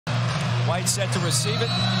White set to receive it.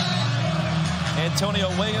 Antonio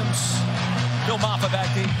Williams. Phil Maffa back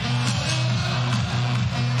deep.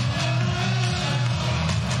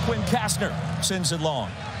 Quinn Kastner sends it long.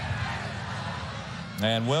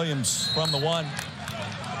 And Williams from the 1.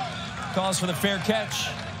 Calls for the fair catch.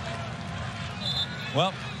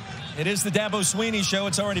 Well, it is the Dabo Swinney Show.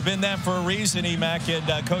 It's already been that for a reason, E-Mac. And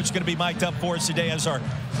Coach is going to be mic'd up for us today as our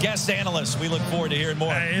guest analyst. We look forward to hearing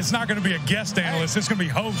more. Hey, it's not going to be a guest analyst. It's going to be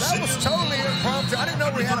host. That was totally impromptu. I didn't know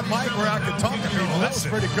we had a mic where I could talk to people. That was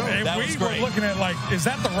pretty cool. Hey, we were looking at, like, is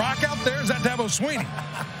that The Rock out there? Is that Dabo Swinney?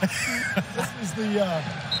 This is the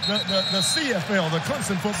CFL, the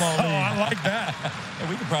Clemson Football League. Oh, I like that. Yeah,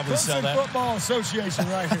 we could probably sell that. Clemson Football Association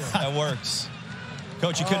right here. That works.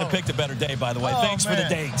 Coach, you couldn't have picked a better day, by the way. Thanks for the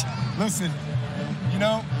date. Listen, you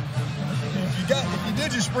know, if you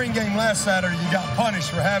did your spring game last Saturday, you got punished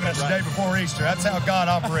for having it the day before Easter. That's how God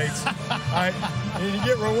operates. All right? And you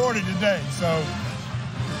get rewarded today. So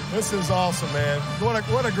this is awesome, man.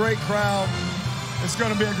 What a great crowd. It's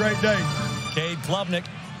going to be a great day. Cade Klubnik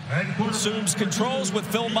assumes controls with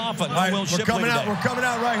Phil Maffa. Right, we're coming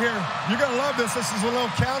out right here. You're going to love this. This is a little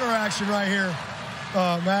counter action right here,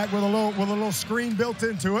 Matt, with a little screen built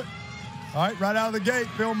into it. All right, right out of the gate,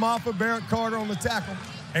 Phil Maffa, Barrett Carter on the tackle.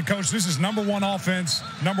 And, Coach, this is #1 offense,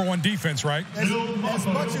 #1 defense, right? As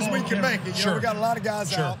much as we can make it. You know, we got a lot of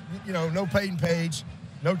guys out. You know, no Peyton Page,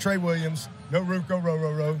 no Trey Williams, no Ruko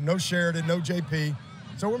Roro, no Sheridan, no JP.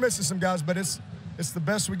 So we're missing some guys, but it's the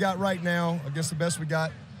best we got right now against the best we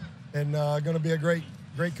got, and going to be a great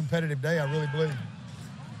competitive day, I really believe.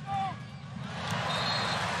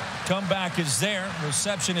 Comeback is there.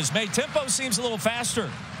 Reception is made. Tempo seems a little faster,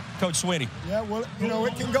 Coach Swinney. Yeah, well, you know,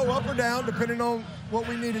 it can go up or down depending on what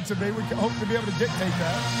we need it to be. We hope to be able to dictate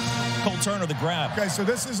that. Cole Turner, the grab. Okay, so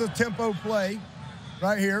this is a tempo play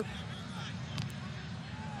right here.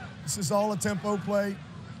 This is all a tempo play.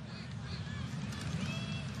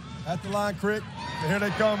 At the line, Crick. And here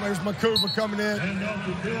they come. There's Makuba coming in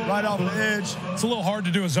right off the edge. It's a little hard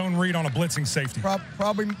to do a zone read on a blitzing safety.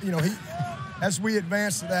 Probably, you know, as we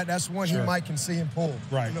advance to that, that's when he might can see and pull.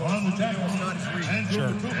 Right. You know,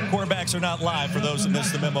 Sure. Quarterbacks are not live for those who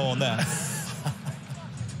missed the memo on that.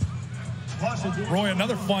 Roy,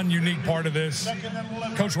 another fun, unique part of this.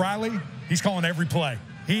 Coach Riley, he's calling every play.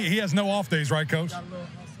 He has no off days, right, Coach?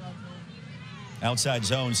 Outside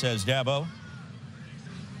zone, says Dabo.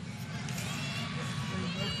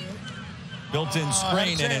 Built-in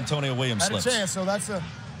screen, and Antonio Williams slips. Had a chance, so that's a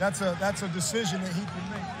decision that he can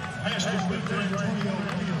make.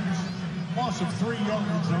 Loss of 3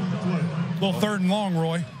 yards on the play. A little 3rd and long,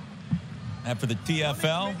 Roy. After the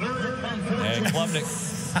TFL, and Klubnik.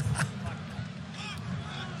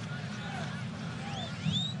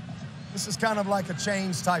 This is kind of like a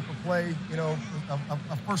change type of play, you know,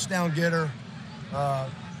 a first down getter.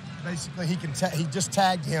 Basically, he just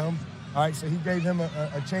tagged him. All right, so he gave him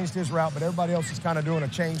a changed his route, but everybody else is kind of doing a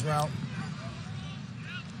change route.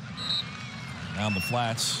 Down the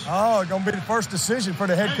flats. Oh, going to be the first decision for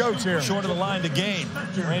the head coach here. Short of the line to gain.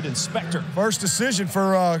 Brandon Spector. First decision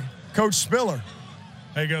for Coach Spiller.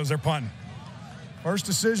 There he goes. They're punting. First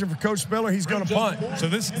decision for Coach Spiller. He's going to punt. So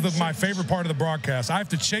this is my favorite part of the broadcast. I have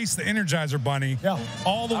to chase the Energizer Bunny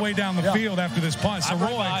all the way down the field after this punt. So,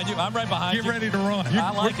 Roy, I'm right behind you. Get ready to run.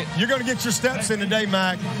 I like it. You're going to get your steps in today,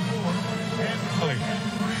 Mac.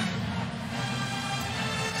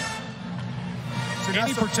 So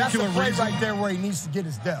Any particular that's a play reason right there where he needs to get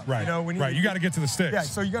his depth. Right, you know, you got to get to the sticks. Yeah,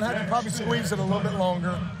 so you're going to have to probably squeeze it a little bit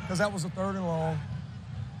longer because that was a 3rd and long.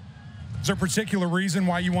 Is there a particular reason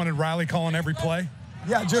why you wanted Riley calling every play?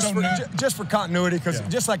 Yeah, just for continuity, because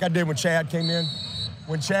just like I did when Chad came in.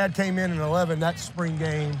 When Chad came in 11, that spring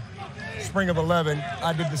of 11,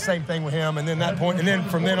 I did the same thing with him, and then that point, and then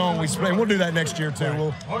from then on we split. And we'll do that next year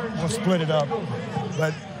too. We'll split it up.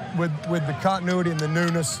 But with the continuity and the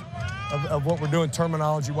newness of what we're doing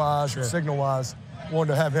terminology-wise and signal-wise,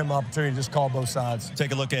 wanted to have him opportunity to just call both sides.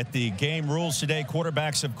 Take a look at the game rules today.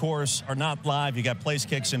 Quarterbacks, of course, are not live. You got place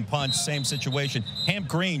kicks and punts, same situation. Ham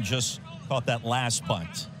Green just caught that last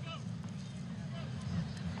punt.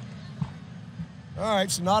 All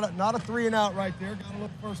right, so not a 3-and-out right there. Got a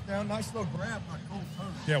little first down. Nice little grab by Cole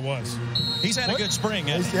Turner. Yeah, it was. He's had a good spring,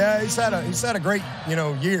 hasn't he? Yeah, he's had a great,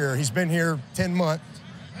 year. He's been here 10 months,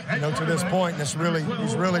 to this point, and he's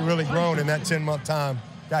really grown in that 10-month time.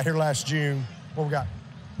 Got here last June. What we got?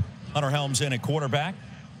 Hunter Helms in at quarterback.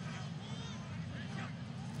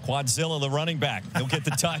 Quadzilla, the running back. He'll get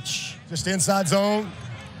the touch. Just inside zone.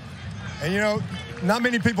 And, not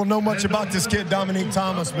many people know much about this kid, Dominique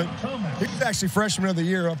Thomas, but he was actually freshman of the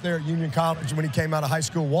year up there at Union College when he came out of high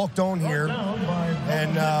school. Walked on here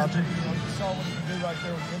and saw what he can do right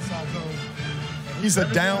there with the inside zone. He's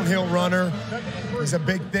a downhill runner. He's a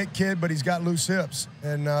big, thick kid, but he's got loose hips.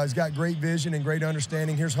 And he's got great vision and great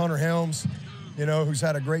understanding. Here's Hunter Helms, you know, who's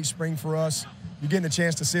had a great spring for us. You're getting a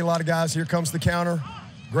chance to see a lot of guys. Here comes the counter.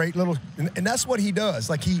 Great little, and that's what he does.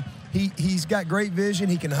 Like, he's got great vision.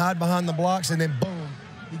 He can hide behind the blocks, and then boom,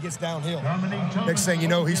 he gets downhill. Next thing you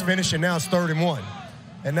know, he's finishing now. It's 3rd and 1.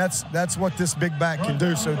 And that's what this big back can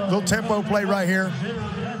do. So little tempo play right here. Little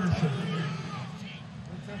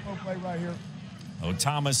tempo play right here. Oh,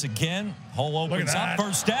 Thomas again. Hole opens up.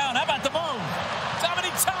 First down. How about the move?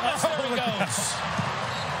 Dominique Thomas. There he goes.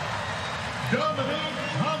 Dominique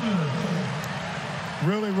Thomas.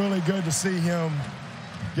 Really, really good to see him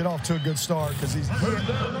get off to a good start, because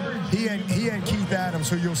he and Keith Adams,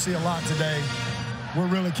 who you'll see a lot today. We're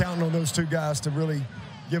really counting on those two guys to really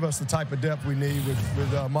give us the type of depth we need with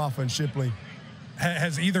Maffa and Shipley.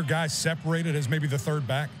 Has either guy separated as maybe the 3rd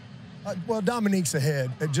back? Well, Dominique's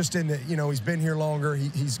ahead, just in that, you know, he's been here longer.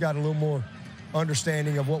 He's got a little more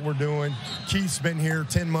understanding of what we're doing. Keith's been here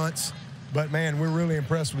 10 months, but, man, we're really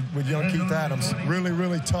impressed with young Keith Adams. Really,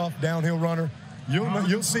 really tough downhill runner.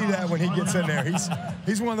 You'll see that when he gets in there.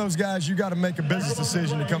 He's one of those guys you got to make a business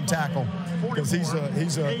decision to come tackle, because he's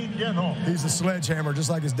a sledgehammer, just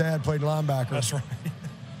like his dad played linebacker. That's right.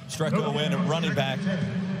 Strecko in at running back.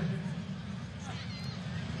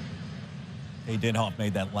 Cade Denhoff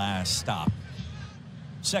made that last stop.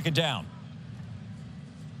 2nd down.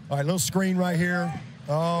 All right, little screen right here.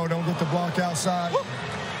 Oh, don't get the block outside. Woo!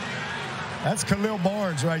 That's Khalil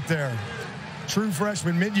Barnes right there. True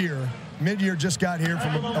freshman, mid-year. Mid-year just got here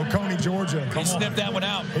from Oconee, Georgia. He snipped that one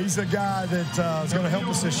out. He's a guy that is going to help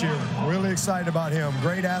us this year. Really excited about him.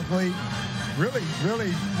 Great athlete. Really,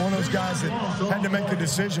 really one of those guys that had to make a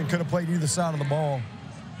decision. Could have played either side of the ball.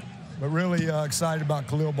 But really excited about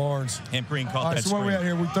Khalil Barnes. Hemp Green caught that so where we at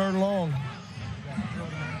here? We're 3rd and long.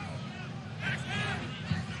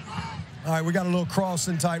 All right, we got a little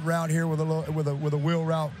crossing type route here with a wheel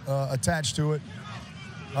route attached to it.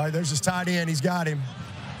 All right, there's his tight end. He's got him.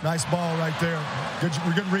 Nice ball right there.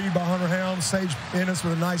 Good read by Hunter Helms. Sage Ennis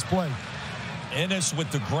with a nice play. Ennis with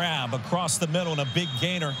the grab across the middle and a big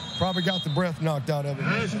gainer. Probably got the breath knocked out of it.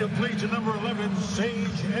 Pass complete to number 11, Sage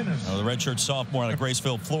Ennis. The redshirt sophomore out of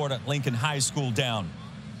Graceville, Florida, Lincoln High School down.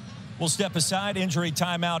 We'll step aside. Injury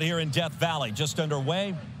timeout here in Death Valley. Just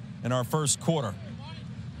underway in our 1st quarter.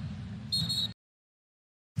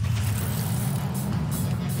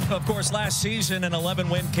 Of course, last season, an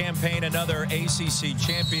 11-win campaign, another ACC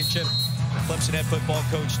championship. Clemson head football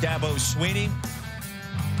coach Dabo Swinney.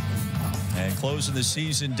 And closing the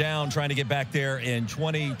season down, trying to get back there in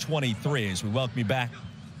 2023 as we welcome you back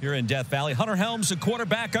here in Death Valley. Hunter Helms, the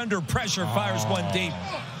quarterback, under pressure, fires one deep.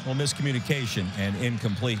 Well, miscommunication and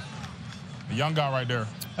incomplete. The young guy right there.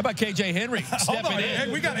 How about KJ Henry stepping in?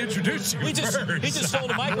 Hey, we got to introduce you. He just stole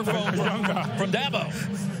the microphone from Dabo.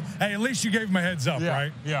 Hey, at least you gave him a heads up,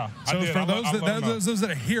 right? Yeah. So for those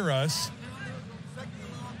that hear us.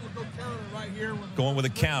 Going with a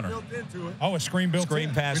counter. Oh, a screen built in.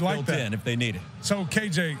 Screen pass built in if they need it. So,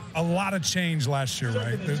 KJ, a lot of change last year,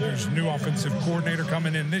 right? There's a new offensive coordinator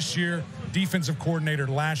coming in this year, defensive coordinator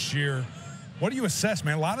last year. What do you assess,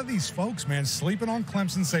 man? A lot of these folks, man, sleeping on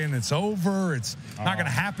Clemson, saying it's over, it's not going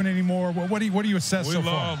to happen anymore. What do you assess so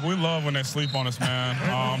far? We love when they sleep on us, man.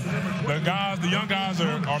 The young guys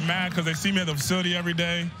are mad because they see me at the facility every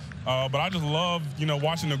day. But I just love,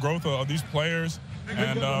 watching the growth of these players.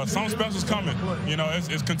 And something special is coming.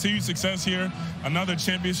 It's continued success here. Another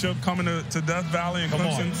championship coming to Death Valley in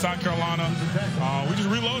Clemson, South Carolina. We just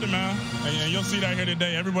reloaded, man. And you'll see that here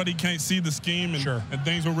today. Everybody can't see the scheme and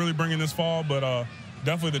things we're really bringing this fall, but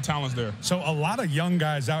definitely the talent's there. So a lot of young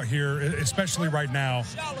guys out here, especially right now.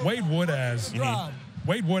 Wade Wood has. All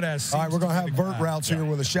right, we're going to have vert routes here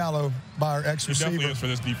with a shallow by our ex-receiver. He definitely is for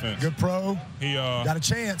this defense. Good pro. He got a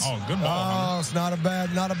chance. Oh, good ball. Oh, it's not a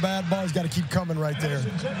bad ball. He's got to keep coming right there.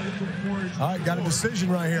 All right, got a decision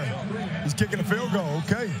right here. He's kicking a field goal.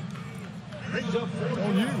 Okay.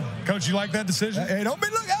 On you. Coach, you like that decision? Hey, don't be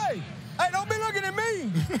looking at me.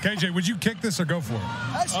 KJ, would you kick this or go for it?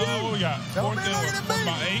 That's you. What we got? Don't be looking at me.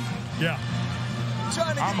 About 8? Yeah.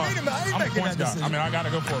 Trying to get me to I ain't making that decision. I mean, I got to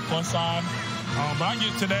go for a plus side. But I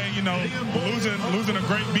get today, losing a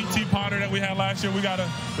great BT Potter that we had last year. We gotta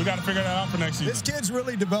figure that out for next season. This kid's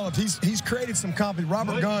really developed. He's created some confidence.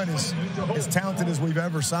 Robert Gunn is as talented as we've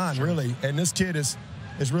ever signed, really. And this kid is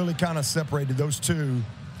really kind of separated those two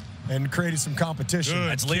and created some competition.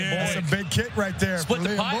 That's Liam Boyd. That's a big kick right there. Split for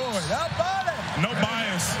the Liam Boyd. No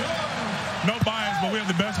bias. no bias, but we have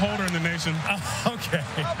the best holder in the nation. Okay.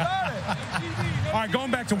 All right,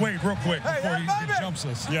 going back to Wade real quick before he jumps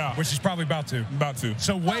us. Yeah. Which he's probably about to. About to.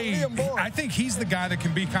 So Wade, I think he's the guy that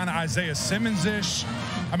can be kind of Isaiah Simmons-ish.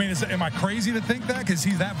 I mean, am I crazy to think that? Because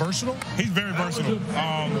he's that versatile? He's very versatile.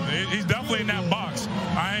 He's definitely in that box.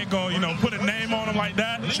 I ain't going to, put a name on him like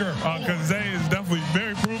that. Sure. Because Zay is definitely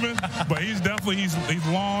very proven. But he's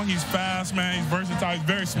long, he's fast, man. He's versatile. He's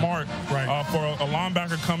very smart. Right. For a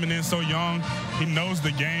linebacker coming in so young, he knows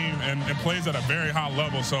the game and plays at a very high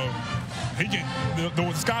level. So he can.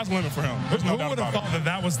 The sky's the limit for him. There's no doubt Who would have thought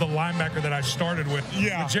that was the linebacker that I started with?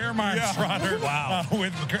 Yeah. With Jeremiah Trotter. Wow.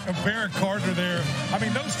 With Barrett Carter there. I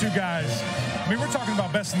mean, those two guys. I mean, we're talking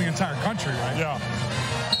about best in the entire country, right? Yeah.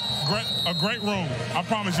 A great room. I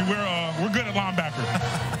promise you, we're good at linebacker.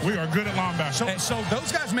 We are good at linebacker. So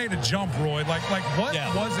those guys made a jump, Roy. Like what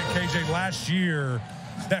was it, KJ, last year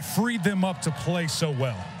that freed them up to play so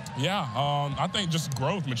well? Yeah, I think just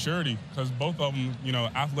growth, maturity, because both of them,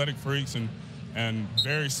 athletic freaks and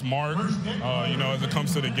very smart, as it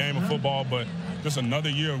comes to the game of football. But just another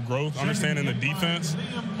year of growth, understanding the defense,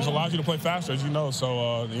 which allows you to play faster, as you know.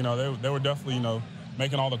 So, they were definitely,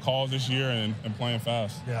 making all the calls this year and playing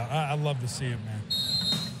fast. Yeah, I love to see it, man.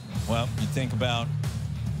 Well, you think about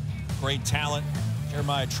great talent,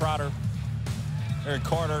 Jeremiah Trotter, Barrett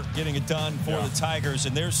Carter getting it done for the Tigers,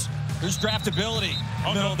 and there's draftability in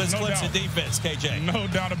the middle of this Clemson defense, KJ. No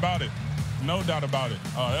doubt about it. No doubt about it.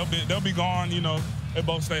 They'll be gone, they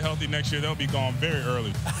both stay healthy next year. They'll be gone very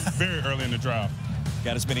early in the draft.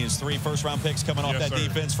 Got as many as 3 first-round picks coming off that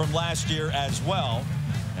defense from last year as well.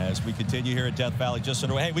 As we continue here at Death Valley, just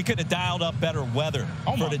underway. Hey, we could have dialed up better weather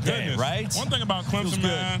for today, right? One thing about Clemson,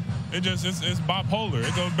 man, it's bipolar.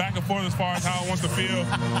 It goes back and forth as far as how it wants to feel.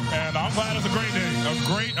 And I'm glad it's a great day.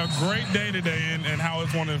 A great day today and how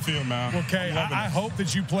it's wanting to feel, man. Okay, I hope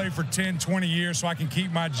that you play for 10, 20 years so I can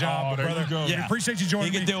keep my job. There brother. you go. Yeah. We appreciate you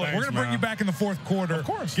joining me. We're going to bring you back in the fourth quarter. Of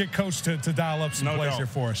course. Get Coach to dial up some plays here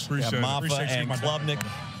for us. Appreciate it. Maffa and Klubnik.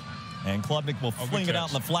 And Klubnik will fling it out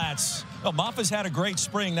in the flats. Well, Maffa's had a great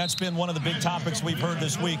spring. That's been one of the big topics we've heard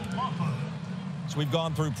this week. So we've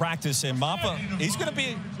gone through practice, and Maffa, he's going to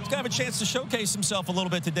have a chance to showcase himself a little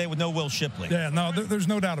bit today with no Will Shipley. Yeah, no, there's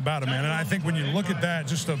no doubt about it, man. And I think when you look at that,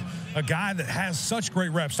 just a guy that has such great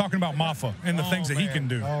reps, talking about Maffa and the things that he can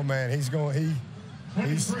do. Oh, man, he's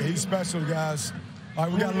special, guys. All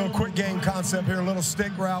right, we got a little quick game concept here, a little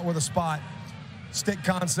stick route with a spot. Stick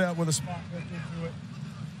concept with a spot.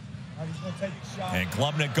 And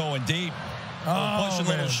Klubnik going deep. Push a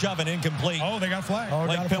little shove and incomplete. Oh, they got a flag. Oh,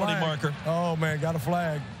 Late penalty marker. Oh, man, got a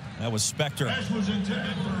flag. That was Spector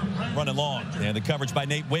running long. And the coverage by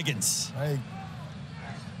Nate Wiggins. Hey.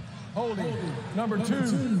 Holding. Number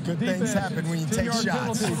 2. Good things happen when you take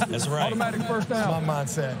shots. That's right. Automatic first down. My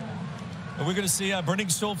mindset. Are we going to see Brenning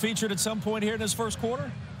Stoll featured at some point here in this first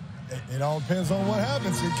quarter? It all depends on what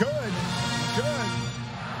happens. It could.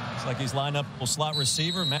 Looks like he's lined up a slot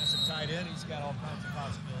receiver, massive tight end. He's got all kinds of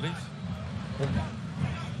possibilities.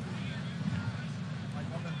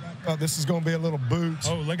 This is going to be a little boot.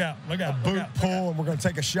 Oh, look out. A boot pull, and we're going to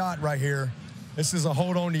take a shot right here. This is a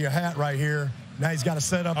hold on to your hat right here. Now he's got to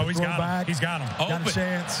set up and throw back. He's got him. Got a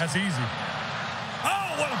chance. That's easy.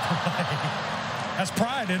 Oh, what a play. That's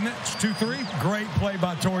pride, isn't it? It's 2-3. Great play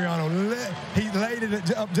by Toriano. He laid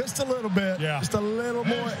it up just a little bit. Yeah. Just a little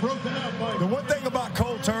more. The one thing about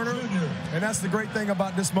Cole Turner, and that's the great thing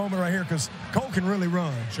about this moment right here, because Cole can really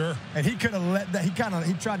run. Sure. And he could have let that. He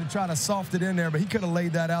tried to soft it in there, but he could have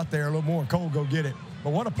laid that out there a little more, and Cole go get it.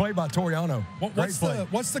 But what a play by Toriano. Great play.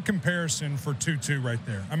 What's the comparison for Tutu right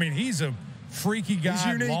there? I mean, he's a freaky guy. He's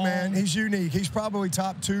unique, man. He's unique. He's probably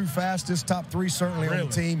top 2 fastest, top 3 certainly on the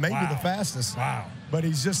team, maybe the fastest. Wow. But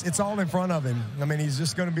it's all in front of him. I mean, he's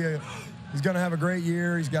just going to be he's going to have a great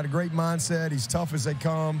year. He's got a great mindset. He's tough as they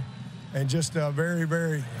come, and just very,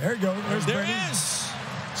 very. There you go. There he is.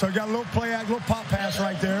 So he got a little play act, little pop pass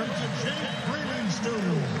right there.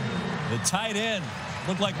 The tight end.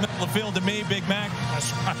 Looked like middle of the field to me, Big Mac.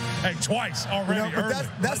 That's right. Hey, twice already. But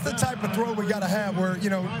that's the type of throw we got to have where,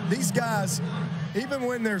 these guys, even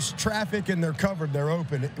when there's traffic and they're covered, they're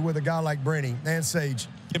open with a guy like Brenny and Sage.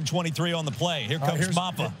 Give him 23 on the play. Here comes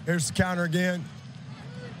Maffa. Here's the counter again.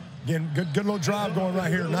 Again, good little drive going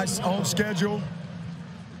right here. Nice on schedule.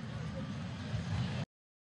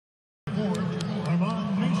 All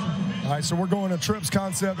right, so we're going to trips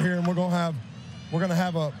concept here, and we're going to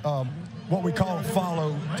have a what we call a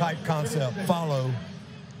follow type concept. Follow,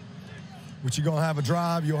 which you're going to have a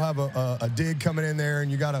drive, you'll have a dig coming in there, and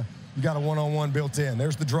you got a one-on-one built in.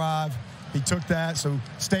 There's the drive. He took that, so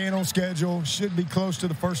staying on schedule, should be close to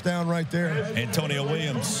the first down right there. Antonio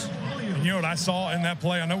Williams. You know what I saw in that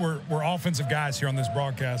play? I know we're offensive guys here on this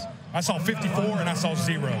broadcast. I saw 54 and I saw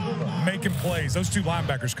 0 making plays. Those two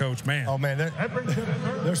linebackers, Coach, man. Oh, man,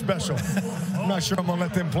 they're special. I'm not sure I'm going to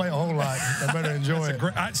let them play a whole lot. I better enjoy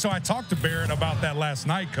it. So I talked to Barrett about that last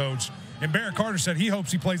night, Coach, and Barrett Carter said he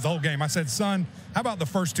hopes he plays the whole game. I said, son, how about the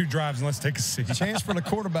first 2 drives and let's take a seat. Chance for the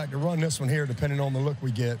quarterback to run this one here, depending on the look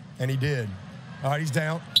we get, and he did. All right, he's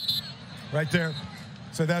down right there.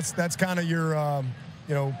 So that's kind of your,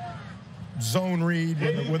 you know, zone read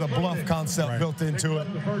with a bluff concept built into it.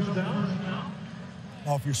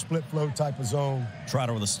 Off your split flow type of zone.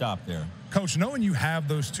 Trotter with a stop there. Coach, knowing you have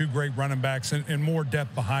those 2 great running backs and more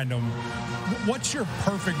depth behind them, what's your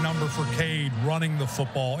perfect number for Cade running the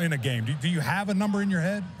football in a game? Do you have a number in your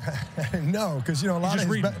head? No, because, you know, a lot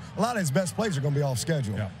of his best plays are going to be off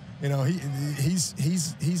schedule. Yeah. You know,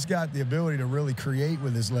 he's got the ability to really create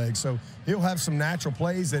with his legs. So he'll have some natural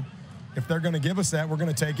plays that if they're going to give us that, we're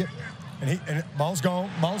going to take it. And ball's gone,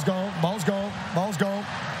 ball's gone, ball's gone, ball's gone,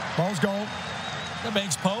 ball's gone. That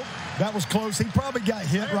makes Pope. That was close. He probably got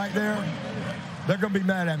hit right there. They're going to be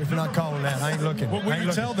mad at me if you're not calling that. I ain't looking. Well, will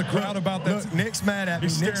you tell the crowd about that? Look, Nick's mad at me.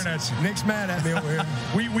 He's staring at you. Nick's mad at me over here.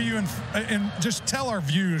 Will you and just tell our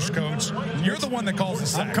viewers, Coach, you're the one that calls the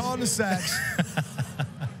sacks. I'm calling the sacks.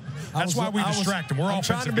 That's why we distract them. We're I'm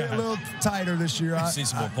trying to be a little tighter this year.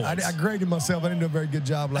 I graded myself. I didn't do a very good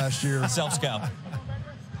job last year. Self-scout.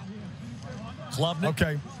 Klubnik.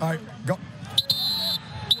 Okay. All right. Go.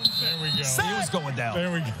 There we go. He was going down. There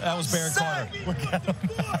we go. That was Barrett Carter. Look at him.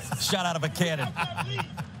 Shot out of a cannon.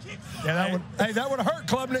 Yeah, that would. Hey, that would have hurt,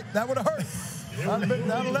 Klubnik. That would have hurt. That would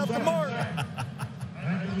have left the mark.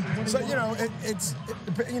 So, you know,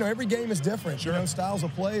 you know, every game is different. Sure. You know, styles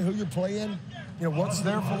of play, who you're playing, you know, what's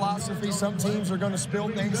their philosophy. Some teams are going to spill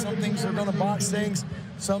things. Some teams are going to box things.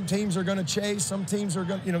 Some teams are going to chase. Some teams are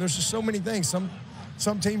going to, you know, there's just so many things. Some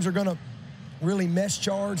teams are going to really mesh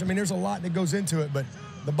charge. I mean, there's a lot that goes into it, but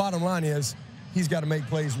the bottom line is he's got to make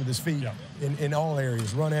plays with his feet in all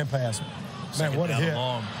areas, run and pass. Man, what a hit.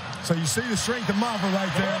 So you see the strength of Maffa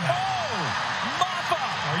right there.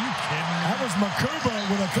 Are you kidding me? That was Makuba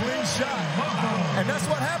with a clean shot. And that's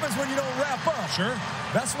what happens when you don't wrap up. Sure.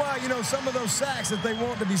 That's why, you know, some of those sacks that they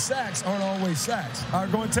want to be sacks aren't always sacks. All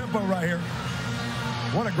right, going tempo right here.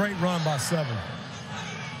 What a great run by 7.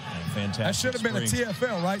 Fantastic. That should have been a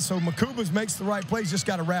TFL, right? So Makuba makes the right plays, just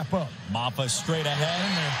got to wrap up. Maffa straight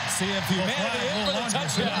ahead. See if humanity in for the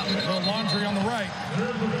touchdown. A little laundry on the right.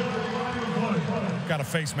 Got a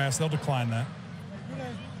face mask. They'll decline that.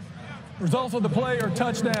 Results of the play are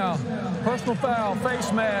touchdown, personal foul,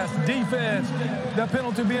 face mask, defense. That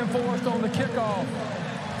penalty being forced on the kickoff.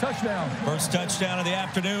 Touchdown. First touchdown of the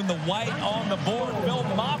afternoon. The white on the board. Bill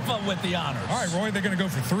Maffa with the honors. All right, Roy, they're going to go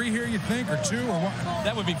for 3 here, you think, or 2, or what?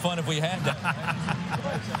 That would be fun if we had that.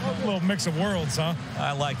 A little mix of worlds, huh?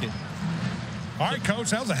 I like it. All right,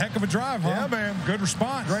 Coach, that was a heck of a drive, huh? Yeah, man. Good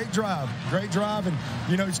response. Great drive. Great drive. And,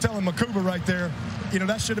 you know, he's telling Makuba right there, you know,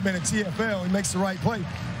 that should have been a TFL. He makes the right play.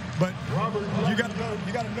 But you got to know,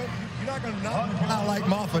 you're not going to knock a guy like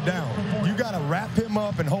Maffa down. You got to wrap him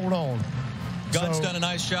up and hold on. Gun's done a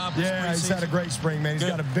nice job. Yeah, he's had a great spring, man. He's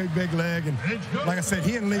got a big leg. And like I said,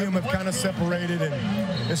 he and Liam have kind of separated, and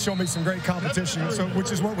it's shown me some great competition,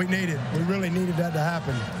 which is what we needed. We really needed that to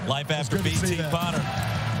happen. Life after BT Potter.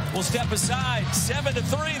 We'll step aside.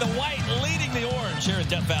 7-3, the white leading the orange here in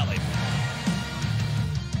Death Valley.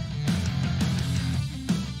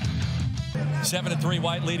 7-3,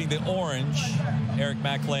 white leading the orange. Eric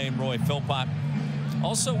McLean, Roy Philpott.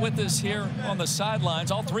 Also with us here on the sidelines,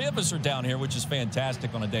 all 3 of us are down here, which is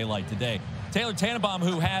fantastic on a day like today. Taylor Tannenbaum,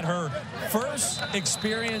 who had her first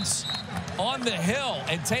experience on the Hill,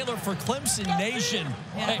 and Taylor for Clemson Nation.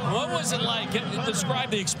 Hey, what was it like? Describe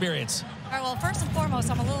the experience. All right, well, first and foremost,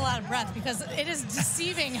 I'm a little out of breath because it is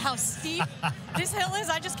deceiving how steep this hill is.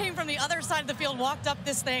 I just came from the other side of the field, walked up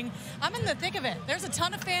this thing. I'm in the thick of it. There's a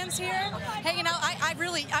ton of fans here hanging out.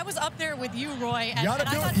 I was up there with you, Roy. You ought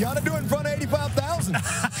to do it in front of 85,000.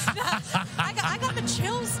 I got the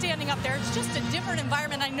chills standing up there. It's just a different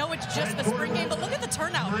environment. I know it's just the spring game, but look at the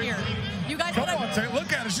turnout here. You guys, come on, Taylor,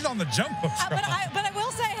 look at her. She's on the Jumbotron. But I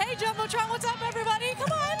will say, hey, Jumbotron, what's up, everybody?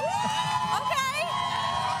 Come on. Okay.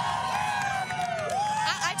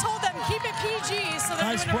 I told them keep it PG, so they're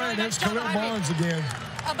nice doing play. a really There's nice job. Khalil Barnes again.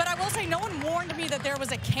 But I will say, no one warned me that there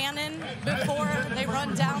was a cannon before they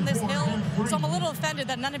run down this hill. So I'm a little offended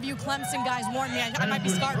that none of you Clemson guys warned me. I might be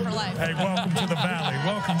scarred for life. Hey, welcome to the Valley.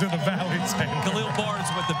 Welcome to the Valley. Khalil Barnes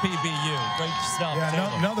with the PBU. Great stuff.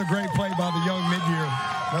 Yeah, another great play by the young mid-year.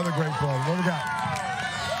 Another great play. What we got?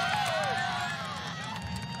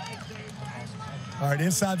 All right,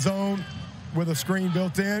 inside zone. with a screen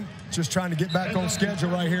built in, just trying to get back on schedule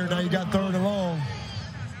right here. Now you got 3rd and long.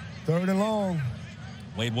 3rd and long.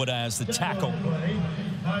 Wade Wood has the tackle.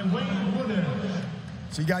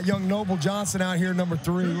 So you got young Noble Johnson out here, number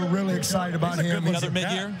 3. We're really excited about him. Another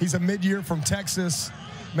mid-year? He's a mid-year from Texas.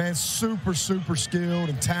 Man, super, super skilled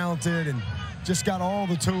and talented and just got all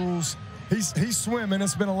the tools. He's swimming.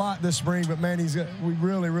 It's been a lot this spring, but, man, we're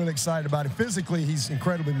really, really excited about him. Physically, he's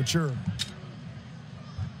incredibly mature. All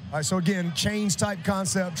right, so, again, change-type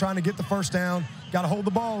concept, trying to get the first down. Got to hold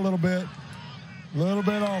the ball a little bit. A little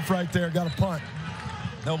bit off right there. Got to punt.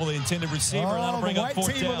 Noble, the intended receiver. That'll bring up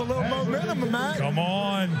 4th down. The white team with a little momentum, Matt. Come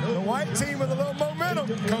on. The white team with a little momentum.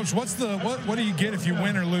 Coach, what do you get if you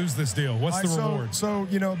win or lose this deal? What's the reward? So,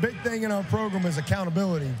 you know, a big thing in our program is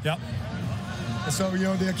accountability. Yep. And so, you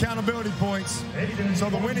know, the accountability points. So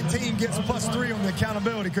the winning team gets +3 on the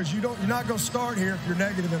accountability because you're not going to start here if you're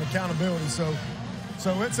negative in accountability. So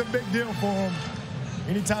it's a big deal for them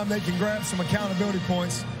anytime they can grab some accountability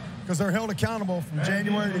points because they're held accountable from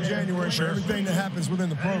January to January for everything that happens within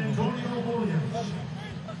the program.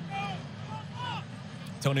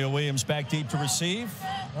 Antonio Williams back deep to receive.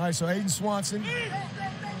 All right, so Aiden Swanson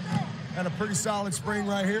had a pretty solid spring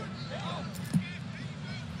right here.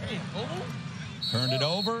 Turned it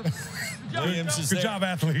over. Williams is Good there. job,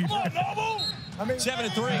 athlete. Come on, Noble!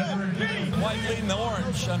 7-3. White leading the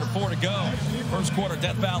orange. Under 4 to go. First quarter,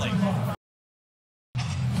 Death Valley.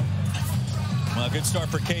 Well, good start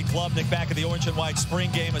for Cade Klubnik back at the orange and white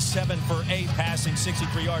spring game. A 7 for 8 passing,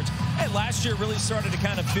 63 yards. And last year really started to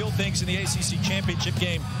kind of feel things in the ACC championship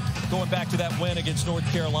game. Going back to that win against North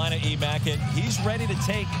Carolina, EMAC. And he's ready to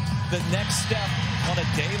take the next step on a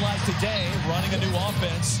day like today, running a new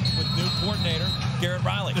offense with new coordinator, Garrett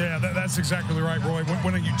Riley. Yeah, that's exactly right, Roy.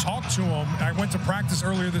 When you talk to him, I went to practice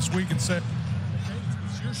earlier this week and said,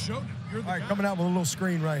 it's your show. All right, coming out with a little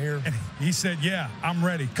screen right here. And he said, yeah, I'm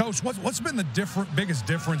ready. Coach, what's been the biggest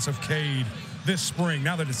difference of Cade this spring?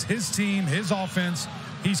 Now that it's his team, his offense,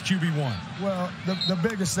 he's QB1. Well, the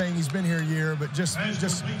biggest thing, he's been here a year, but just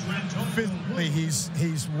physically,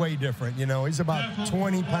 he's way different. You know, he's about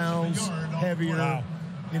 20 pounds heavier. Wow.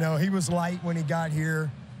 You know, he was light when he got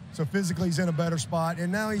here. So physically, he's in a better spot.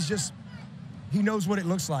 And now he knows what it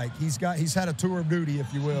looks like. He's had a tour of duty,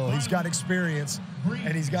 if you will. He's got experience,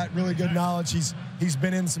 and he's got really good knowledge. He's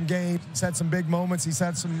been in some games. He's had some big moments. He's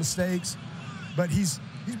had some mistakes, but he's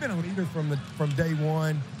been a leader from day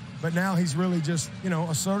one. But now he's really just, you know,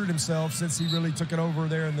 asserted himself since he really took it over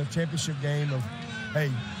there in the championship game of,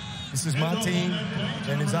 hey, this is my team,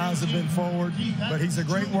 and his eyes have been forward. But he's a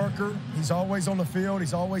great worker. He's always on the field.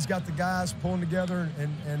 He's always got the guys pulling together,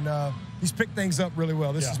 and he's picked things up really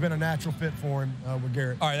well. This has been a natural fit for him with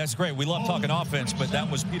Garrett. All right, that's great. We love talking offense, but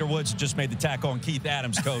that was Peter Woods just made the tackle on Keith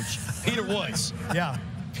Adams, Coach. Peter Woods. Yeah.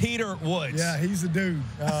 Peter Woods. Yeah, he's the dude.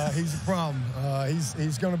 He's the problem.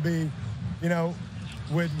 He's going to be, you know,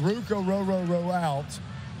 with Ruco row out,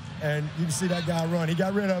 and you can see that guy run. He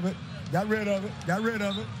got rid of it. Got rid of it,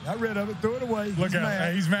 threw it away. Look at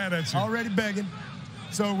him. He's mad at you. Already begging.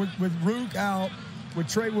 So with Rook out, with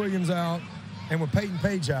Trey Williams out, and with Peyton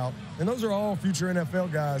Page out, and those are all future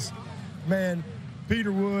NFL guys, man,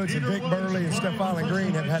 Peter Woods and Vic Burley and Stephiylan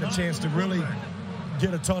Green have had a chance to really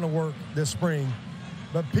get a ton of work this spring.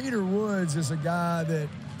 But Peter Woods is a guy that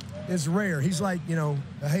is rare. He's like, you know,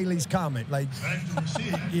 a Halley's Comet. Like,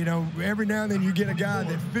 you know, every now and then you get a guy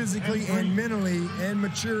that physically and mentally and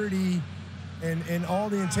maturity and all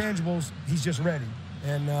the intangibles, he's just ready.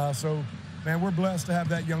 And so, man, we're blessed to have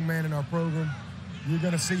that young man in our program. You're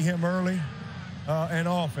going to see him early and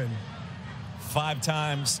often.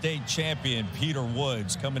 5-time state champion Peter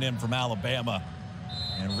Woods coming in from Alabama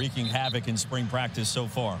and wreaking havoc in spring practice so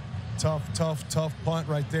far. Tough punt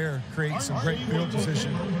right there. Creates some great field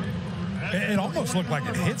position. It almost looked like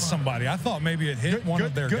it hit somebody. I thought maybe it hit one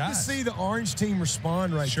of their guys. Good to see the orange team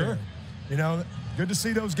respond right there. You know, good to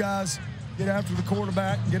see those guys get after the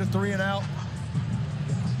quarterback, get a 3 and out.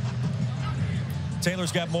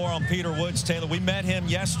 Taylor's got more on Peter Woods. Taylor, we met him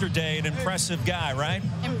yesterday, an impressive guy, right?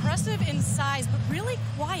 Impressive in size, but really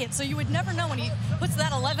quiet, so you would never know when he puts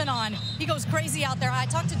that 11 on. He goes crazy out there. I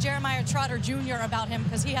talked to Jeremiah Trotter Jr. about him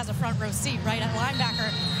because he has a front row seat, right, at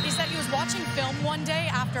linebacker. He said he was watching film one day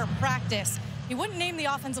after practice. He wouldn't name the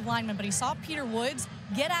offensive lineman, but he saw Peter Woods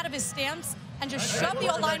get out of his stance and just shove the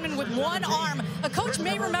lineman with one arm. A coach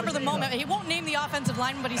may remember the moment. He won't name the offensive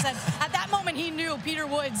lineman, but he said at that moment he knew Peter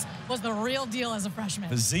Woods was the real deal as a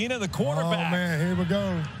freshman. Vizina, the quarterback. Oh, man, here we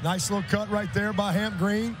go. Nice little cut right there by Hamp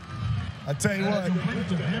Green. I tell you what.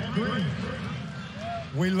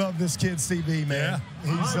 We love this kid, CB, man.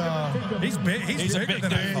 Yeah. He's big. He's bigger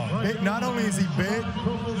than I thought. Not only is he big,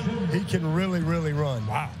 he can really, really run.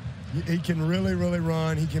 Wow. He can really, really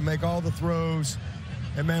run. He can make all the throws.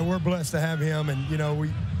 And, man, we're blessed to have him. And, you know,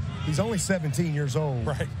 he's only 17 years old.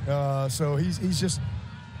 Right. So he's just,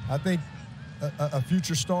 I think, a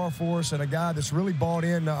future star for us and a guy that's really bought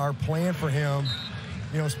into our plan for him,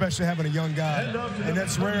 you know, especially having a young guy. And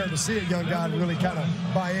that's rare to see a young guy really kind of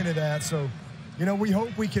buy into that. So, you know, we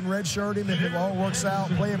hope we can redshirt him if it all works out,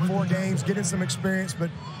 play him 4 games, get him some experience. But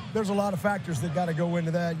there's a lot of factors that got to go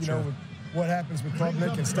into that, you know, with what happens with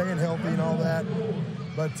Klubnik and staying healthy and all that.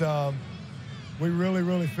 But we really,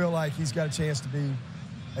 really feel like he's got a chance to be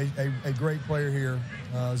a great player here.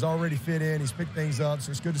 He's already fit in. He's picked things up, so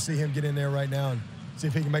it's good to see him get in there right now and see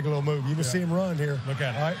if he can make a little move. You can see him run here. Look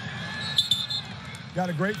at it. All right? Got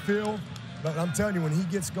a great feel, but I'm telling you, when he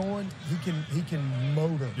gets going, he can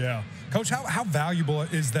motor. Yeah. Coach, how valuable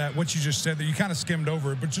is that, what you just said, that you kind of skimmed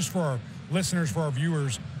over it, but just for our listeners, for our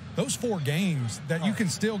viewers, those 4 games that you can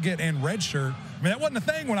still get in redshirt, I mean, that wasn't a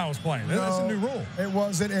thing when I was playing. That's a new rule. It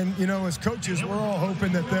wasn't, and, you know, as coaches, we're all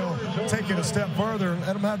hoping that they'll take it a step further and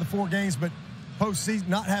let them have the 4 games, but postseason,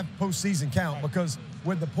 not have postseason count, because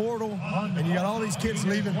with the portal and you got all these kids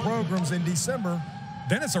leaving programs in December,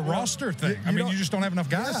 then it's a roster thing. I mean, you just don't have enough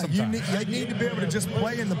guys sometimes. You need to be able to just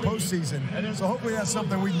play in the postseason. So hopefully that's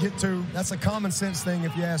something we can get to. That's a common sense thing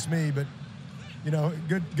if you ask me, but, you know,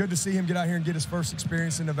 good to see him get out here and get his first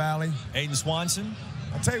experience in the Valley. Aiden Swanson.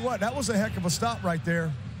 I'll tell you what, that was a heck of a stop right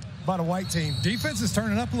there by the white team. Defense is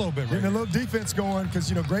turning up a little bit. Getting a little defense going because,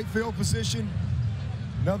 you know, great field position.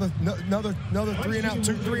 Another 3 and out,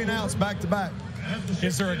 2 3 and outs back to back.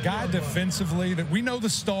 Is there a guy defensively that we know the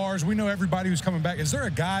stars, we know everybody who's coming back? Is there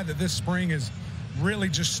a guy that this spring has really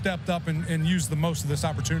just stepped up and used the most of this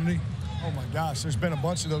opportunity? Oh, my gosh, there's been a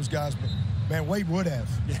bunch of those guys. But, man, Wade Woodhouse.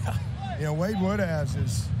 Yeah. You know, Wade Woodhouse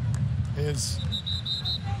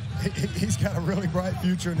he's got a really bright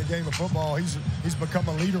future in the game of football. He's become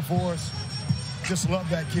a leader for us. Just love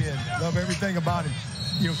that kid. Love everything about him.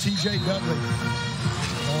 You know, T.J. Dudley.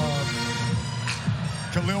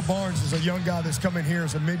 Khalil Barnes is a young guy that's coming here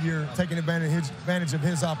as a mid-year, taking advantage of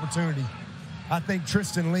his opportunity. I think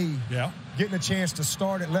Tristan Lee, getting a chance to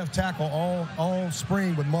start at left tackle all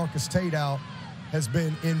spring with Marcus Tate out, has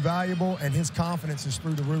been invaluable, and his confidence is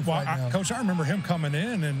through the roof right now. Coach, I remember him coming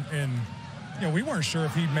in, and you know, we weren't sure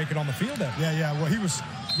if he'd make it on the field that day. Yeah. Well, he was,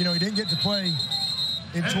 you know, he didn't get to play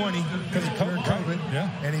in 20 because of COVID.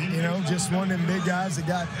 Yeah. And he, you know, just one of them big guys that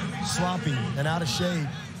got sloppy and out of shape.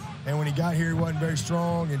 And when he got here, he wasn't very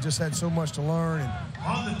strong and just had so much to learn.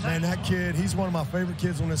 And, man, that kid, he's one of my favorite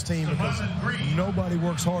kids on this team because nobody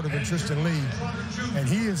works harder than Tristan Lee. And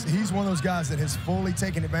he's one of those guys that has fully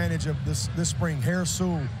taken advantage of this spring. Harris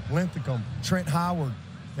Sewell, Linthicum, Trent Howard.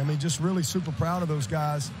 I mean, just really super proud of those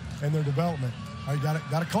guys and their development. All right,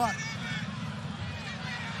 got a clock.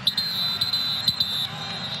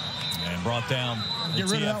 And brought down the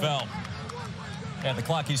TFL. Yeah, the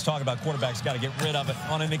clock he's talking about, quarterbacks got to get rid of it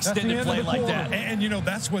on an extended play like that. And, you know,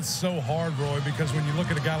 that's what's so hard, Roy, because when you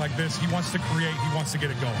look at a guy like this, he wants to create, he wants to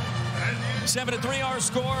get it going. 7-3 our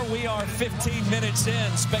score. We are 15 minutes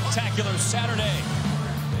in. Spectacular Saturday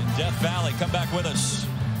in Death Valley. Come back with us.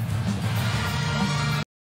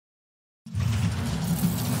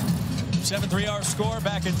 7-3 our score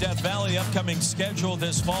back in Death Valley. Upcoming schedule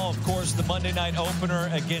this fall, of course, the Monday night opener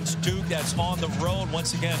against Duke. That's on the road.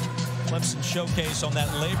 Once again, Clemson showcase on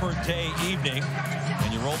that Labor Day evening.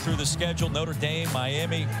 And you roll through the schedule, Notre Dame,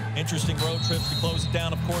 Miami, interesting road trips to close it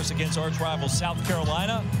down, of course, against arch rival South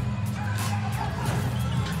Carolina.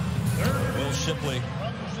 Will Shipley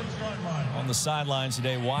on the sidelines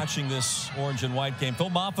today watching this orange and white game. Phil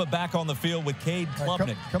Maffa back on the field with Cade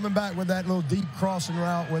Klubnik. Coming back with that little deep crossing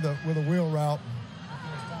route with a wheel route.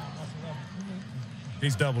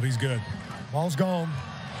 He's doubled. He's good. Ball's gone.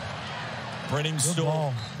 Brenning Stool.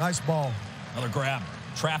 Ball. Nice ball. Another grab.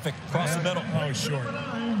 Traffic across the middle. Oh, he's short.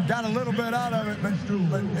 Got a little bit out of it, but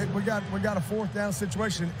we got a 4th down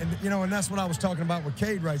situation. And, you know, and that's what I was talking about with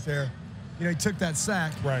Cade right there. You know, he took that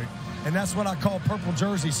sack. Right. And that's what I call purple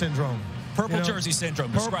jersey syndrome. Purple jersey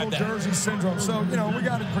syndrome. Describe that. Purple jersey syndrome. So, you know, we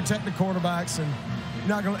got to protect the quarterbacks. And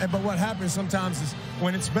not gonna, but what happens sometimes is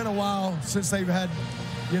when it's been a while since they've had,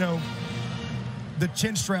 you know, the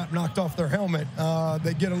chin strap knocked off their helmet,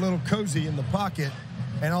 they get a little cozy in the pocket,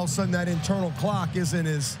 and all of a sudden that internal clock isn't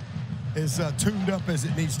as tuned up as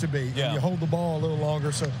it needs to be. Yeah. And you hold the ball a little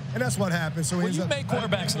longer. So, and that's what happens. So you made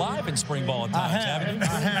quarterbacks live in spring ball at times, haven't you? I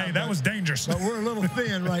have. Hey, that was dangerous. But we're a little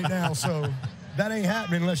thin right now, so that ain't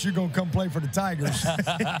happening unless you're going to come play for the Tigers.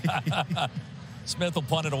 Smith will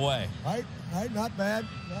punt it away. Right, not bad.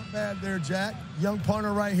 Not bad there, Jack. Young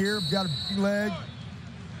punter right here. Got a big leg.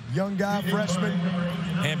 Young guy, freshman.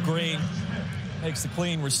 And Green makes the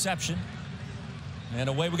clean reception. And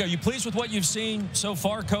away we go. You pleased with what you've seen so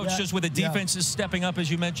far, Coach, Yeah, just with the defenses stepping up, as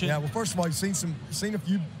you mentioned? Yeah, well, first of all, you've seen a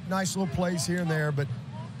few nice little plays here and there, but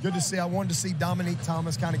good to see. I wanted to see Dominique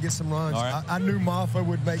Thomas kind of get some runs. Right. I knew Maffa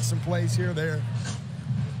would make some plays here or there.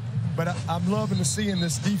 But I'm loving to see in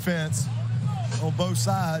this defense on both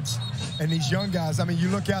sides and these young guys. I mean, you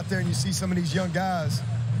look out there and you see some of these young guys.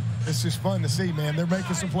 It's just fun to see, man. They're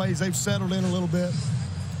making some plays. They've settled in a little bit.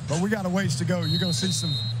 But we got a ways to go. You're going to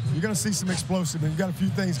see some explosiveness. You got a few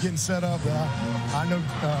things getting set up that I know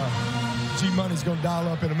G-Money's going to dial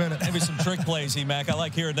up in a minute. Maybe some trick plays, E-Mac. I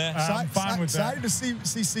like hearing that. I'm fine with that. Excited to see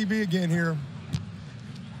CB again here.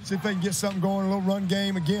 See if they can get something going, a little run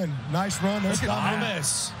game again. Nice run. Look at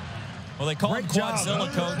Thomas. Well, they call him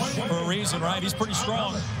Quadzilla, Coach, for a reason, right? He's pretty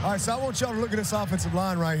strong. All right, so I want y'all to look at this offensive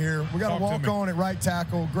line right here. We got a walk-on at right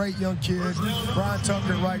tackle. Great young kid. Brian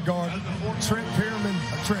Tucker at right guard. Trent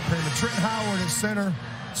Howard at center.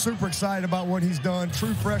 Super excited about what he's done.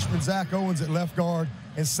 True freshman Zach Owens at left guard.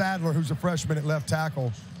 And Sadler, who's a freshman at left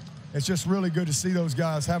tackle. It's just really good to see those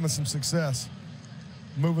guys having some success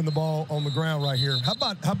moving the ball on the ground right here. How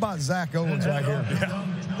about Zach Owens right here? Yeah.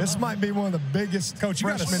 This might be one of the biggest Coach, you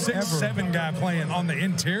got a freshmen ever. 6'7" guy playing on the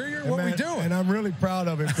interior? What are we doing? And I'm really proud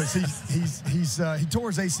of him because he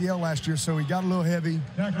tore his ACL last year, so he got a little heavy,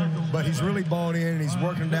 but he's really balled in and he's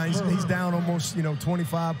working down. He's down almost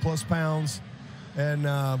 25+ pounds,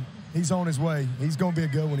 and he's on his way. He's going to be a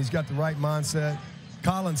good one. He's got the right mindset.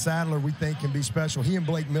 Colin Sadler, we think, can be special. He and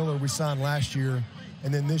Blake Miller we signed last year,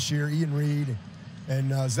 and then this year Ian Reed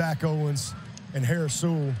and Zach Owens and Harris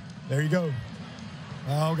Sewell. There you go.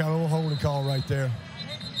 Oh, got a little holding call right there.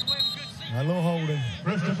 A little holding.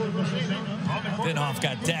 Denhoff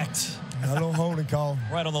got decked. A little holding call.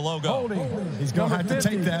 Right on the logo. Holding. He's going to have to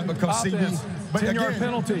take that because CD. But 10-yard again,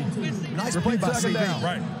 penalty. nice play by CD. Down.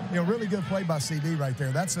 Right. Really good play by CD right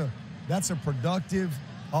there. That's a productive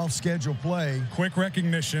off-schedule play. Quick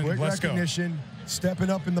recognition. Let's go. Stepping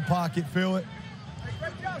up in the pocket. Feel it.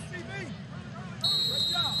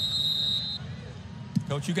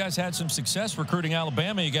 Coach, you guys had some success recruiting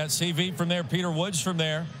Alabama. You got CV from there, Peter Woods from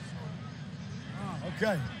there.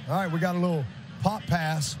 Okay. All right, we got a little pop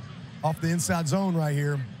pass off the inside zone right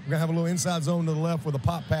here. We're going to have a little inside zone to the left with a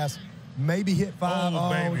pop pass. Maybe hit 5.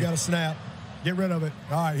 Oh, we got a snap. Get rid of it.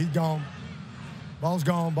 All right, he's gone. Ball's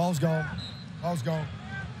gone. Ball's gone. Ball's gone.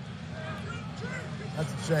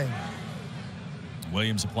 That's a shame.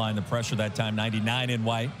 Williams applying the pressure that time, 99 in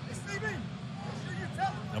white.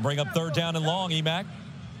 They'll bring up 3rd down and long, E-Mac.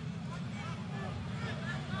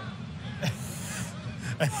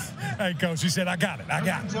 Hey, Coach, he said, I got it.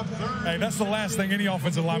 Hey, that's the last thing any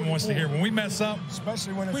offensive lineman wants to hear. When we mess up,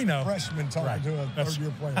 especially when it's a freshman talking to a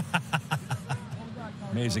third-year player.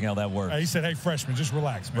 Amazing how that works. He said, hey, freshman, just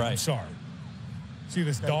relax, man. Right. I'm sorry. See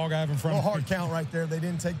this dog I have in front of me? Hard count right there. They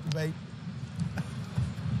didn't take the bait.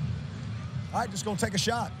 All right, just going to take a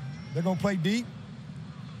shot. They're going to play deep.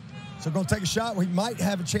 So going to take a shot. We might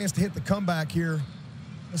have a chance to hit the comeback here.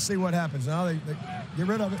 Let's see what happens. Now they get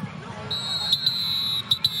rid of it.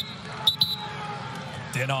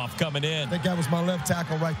 Denhoff coming in. I think that was my left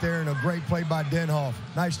tackle right there, and a great play by Denhoff.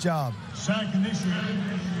 Nice job. All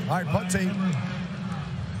right, punt team.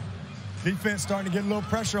 Defense starting to get a little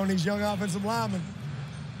pressure on these young offensive linemen.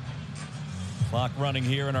 Clock running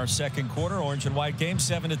here in our second quarter. Orange and white game,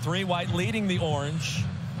 7-3. White leading the orange.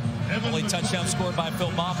 Only touchdown scored by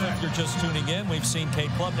Phil Moffitt. If you're just tuning in, we've seen Cade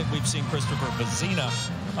Klubnik. We've seen Christopher Bazina.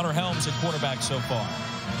 Hunter Helms at quarterback so far.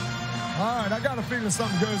 All right, I got a feeling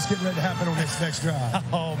something good is getting ready to happen on this next drive.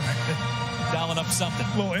 Oh, man. Dialing up something.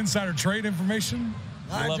 A little insider trade information.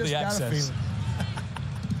 I love the access.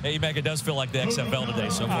 Hey, Mac, it does feel like the XFL today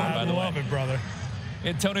so far, by the way. I love it, brother.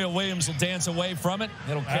 Antonio Williams will dance away from it.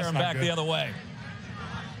 It'll carry him back the other way.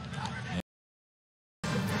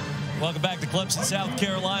 Welcome back to Clemson, South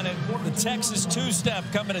Carolina. The Texas two-step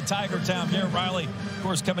coming to Tiger Town. Garrett Riley, of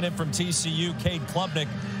course, coming in from TCU. Cade Klubnik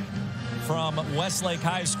from Westlake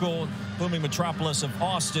High School, booming metropolis of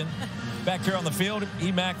Austin. Back here on the field,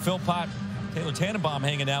 E-Mac, Philpott, Taylor Tannenbaum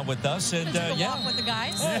hanging out with us. And walk with the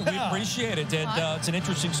guys. Yeah, we appreciate it. And it's an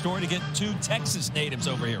interesting story to get 2 Texas natives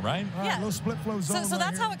over here, right? All right, little split flow zone. So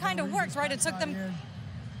that's how it kind of works, right? It took them. And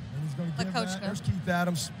he's going to give Coach that. There's Keith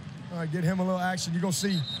Adams. All right, get him a little action. You're going to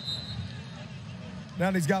see. Now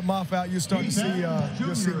that he's got Moff out, you'll start to see,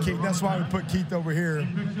 you'll see Keith. That's why we put Keith over here.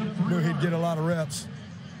 Knew he'd get a lot of reps.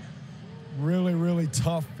 Really, really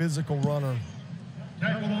tough physical runner.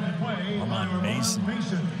 Armand Mason.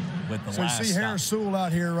 with the so last you see Harris Sewell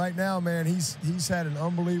out here right now, man. He's had an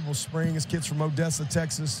unbelievable spring. His kid's from Odessa,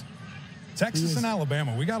 Texas. Texas and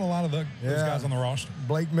Alabama. We got a lot of those guys on the roster.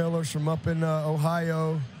 Blake Miller's from up in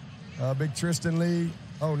Ohio. Big Tristan Lee.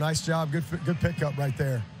 Oh, nice job. Good pickup right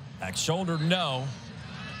there. Back shoulder, no.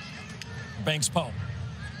 Banks Pope.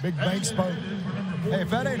 Big Banks Pope. Hey, if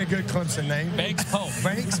that ain't a good Clemson name. Banks Pope.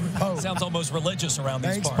 Banks Pope. Sounds almost religious around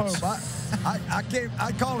these parts. Banks Pope.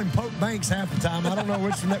 I call him Pope Banks half the time. I don't know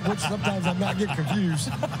which sometimes I'm not getting confused.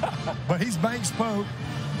 But he's Banks Pope.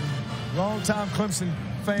 Long-time Clemson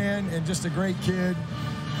fan and just a great kid.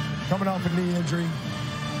 Coming off a knee injury.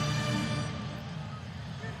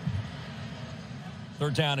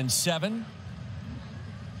 3rd down and 7.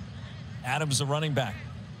 Adams, the running back.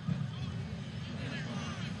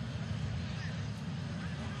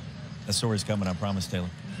 That story's coming, I promise, Taylor.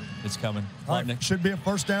 It's coming. All right, should be a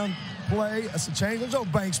 1st down play. That's a change. There's no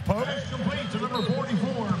Banks Pope. Complete to number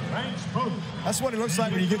 44, Banks Pope. That's what it looks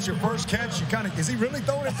like when you get your first catch. You kind of, is he really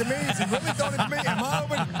throwing it to me? Is he really throwing it to me? Am I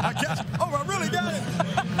open? I catch. Oh, I really got it.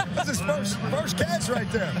 That's his first catch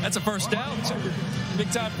right there. That's a 1st down.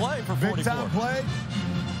 Big time play for 44. Big time play.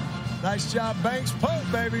 Nice job, Banks Pope,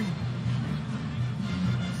 baby.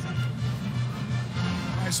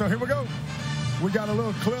 All right, so here we go. We got a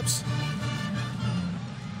little clips.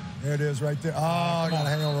 There it is right there. Oh, I got to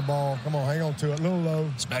hang on the ball. Come on, hang on to it. A little low.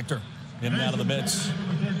 Spector in and out of the midst.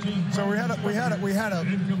 So we had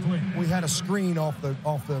a screen off the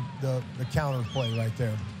counter play right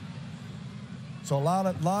there. So a lot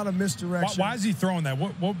of misdirection. Why is he throwing that?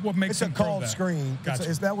 What makes him throw that? It's a called screen.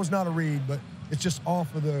 Gotcha. That was not a read, but it's just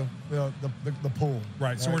off of the pull.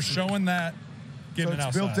 Right. So we're showing that. Getting so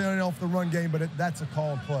it's built in off the run game, but that's a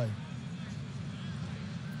called play.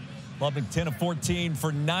 Klubnik 10 of 14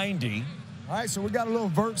 for 90. All right, so we got a little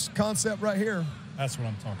verts concept right here. That's what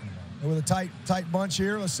I'm talking about. And with a tight bunch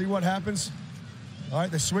here, let's see what happens. All right,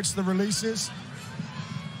 they switch the releases.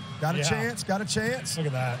 Got a chance. Look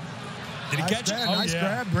at that. Did he catch it? Nice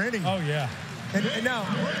grab, Brenny. Oh, yeah. And now,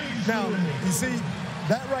 you see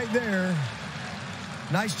that right there.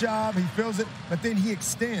 Nice job. He fills it, but then he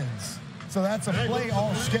extends. So that's a play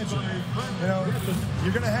all scheduled. You know,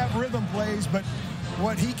 you're going to have rhythm plays, but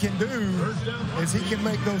what he can do is he can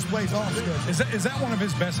make those plays off schedule. Is that one of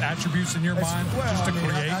his best attributes in your mind? Well, just to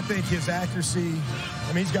create? I think his accuracy.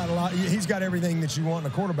 I mean, he's got a lot. He's got everything that you want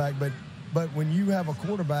in a quarterback. But when you have a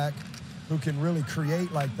quarterback who can really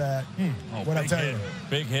create like that, what I tell you,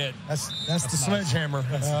 big hit. That's the sledgehammer.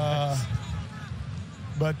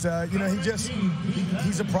 But you know,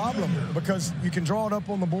 he's a problem because you can draw it up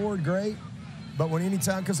on the board, great. But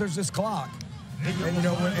because there's this clock. And, you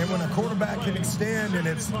know, when a quarterback can extend and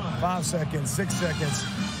it's 5 seconds, 6 seconds,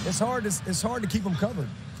 it's hard to keep them covered.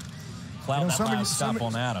 Cloud that last stop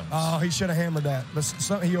on Adams. Oh, he should have hammered that. But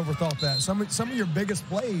he overthought that. Some of your biggest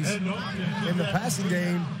plays in the passing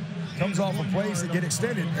game comes off of plays that get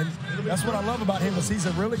extended. And that's what I love about him is he's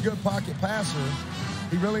a really good pocket passer.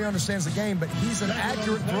 He really understands the game, but he's an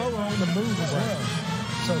accurate thrower on the move as well.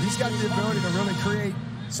 So he's got the ability to really create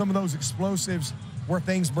some of those explosives where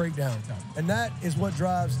things break down. And that is what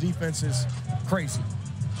drives defenses crazy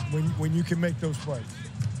when you can make those plays.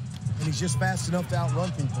 And he's just fast enough to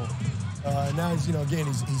outrun people. And now he's, you know, again,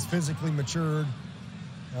 he's physically matured.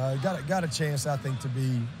 Got a chance, I think, to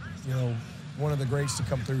be, you know, one of the greats to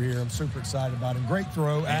come through here. I'm super excited about him. Great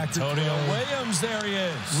throw, accurate Antonio throw. Williams, there he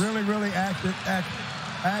is. Really, really accurate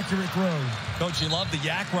throw. Coach, you love the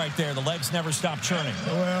yak right there. The legs never stop churning.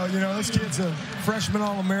 Well, you know, this kid's a freshman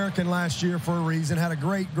All-American last year for a reason. Had a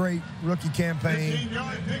great rookie campaign.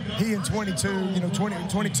 He in 22, you know,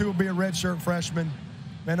 22 will be a redshirt freshman.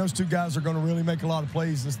 Man, those two guys are going to really make a lot of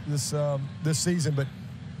plays this season. But,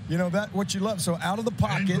 you know, that what you love. So out of the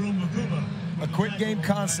pocket, a quick game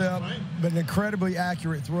concept, but an incredibly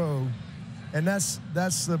accurate throw. And that's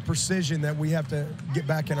the precision that we have to get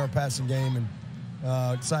back in our passing game. And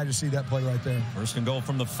excited to see that play right there. 1st and goal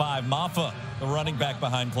from the 5. Maffa, the running back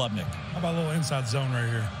behind Klubnik. How about a little inside zone right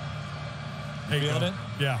here? Feeling it?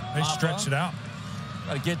 Yeah, they stretched it out.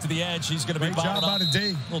 Got to get to the edge. He's going to be Great job by the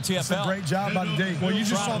D. Little TFL. That's a great job by the D. Well, you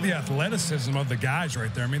just saw the athleticism of the guys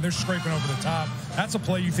right there. I mean, they're scraping over the top. That's a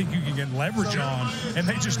play you think you can get leverage on, and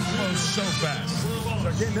they just close so fast. So,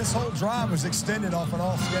 again, this whole drive was extended off an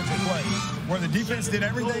off-schedule play where the defense did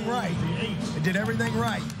everything right. They did everything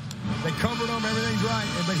right. They covered him, everything's right,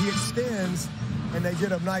 but he extends, and they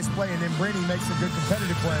get a nice play, and then Brady makes a good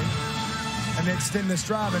competitive play, and they extend this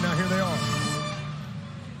drive, and now here they are.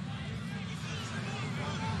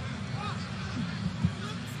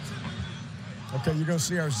 Okay, you're going to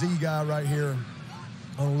see our Z guy right here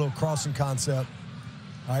on a little crossing concept.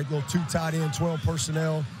 All right, little 2 tight end, 12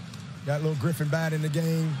 personnel. Got a little Griffin bat in the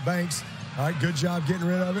game. Banks. All right, good job getting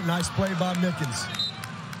rid of it. Nice play by Mickens.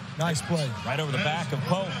 Nice play. Right over the back of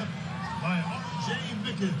Pope.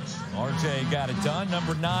 RJ got it done.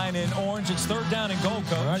 Number 9 in orange. It's 3rd down and goal,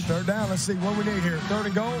 Coach. All right, 3rd down. Let's see what we need here. 3rd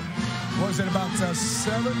and goal. What is it, about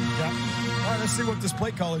 7? Yeah. All right, let's see what this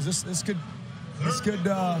play call is. This could.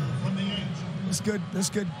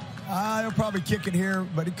 He'll probably kick it here,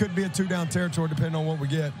 but it could be a 2-down territory depending on what we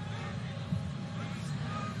get.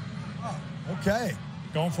 Okay.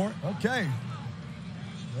 Going for it? Okay.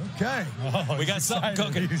 Oh, we got something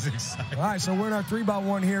cooking. He's excited. All right, so we're in our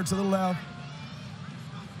 3-by-1 here to the left.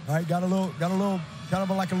 All right, got a little, kind of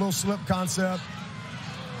like a little slip concept.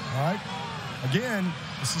 All right. Again,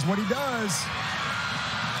 this is what he does.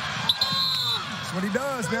 That's what he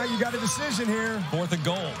does. Now you got a decision here. 4th and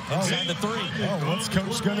goal. Inside the 3. Oh, what's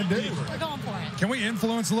Coach going to do? We're going for it. Can we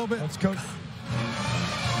influence a little bit? What's Coach?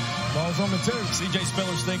 Ball's on the 2. CJ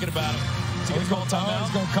Spiller's thinking about it. Is he going to call timeout?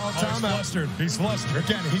 He's going to call timeout. He's flustered.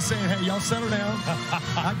 Again, he's saying, hey, y'all settle down.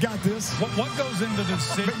 I got this. What goes into the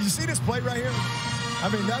decision? But you see this play right here? I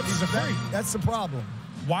mean, that's the problem.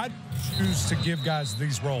 Why choose to give guys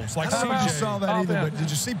these roles? Like I don't know if you CJ. saw that either, but did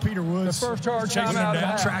you see Peter Woods? The first charge chasing timeout him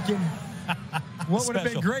down, tracking? What would have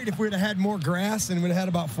been Special. great if we'd have had more grass and we'd have had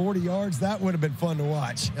about 40 yards? That would have been fun to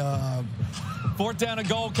watch. 4th down and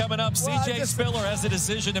goal coming up. CJ Spiller has a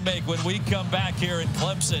decision to make when we come back here in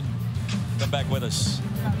Clemson. Come back with us.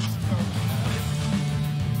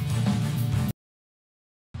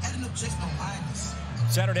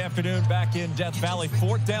 Saturday afternoon back in Death Valley.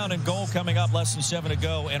 4th down and goal coming up. Less than 7 to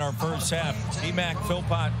go in our first half. E-Mac,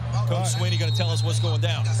 Philpott, Coach Sweeney going to tell us what's going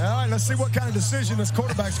down. All right, let's see what kind of decision this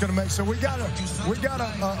quarterback's going to make. So we got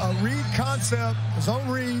a read concept, zone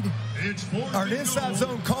read, or an inside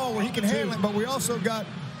zone call where he can handle it, but we also got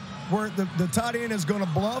where the tight end is going to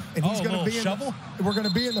bluff, and he's going to be in shovel? We're going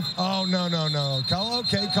to be in the. Oh, no. Call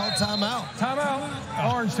timeout.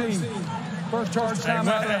 Timeout. Orange team. First charge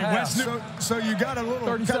timeout. So you got a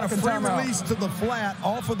little kind of free release to the flat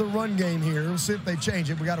off of the run game here. We'll see if they change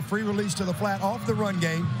it. We got a free release to the flat off the run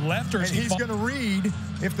game. Left, or and he's going to read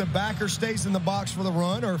if the backer stays in the box for the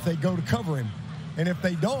run or if they go to cover him. And if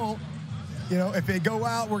they don't, if they go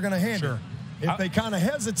out, we're going to hand it. If they kind of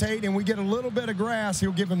hesitate and we get a little bit of grass,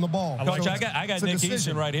 he'll give him the ball. Coach, I got Nick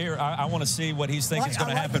Easton right here. I want to see what he's thinking is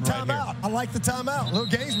going to happen right here. I like the timeout. A little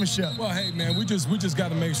gamesmanship. Well, hey, man, we just got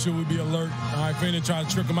to make sure we be alert. All right, if anyone trying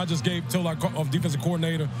to trick him, I just told our defensive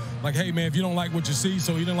coordinator, like, hey, man, if you don't like what you see,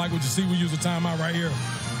 so he didn't like what you see, we use a timeout right here.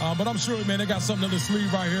 But I'm sure, man, they got something in the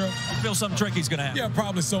sleeve right here. You feel something tricky's going to happen. Yeah,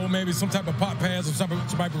 probably so. Maybe some type of pop pass or some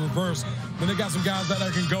type of reverse. Then they got some guys that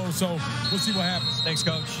can go, so we'll see what happens. Thanks,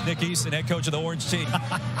 Coach. Nick Easton, head coach of the Orange team.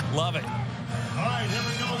 Love it. All right, here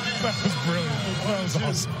we go. That was brilliant. That was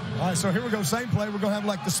awesome. All right, so here we go. Same play. We're going to have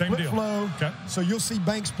like the split flow. Okay. So you'll see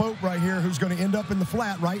Banks Pope right here, who's going to end up in the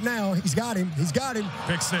flat right now. He's got him. Pick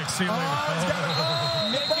 6. See you later.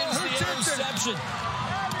 Mickens, the interception.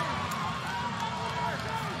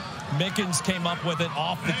 Mickens came up with it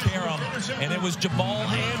off the carom, and it was Jamal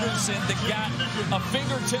Anderson that got a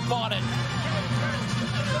fingertip on it.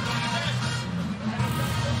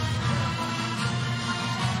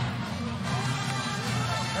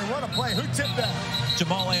 Hey, what a play. Who tipped that?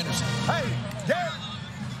 Jamal Anderson. Hey, yeah.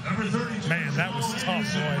 Man, that was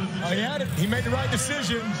tough, boy. Oh, he had it. He made the right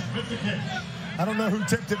decision. I don't know who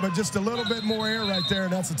tipped it, but just a little bit more air right there,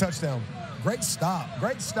 and that's a touchdown. Great stop.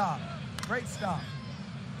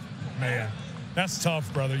 Man, that's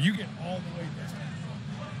tough, brother. You get all the way down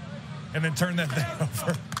and then turn that thing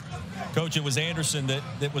over. Coach, it was Anderson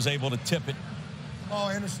that was able to tip it. Oh,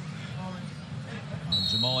 Anderson.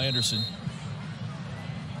 Jamal Anderson.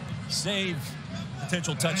 Save.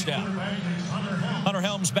 Potential touchdown. Hunter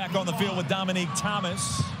Helms back on the field with Dominique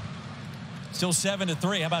Thomas. Still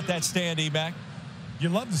 7-3. How about that stand, E-Mac? You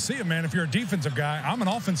love to see it, man. If you're a defensive guy, I'm an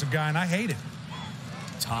offensive guy, and I hate it.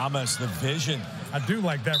 Thomas, the vision. I do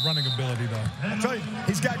like that running ability, though. I tell you,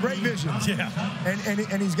 he's got great vision. Yeah.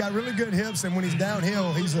 And he's got really good hips, and when he's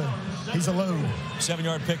downhill, he's a load.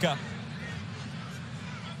 7-yard pickup.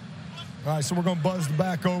 All right, so we're going to buzz the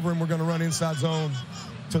back over, and we're going to run inside zone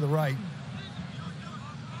to the right.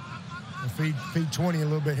 We'll feed 20 a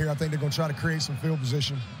little bit here. I think they're going to try to create some field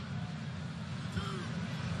position.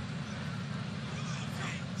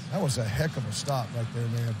 That was a heck of a stop right there,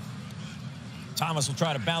 man. Thomas will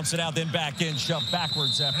try to bounce it out, then back in, shove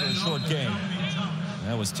backwards after a short gain.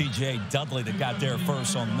 That was T.J. Dudley that got there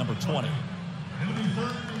first on number 20.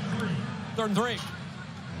 3rd and 3.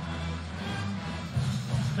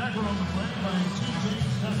 Tackle on the play by T.J.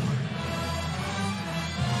 Dudley.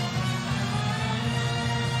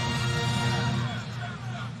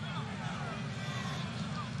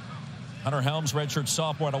 Hunter Helms, redshirt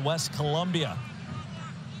sophomore out of West Columbia.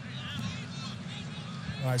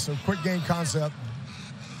 All right, so quick game concept.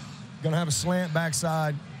 Going to have a slant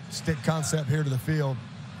backside stick concept here to the field.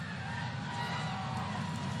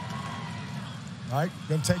 All right,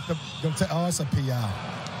 going to take, oh, that's a PI.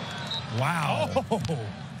 Wow. Oh.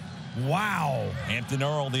 Wow. Hampton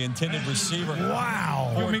Earl, the intended receiver.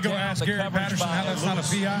 Wow. Let me go ask Gary Patterson how that's not a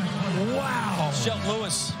PI. Wow. Shelton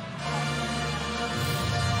Lewis.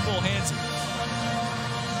 Full handsy.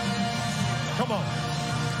 Come on.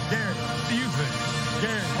 Gary, what do you think?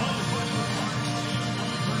 Gary.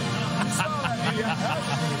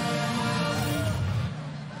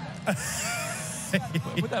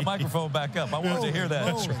 Put that microphone back up. I wanted to hear that.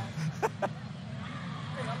 That's right.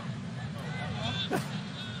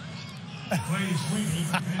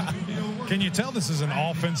 Can you tell this is an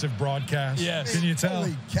offensive broadcast? Yes. Can you tell?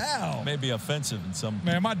 Holy cow. Maybe offensive in some.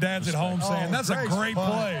 Man, my dad's at home saying, that's a great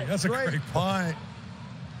play. That's a great punt.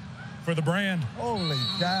 For the brand. Holy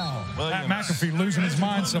cow. Pat McAfee losing his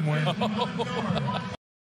mind somewhere.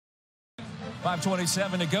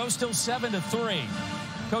 5:27 to go, still 7-3.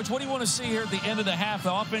 Coach, what do you want to see here at the end of the half?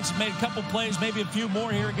 The offense made a couple plays, maybe a few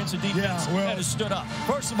more here against the defense that has stood up.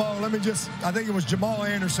 First of all, let me I think it was Jamal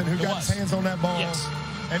Anderson who got his hands on that ball. Yes.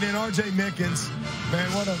 And then R.J. Mickens, man,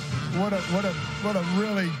 what a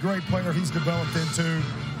really great player he's developed into.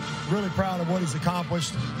 Really proud of what he's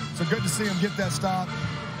accomplished. So good to see him get that stop.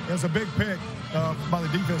 It was a big pick by the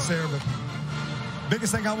defense there, but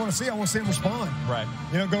biggest thing I want to see him respond. Right.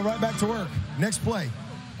 You know, go right back to work. Next play.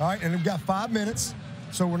 All right, and we've got 5 minutes,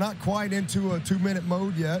 so we're not quite into a 2-minute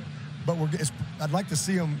mode yet, but I'd like to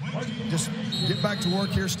see him just get back to work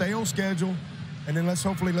here, stay on schedule, and then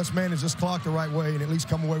hopefully let's manage this clock the right way and at least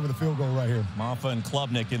come away with a field goal right here. Maffa and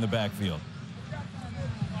Klubnik in the backfield.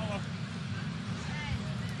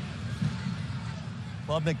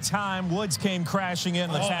 Klubnik time. Woods came crashing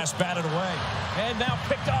in. The pass batted away. And now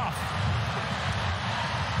picked off.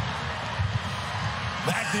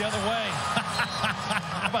 Back the other way.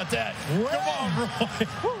 How about that? Come on, Roy.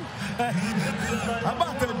 How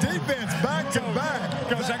about the defense back to back?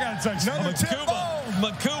 Coach, I got to tell you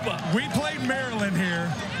Makuba. We played Maryland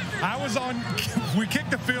here. We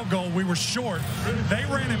kicked the field goal. We were short. They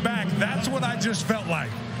ran it back. That's what I just felt like.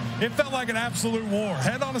 It felt like an absolute war.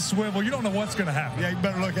 Head on a swivel. You don't know what's going to happen. Yeah, you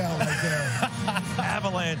better look out right there.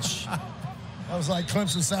 Avalanche. I was like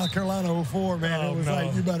Clemson, South Carolina 04, man. It was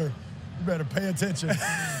like, you better pay attention.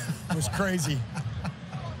 It was crazy.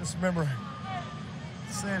 Just remember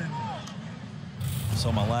saying it.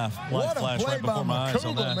 Saw my light flash right before my eyes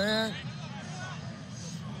on that. Man.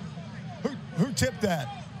 Who tipped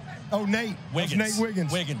that? Oh, Nate. Wiggins.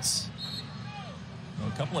 Nate Wiggins.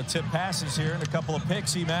 A couple of tip passes here and a couple of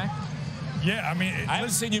picks, E-Mac. Yeah, I mean, I haven't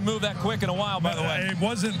seen you move that quick in a while, by the way.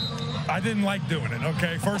 I didn't like doing it,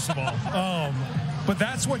 okay, first of all. But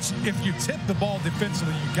that's if you tip the ball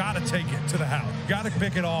defensively, you got to take it to the house. You got to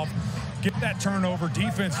pick it off, get that turnover.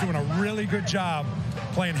 Defense doing a really good job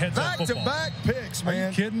playing heads-up football. Back-to-back picks, man. Are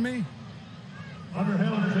you kidding me?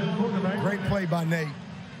 Great play by Nate.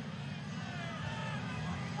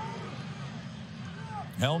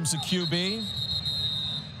 Helms, the QB.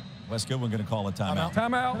 Wes Goodwin going to call a timeout.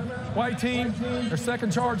 Timeout. White team, their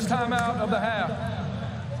second charge timeout of the half.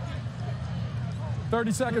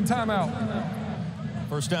 30-second timeout.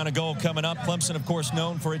 First down and goal coming up. Clemson, of course,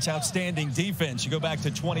 known for its outstanding defense. You go back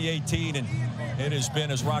to 2018, and it has been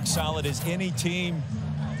as rock solid as any team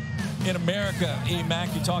in America.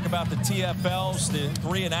 E-Mac, you talk about the TFLs, the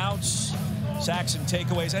 3-and-outs, sacks and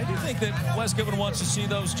takeaways. I do think that Wes Goodwin wants to see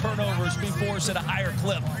those turnovers be forced at a higher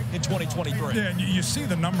clip in 2023. Yeah, and you see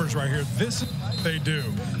the numbers right here. This is what they do.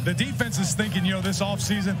 The defense is thinking, this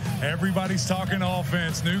offseason, everybody's talking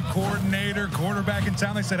offense, new coordinator, quarterback in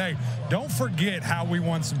town. They said, hey, don't forget how we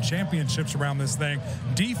won some championships around this thing.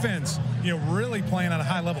 Defense, really playing at a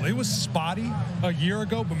high level. It was spotty a year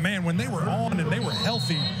ago, but, man, when they were on and they were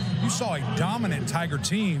healthy, you saw a dominant Tiger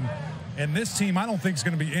team. And this team, I don't think is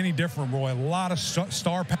going to be any different, Roy. A lot of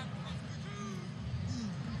star power.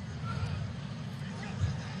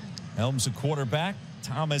 Helms, a quarterback.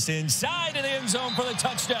 Thomas inside of the end zone for the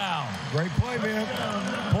touchdown. Great play, man.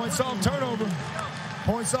 Points off turnover.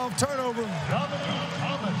 Points off turnover.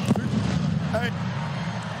 Hey.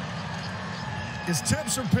 It's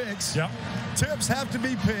tips or picks. Yep. Tips have to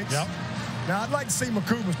be picks. Yep. Now, I'd like to see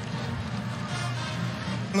Makuba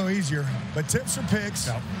a little easier, but tips or picks.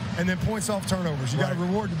 Yep. And then points off turnovers. You got to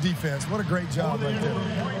reward the defense. What a great job right there.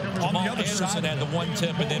 On the other side, had the one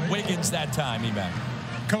tip, and then Wiggins that time, E-Mac.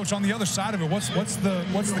 Coach, on the other side of it, what's the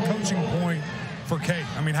coaching point for Cade?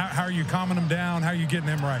 I mean, how are you calming him down? How are you getting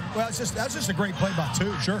him right? Well, that's just a great play by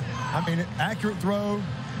two. Sure. I mean, accurate throw,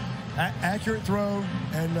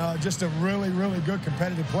 and just a really, really good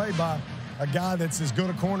competitive play by a guy that's as good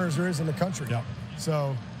a corner as there is in the country. Yep.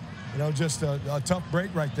 So, just a tough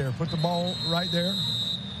break right there. Put the ball right there.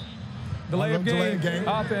 Delay of game.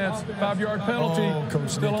 Offense. 5-yard penalty. Oh, Coach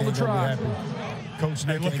Still Nick on the ain't gonna try. be happy. Coach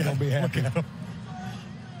Nick ain't gonna be happy.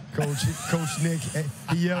 Coach Nick,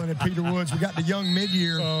 he yelling at Peter Woods. We got the young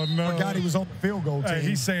mid-year. Oh, no. Forgot he was on the field goal team. Hey,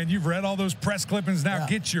 he's saying, you've read all those press clippings. Now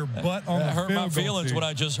get your butt on the field goal hurt my feelings team. what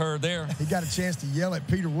I just heard there. He got a chance to yell at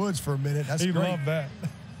Peter Woods for a minute. That's He great. loved that.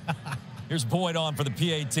 Here's Boyd on for the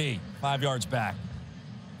PAT. 5 yards back.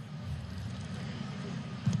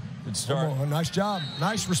 Good start. Oh, nice job.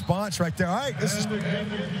 Nice response right there. All right, this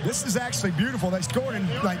is actually beautiful. They scored in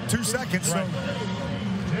like 2 seconds. So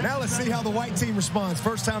now let's see how the white team responds.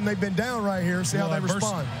 First time they've been down right here. See how they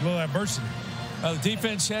respond. A little adversity. The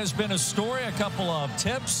defense has been a story. A couple of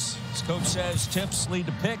tips. As Coach says, tips lead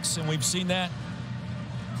to picks, and we've seen that,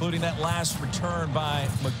 including that last return by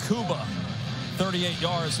Makuba. 38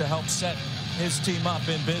 yards to help set his team up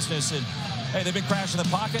in business. And, hey, they've been crashing the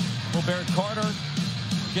pocket. Will Barrett Carter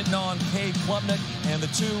getting on Cade Klubnik, and the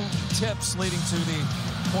 2 tips leading to the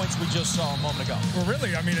points we just saw a moment ago. Well,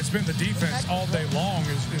 really, I mean, it's been the defense all day long.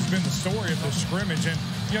 It's been the story of this scrimmage. And,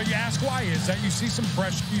 you ask why is that? You see some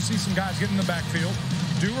pressure. You see some guys getting in the backfield.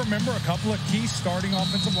 You do remember a couple of key starting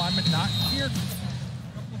offensive linemen not here.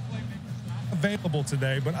 Available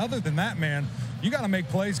today. But other than that, man, you got to make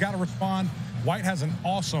plays, got to respond. White has an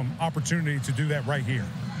awesome opportunity to do that right here.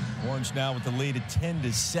 Orange now with the lead at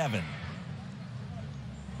 10-7.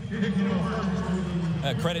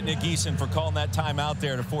 Credit Nick Eason for calling that timeout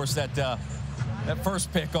there to force that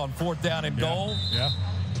first pick on 4th down and goal. Yeah.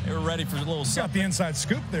 They were ready for a little something. Got the inside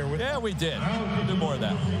scoop there. Yeah, we did. We'll do more of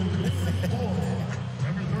that.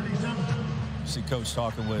 See Coach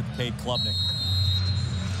talking with Cade Klubnik.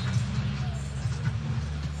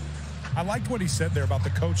 I liked what he said there about the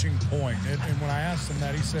coaching point. And when I asked him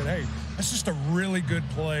that, he said, hey, that's just a really good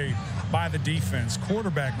play by the defense.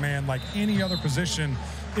 Quarterback, man, like any other position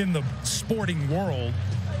in the sporting world,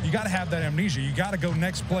 you got to have that amnesia. You got to go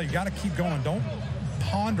next play. You got to keep going. Don't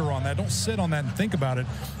ponder on that. Don't sit on that and think about it.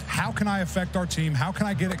 How can I affect our team? How can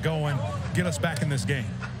I get it going, get us back in this game?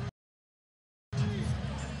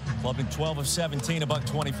 Klubnik 12 of 17,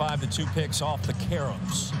 $125, the 2 picks off the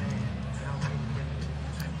Caroms.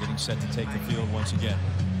 Getting set to take the field once again.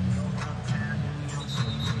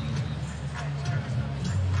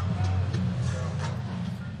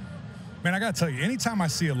 Man, I got to tell you, anytime I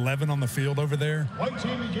see 11 on the field over there, I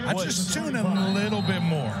just tune in a little bit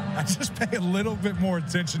more. I just pay a little bit more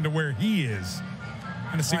attention to where he is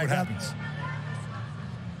and to see what happens.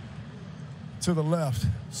 To the left,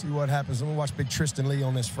 see what happens. I'm going to watch big Tristan Lee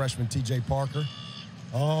on this freshman, T.J. Parker.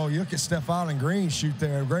 Oh, you look at Stephiylan Green shoot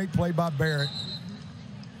there. Great play by Barrett.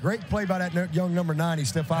 Great play by that young number 90,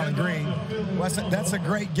 Stephiylan Green. Well, that's a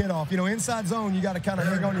great get-off. Inside zone, you got to kind of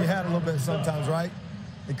hang on your hat a little bit sometimes, right?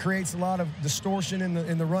 It creates a lot of distortion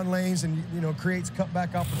in the run lanes and, creates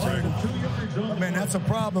cutback opportunity. But, man, that's a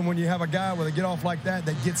problem when you have a guy with a get-off like that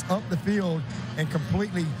gets up the field and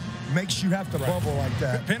completely makes you have to bubble like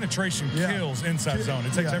that. Penetration kills inside zone.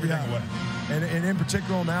 It takes everything away. And in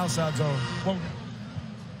particular on the outside zone. Well,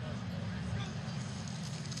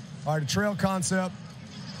 all right, a trail concept.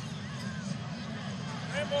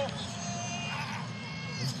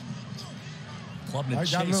 Klubnik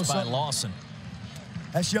chased by Lawson.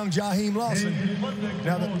 That's young Jaheim Lawson.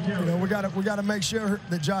 Now, we got to make sure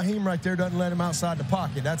that Jaheim right there doesn't let him outside the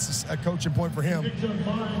pocket. That's a coaching point for him.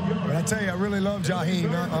 But I tell you, I really love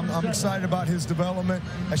Jaheim. I'm excited about his development.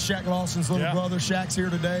 That's Shaq Lawson's little brother. Shaq's here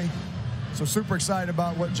today. So super excited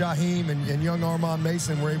about what Jaheim and young Armand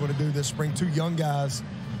Mason were able to do this spring. 2 young guys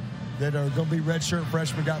that are going to be redshirt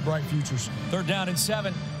freshmen, got bright futures. 3rd down and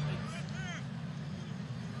 7.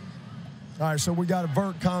 All right, so we got a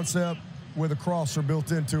vert concept with a crosser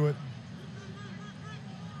built into it.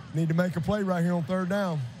 Need to make a play right here on 3rd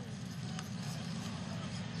down.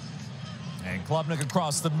 And Klubnik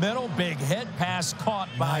across the middle. Big hit pass caught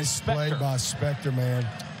by Spector. Nice play by Spector, man.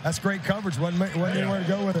 That's great coverage. Wasn't anywhere to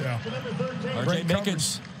go with it. RJ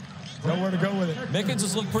Mickens. Nowhere to go with it. Mickens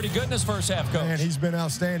has looked pretty good in his first half, Coach. Man, he's been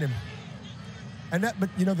outstanding. But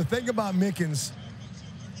the thing about Mickens,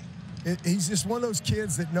 he's just one of those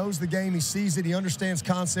kids that knows the game. He sees it. He understands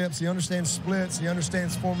concepts. He understands splits. He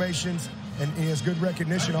understands formations. And he has good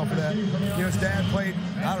recognition off of that. His dad played,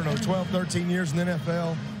 12, 13 years in the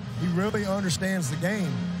NFL. He really understands the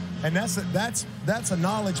game. And that's a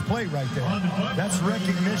knowledge play right there. That's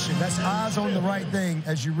recognition. That's eyes on the right thing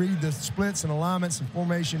as you read the splits and alignments and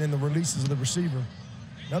formation and the releases of the receiver.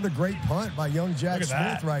 Another great punt by young Jack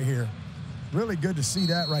Smith right here. Really good to see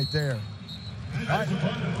that right there. All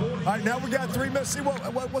right, now we got 3 minutes. See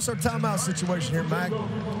what's our timeout situation here, Mac?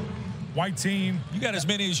 White team. You got as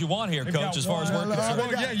many as you want here, Coach, as far as we're concerned.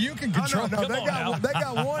 Well, yeah, you can control. No, they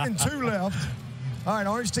got 1 and 2 left. All right,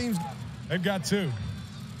 orange team's. They've got 2.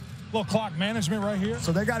 Little clock management right here.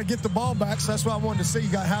 So they got to get the ball back. So that's what I wanted to see.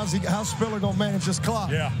 How's Spiller going to manage this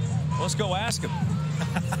clock? Yeah. Let's go ask him.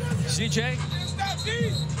 CJ,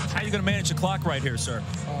 how you going to manage the clock right here, sir?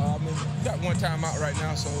 I mean, we got 1 timeout right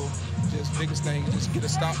now, so just biggest thing, just get a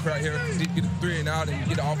stop right here, get a 3 and out, and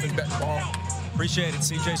get the offense back the ball. Appreciate it.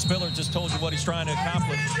 CJ Spiller just told you what he's trying to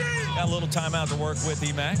accomplish. Got a little timeout to work with,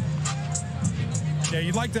 E-Mac. Yeah,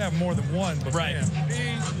 you'd like to have more than 1, but right.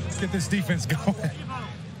 Man, get this defense going.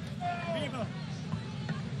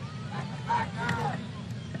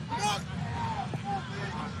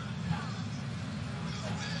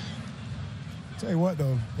 Tell you what,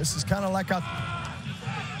 though, this is kind of like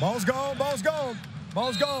ball's gone.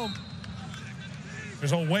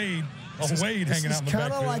 There's old Wade. Wade hanging out in the backfield. It's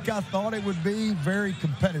kind of like I thought it would be, very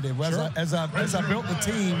competitive. As I built the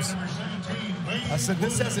teams, I said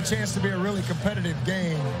this has a chance to be a really competitive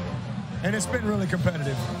game, and it's been really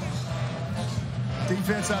competitive.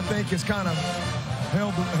 Defense, I think, has kind of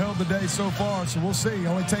held the day so far, so we'll see.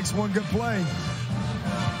 Only takes 1 good play.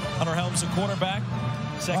 Hunter Helms, the quarterback,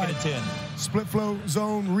 second and 10. Split flow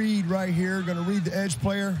zone read right here. Going to read the edge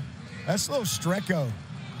player. That's a little Strecco.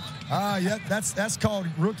 Yeah, that's called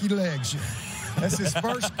rookie legs. That's his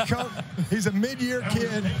first he's a mid-year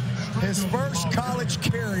kid, his first college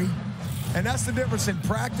carry, and that's the difference in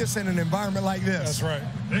practice and an environment like this. That's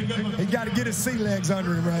right. He got to get his sea legs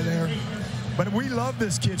under him right there. But we love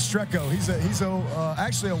this kid, Strecco. He's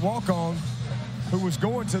actually a walk-on who was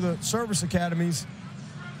going to the service academies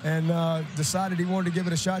and decided he wanted to give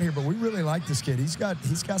it a shot here. But we really like this kid. He's got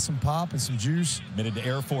some pop and some juice. Admitted to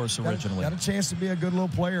Air Force originally. Got a chance to be a good little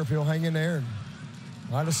player if he'll hang in there.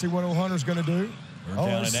 All right, let's see what old Hunter's going to do.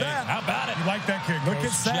 Sapp. How about it? You like that kid, Look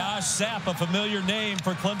at Sapp. Josh Sapp, a familiar name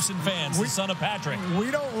for Clemson fans, the son of Patrick.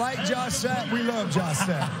 We don't like Josh Sapp. We love Josh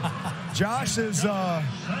Sapp.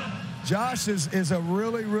 Josh is a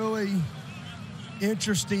really, really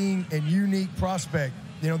interesting and unique prospect.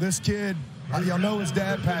 You know, this kid, y'all know his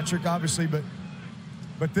dad, Patrick, obviously, but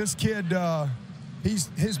this kid,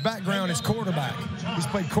 his background is quarterback. He's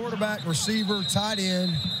played quarterback, receiver, tight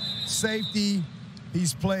end, safety.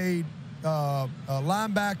 He's played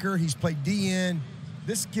linebacker. He's played DN.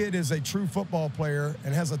 This kid is a true football player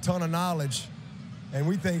and has a ton of knowledge, and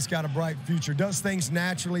we think he's got a bright future. Does things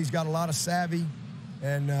naturally. He's got a lot of savvy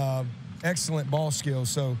and excellent ball skills.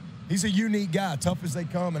 So he's a unique guy, tough as they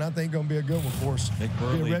come, and I think going to be a good one for us. Big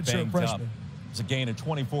Burley banged up. It's a gain of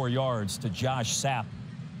 24 yards to Josh Sapp.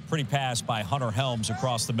 Pretty pass by Hunter Helms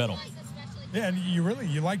across the middle. Yeah, and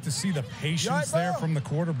you like to see the patience there from the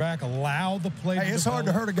quarterback, allow the play to it's hard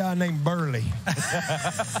to hurt a guy named Burley.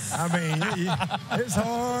 I mean, it's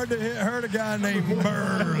hard to hurt a guy named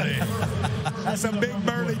Burley. That's a big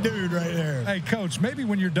burly dude right there. Hey, Coach, maybe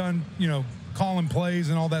when you're done, calling plays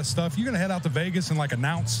and all that stuff, you're going to head out to Vegas and,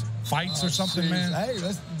 announce fights or something, man? Hey,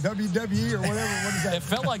 that's WWE or whatever. What is that? It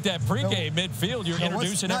felt like that pregame midfield. You're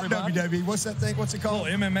introducing everybody. Not WWE. What's that thing? What's it called?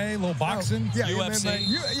 A little MMA, a little boxing. Yeah, UFC.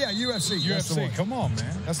 UFC. UFC. Come on,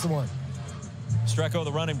 man. That's the one. Strecco,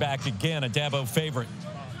 the running back, again, a Dabo favorite.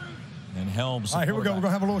 And Helms. All right, here we go. We're going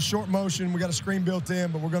to have a little short motion. We got a screen built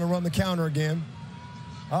in, but we're going to run the counter again.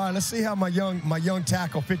 All right, let's see how my young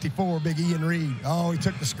tackle, 54, big Ian Reed. Oh, he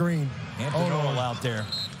took the screen. Hampton Earl out there,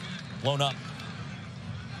 blown up.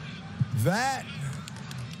 That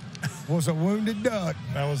was a wounded duck.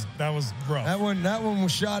 That was rough. That one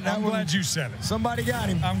was shot. I'm glad you said it. Somebody got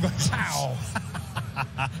him. I'm glad. Ow.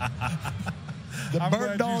 The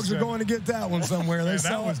bird dogs are going to get that one somewhere. They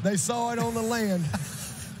saw it on the land.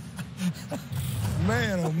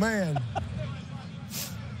 Man, oh man.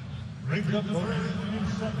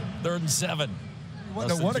 3rd and 7.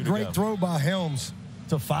 What a great throw by Helms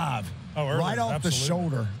to 5. Right off the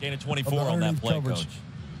shoulder. Gain of 24 on that play, coverage. Coach.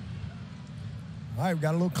 All right, we've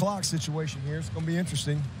got a little clock situation here. It's going to be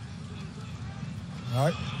interesting. All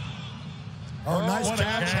right. Oh, nice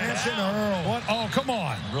catch, Hampton Earl. What? Oh, come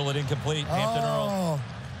on. Rule it incomplete, Hampton Earl.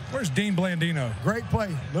 Where's Dean Blandino? Great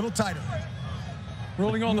play. Little tighter.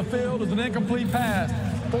 Ruling on the field is an incomplete pass.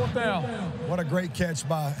 4th down. What a great catch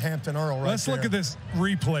by Hampton Earl right Let's look at this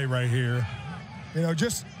replay right here.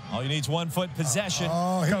 Just All you need is 1 foot possession.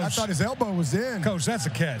 Oh, Coach, I thought his elbow was in. Coach, that's a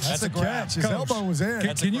catch. That's a grab. catch. His Coach, elbow was in.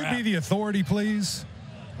 Can you be the authority, please?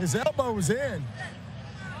 His elbow was in.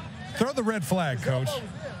 Throw the red flag, Coach.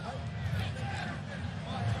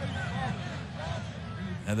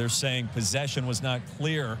 And they're saying possession was not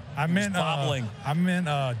clear. I meant bobbling.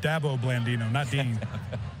 Dabo Blandino, not Dean.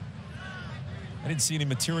 I didn't see any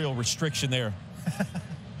material restriction there.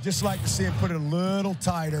 Just like to see him put it a little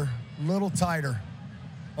tighter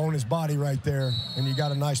on his body right there, and you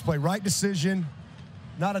got a nice play. Right decision.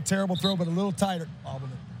 Not a terrible throw, but a little tighter.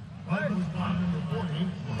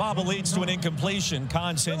 Bobble leads to an incompletion.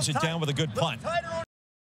 Kahn sends it down with a good punt. All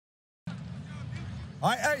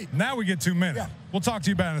right, hey. Now we get 2 minutes. Yeah. We'll talk to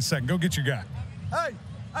you about it in a second. Go get your guy. Hey.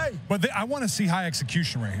 But I want to see high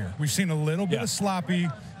execution right here. We've seen a little bit of sloppy.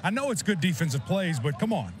 I know it's good defensive plays, but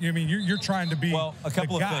come on. I mean, you're trying to be a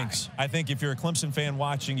couple of things. I think if you're a Clemson fan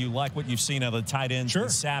watching, you like what you've seen out of the tight ends. Sure.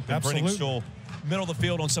 Sapp and Brenningstool. Middle of the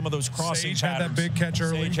field on some of those crossing Sage patterns. had that big catch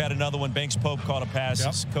early. Sage had another one. Banks Pope caught a pass,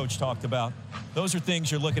 as Coach talked about. Those are things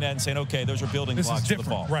you're looking at and saying, okay, those are building blocks for the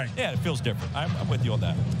ball. Right. Yeah, it feels different. I'm with you on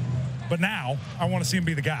that. But now I want to see him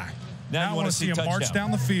be the guy. Now I want to see him march down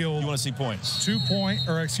the field. You want to see points.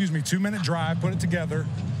 2-minute drive, put it together,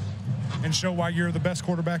 and show why you're the best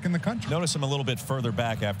quarterback in the country. Notice him a little bit further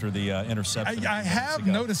back after the interception. I have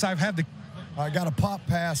noticed I've had the... I got a pop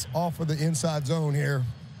pass off of the inside zone here.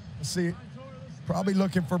 Let's see. Probably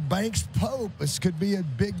looking for Banks Pope. This could be a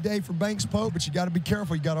big day for Banks Pope, but you got to be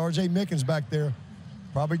careful. You got R.J. Mickens back there.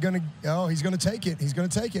 Probably going to, he's going to take it. He's going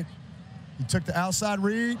to take it. He took the outside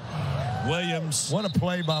read. Williams. What a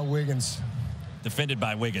play by Wiggins. Defended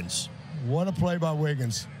by Wiggins. What a play by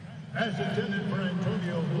Wiggins. As intended for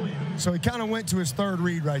Antonio Williams. So he kind of went to his third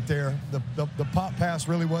read right there. The pop pass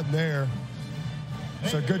really wasn't there.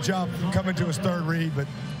 So good job coming to his third read, but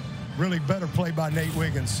really better play by Nate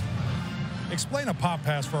Wiggins. Explain a pop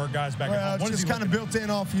pass for our guys back at home. It's just kind of built in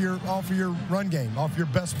off your run game, off your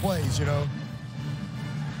best plays, you know.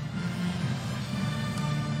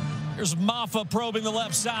 Here's Maffa probing the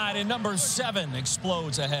left side, and number 7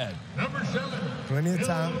 explodes ahead. Number 7. Plenty of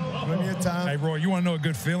time. Hey, Roy, you want to know a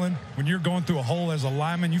good feeling? When you're going through a hole as a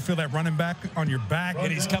lineman, you feel that running back on your back.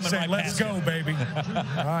 And he's coming right let's past go, you. baby.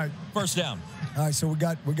 All right. First down. All right, so we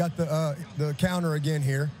got the counter again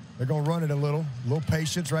here. They're going to run it a little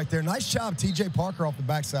patience right there. Nice job, T.J. Parker off the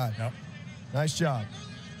backside. Yep. Nice job.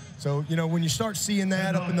 So, you know, when you start seeing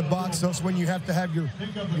that up in the box, that's when you have to have your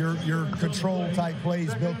control-type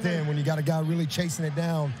plays built in, when you got a guy really chasing it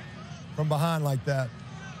down from behind like that.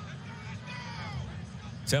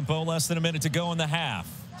 Tempo less than a minute to go in the half.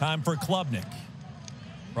 Time for Klubnik.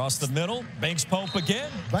 Across the middle, Banks Pope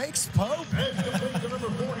again. Banks Pope.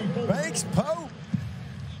 Banks Pope.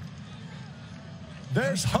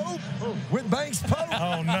 There's hope with Banks Pope.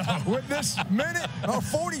 Oh, no. With this minute,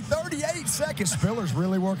 38 seconds. Spiller's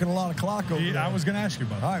really working a lot of clock over there. I was going to ask you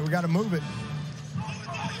about that. All right, we got to move it.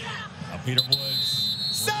 Peter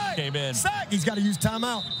Woods came in. Sack. He's got to use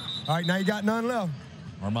timeout. All right, now you got none left.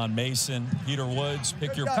 Armand Mason, Peter Woods,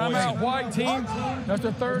 pick your poison. Timeout, white team. That's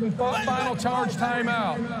the third and final charge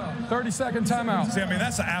timeout. 30-second timeout. See, I mean,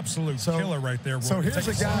 that's an absolute killer right there. Roy. So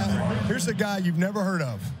here's a guy you've never heard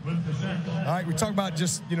of. All right, we talked about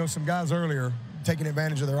just, you know, some guys earlier taking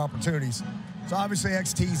advantage of their opportunities. So obviously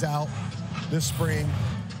XT's out this spring.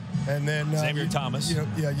 And then Xavier Thomas. You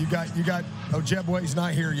got Ojebwe's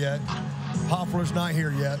not here yet. Hoffler's not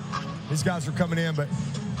here yet. These guys are coming in, but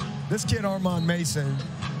this kid Armand Mason,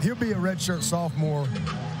 he'll be a redshirt sophomore,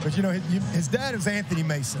 but you know his dad is Anthony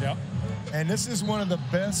Mason. Yep. And this is one of the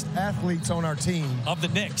best athletes on our team. Of the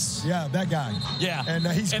Knicks. Yeah, that guy. Yeah. And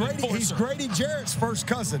he's Grady Jarrett's first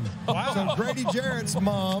cousin. Wow. So Grady Jarrett's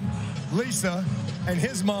mom, Lisa, and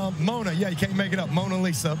his mom, Mona. Yeah, you can't make it up. Mona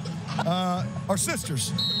Lisa. Are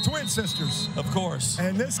sisters, twin sisters. Of course.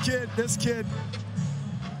 And this kid. Okay,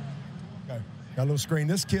 got a little screen.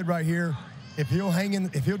 This kid right here, if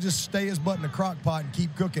he'll just stay his butt in the crock pot and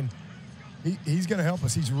keep cooking, he's going to help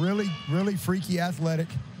us. He's really, really freaky athletic.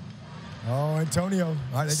 Oh, Antonio. All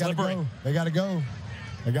right, they got to go. They got to go.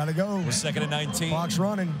 They got to go. We're 2nd and 19. Clock's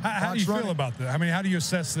running. How do you feel about that? I mean, how do you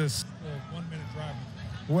assess this 1 minute drive?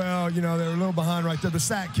 Well, you know, they're a little behind right there. The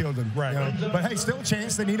sack killed them. Right. You know? But, hey, still a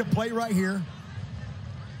chance. They need a play right here.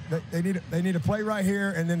 They need a play right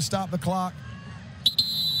here and then stop the clock.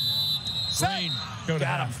 Green. Go to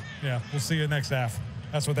half. Yeah, we'll see you next half.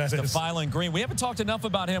 That's what that is. Stephiylan Green. We haven't talked enough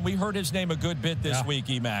about him. We heard his name a good bit this week,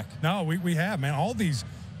 EMAC. No, we have, man. All these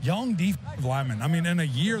young defensive linemen. I mean, in a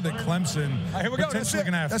year that Clemson potentially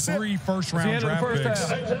going to have 3 first-round draft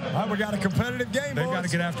picks. All right, we got a competitive game, They've got to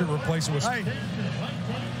get after it, replace it with. Hey,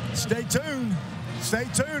 stay tuned. Stay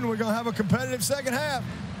tuned. We're going to have a competitive second half.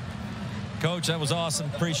 Coach, that was awesome.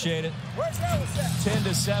 Appreciate it.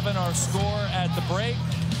 10-7 our score at the break.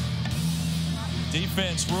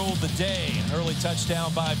 Defense ruled the day. An early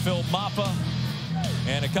touchdown by Phil Mappa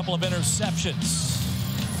and a couple of interceptions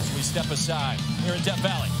as we step aside here in Death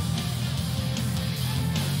Valley.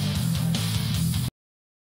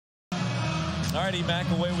 All right, E-Mac,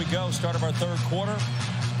 away we go. Start of our third quarter.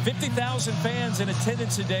 50,000 fans in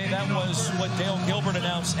attendance today. That was what Dale Gilbert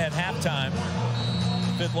announced at halftime.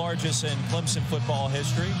 Fifth largest in Clemson football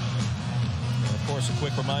history. And of course, a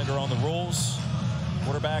quick reminder on the rules.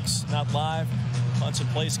 Quarterbacks not live. Punts and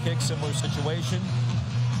place kicks, similar situation.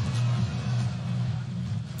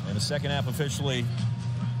 And the second half officially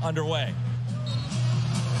underway.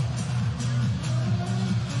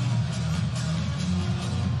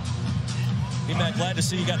 E-Mac, glad to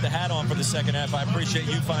see you got the hat on for the second half. I appreciate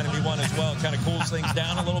you finding me one as well. It kind of cools things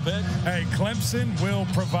down a little bit. Hey, Clemson will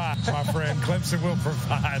provide, my friend. Clemson will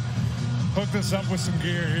provide. Hook us up with some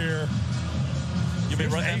gear here. You've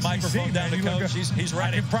been running that microphone down to Coach. He's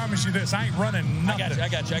ready. I can promise you this. I ain't running nothing. I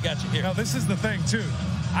got you. Here. No, this is the thing, too.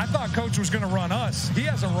 I thought Coach was going to run us. He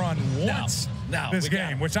hasn't run once this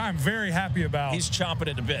game, which I'm very happy about. He's chomping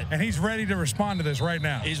at the bit. And he's ready to respond to this right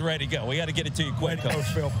now. He's ready to go. We got to get it to you quick, Coach.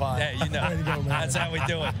 Phil Pye. Hey, you know, ready to go, man. That's how we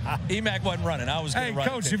do it. E-Mac wasn't running. I was going to run.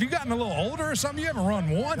 Hey, Coach, have you gotten a little older or something? You haven't run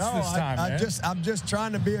once this time, man. I'm just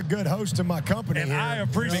trying to be a good host to my company and here. I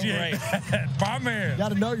appreciate that. My man. You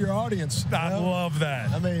got to know your audience. I love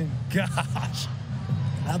that. I mean, gosh.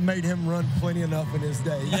 I've made him run plenty enough in his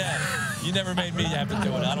day. Yeah, you never made me have to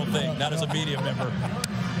do it, I don't think. Not as a media member.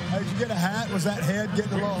 Hey, did you get a hat? Was that head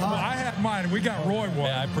getting a little hot? Well, I had mine. We got Roy one.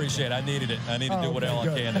 Yeah, I appreciate it. I needed it. I need to do what all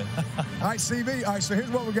I can. All right, CV. All right, so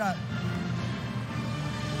here's what we got.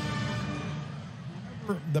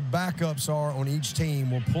 The backups are on each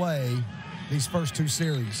team will play these first two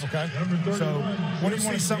series. Okay. So what do you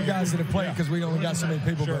see some guys that have played because we only got so many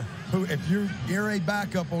people, but who, if you're a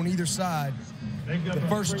backup on either side, the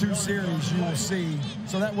first two series you will see.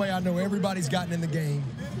 So that way I know everybody's gotten in the game.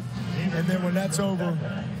 And then when that's over,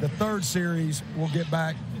 the third series we'll get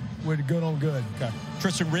back with good on good. Okay.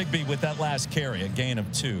 Tristan Rigby with that last carry, a gain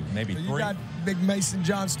of 2, maybe 3. You got big Mason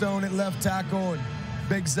Johnstone at left tackle and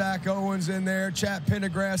big Zach Owens in there, Chat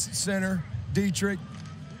Pendergrass at center, Dietrich.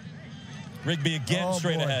 Rigby again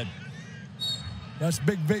straight ahead. That's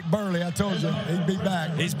big Vic Burley. I told you he'd be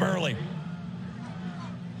back. He's Burley.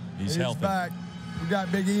 He's healthy. Back. We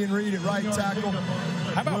got big Ian Reed at right tackle.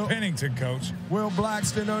 How about Pennington, Coach? Will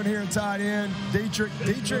Blackston on here at tight end. Dietrich.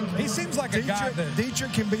 He seems like a guy that...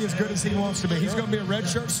 Dietrich can be as good as he wants to be. He's going to be a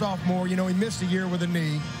redshirt sophomore. You know, he missed a year with a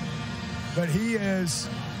knee. But he is...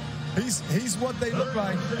 He's what they look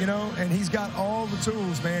like, you know, and he's got all the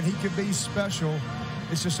tools, man. He could be special.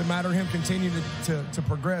 It's just a matter of him continuing to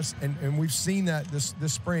progress, and we've seen that this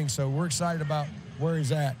spring. So we're excited about where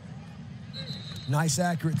he's at. Nice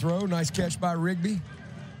accurate throw, nice catch by Rigby.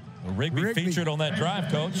 Well, Rigby featured on that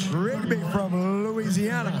drive, Coach. Rigby from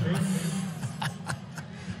Louisiana.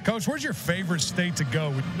 Coach, where's your favorite state to go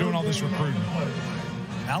with doing all this recruiting?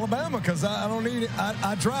 Alabama, because I don't need it.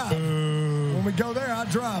 I drive. When we go there, I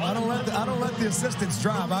drive. I don't let the assistants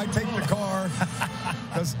drive. I take the car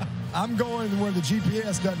because I'm going where the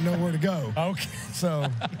GPS doesn't know where to go. Okay. So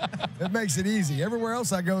it makes it easy. Everywhere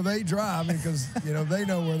else I go, they drive because you know they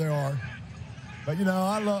know where they are. But you know,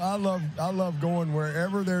 I love going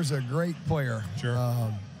wherever there's a great player. Sure.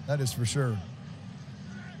 That is for sure.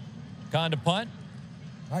 Kahn to punt.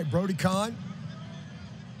 All right, Brody Kahn.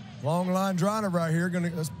 Long line drive right here.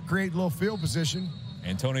 Going to create a little field position.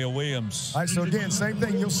 Antonio Williams. All right, so again, same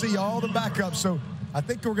thing. You'll see all the backups. So I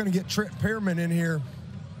think we're going to get Trent Pearman in here.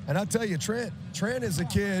 And I'll tell you, Trent is a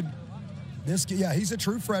kid. This kid, yeah, he's a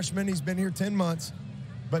true freshman. He's been here 10 months.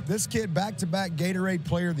 But this kid, back-to-back Gatorade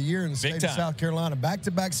Player of the Year in the state of South Carolina,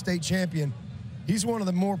 back-to-back state champion. He's one of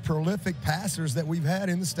the more prolific passers that we've had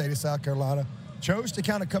in the state of South Carolina. Chose to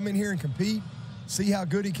kind of come in here and compete, see how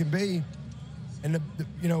good he can be. And,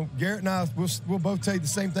 you know, Garrett and I, we'll both tell you the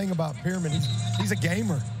same thing about Pearman. He's a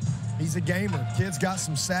gamer. He's a gamer. Kid's got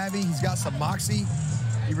some savvy. He's got some moxie.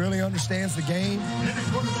 He really understands the game.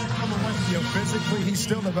 You know, physically, he's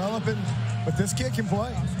still developing. But this kid can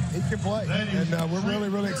play. He can play. And we're really,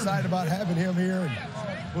 really excited about having him here.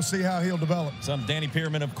 And we'll see how he'll develop. Some Danny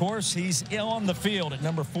Pearman, of course. He's on the field at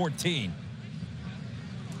number 14.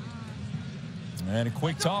 And a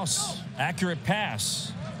quick toss. Accurate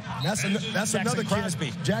pass. That's another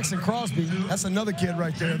kid, Jackson Crosby. That's another kid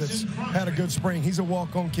right there that's had a good spring. He's a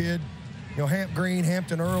walk-on kid. You know, Hamp Green,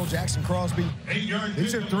 Hampton Earl, Jackson Crosby.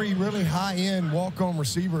 These are 3 really high-end walk-on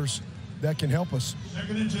receivers that can help us.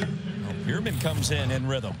 Bierman comes in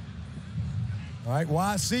rhythm. All right,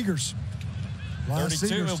 Wise Seegers.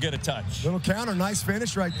 32 will get a touch. Little counter, nice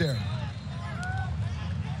finish right there.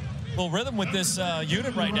 Well, rhythm with this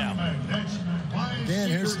unit right now. Again,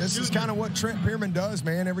 this is kind of what Trent Pierman does,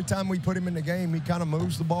 man. Every time we put him in the game, he kind of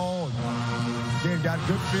moves the ball. And again, got a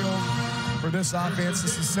good feel for this offense.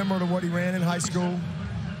 This is similar to what he ran in high school.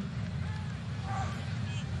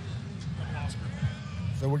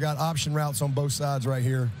 So we got option routes on both sides right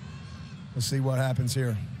here. Let's see what happens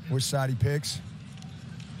here. Which side he picks.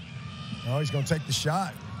 Oh, he's going to take the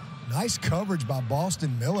shot. Nice coverage by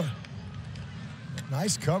Boston Miller.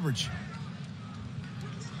 Nice coverage.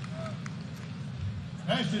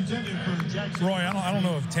 Roy, I don't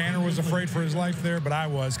know if Tanner was afraid for his life there, but I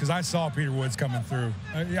was, because I saw Peter Woods coming through.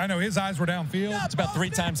 I know his eyes were downfield. It's about 3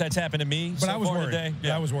 times that's happened to me. But I was worried. Today.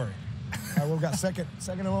 Yeah, I was worried. All right, we've got second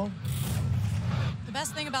and on. The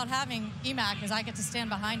best thing about having EMAC is I get to stand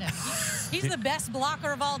behind him. He's the best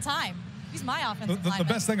blocker of all time. He's my offensive lineman.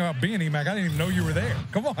 The best thing about being EMAC, I didn't even know you were there.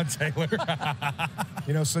 Come on, Taylor.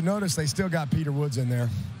 You know, so notice they still got Peter Woods in there,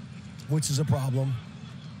 which is a problem.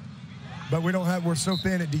 But we're so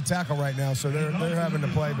thin at D tackle right now, so they're having to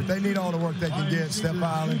play. But they need all the work they can get.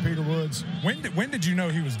 Stephiylan, Peter Woods. When did you know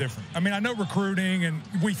he was different? I mean, I know recruiting and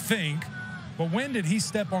we think, but when did he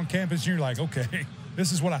step on campus and you're like, okay,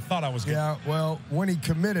 this is what I thought I was getting? Yeah, well, when he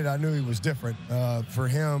committed, I knew he was different. For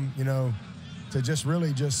him, you know, to just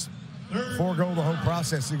really just forego the whole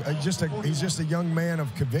process. He's just a young man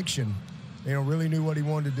of conviction. You know, really knew what he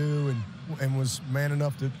wanted to do and was man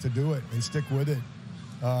enough to do it and stick with it.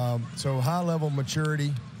 So high-level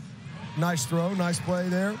maturity. Nice throw, nice play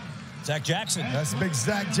there. Zach Jackson. That's big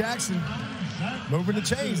Zach Jackson. Moving the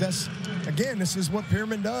chains. This is what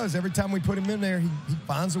Pierman does. Every time we put him in there, he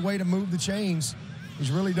finds a way to move the chains.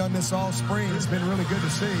 He's really done this all spring. It's been really good to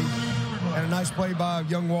see. And a nice play by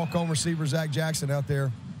young walk-on receiver Zach Jackson out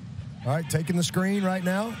there. All right, taking the screen right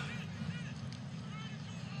now.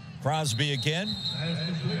 Crosby again.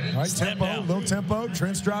 All right, tempo, little tempo.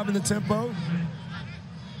 Trent's driving the tempo.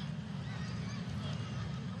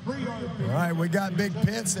 All right, we got Big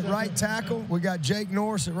Pitts at right tackle. We got Jake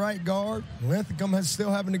Norris at right guard. Linthicum is still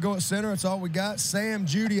having to go at center. That's all we got. Sam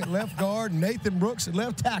Judy at left guard. Nathan Brooks at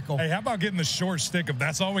left tackle. Hey, how about getting the short stick of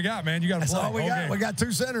that's all we got, man? You got to play. That's all we got. We got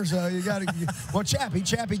 2 centers. You got to. Well,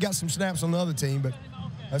 Chappie got some snaps on the other team, but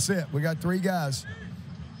that's it. We got 3 guys,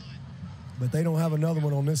 but they don't have another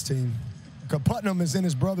one on this team. Putnam is in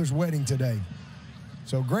his brother's wedding today,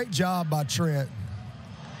 so great job by Trent.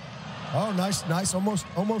 Oh, nice,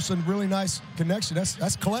 almost a really nice connection.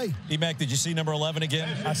 That's Clay. E-Mac, did you see number 11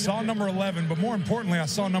 again? I saw number 11, but more importantly, I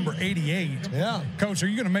saw number 88. Yeah. Coach, are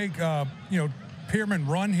you going to make, Pierman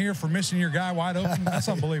run here for missing your guy wide open? That's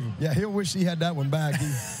unbelievable. Yeah, he'll wish he had that one back.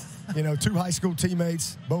 2 high school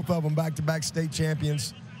teammates, both of them back-to-back state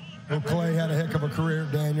champions. Well, Clay had a heck of a career,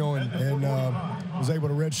 Daniel, and was able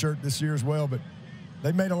to redshirt this year as well. But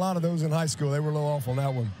they made a lot of those in high school. They were a little off on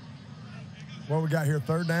that one. What we got here,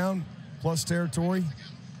 3rd down. Plus territory.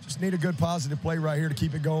 Just need a good positive play right here to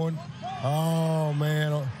keep it going. Oh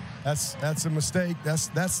man, that's a mistake. That's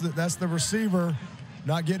the receiver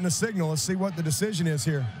not getting a signal. Let's see what the decision is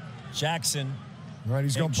here. Jackson. All right,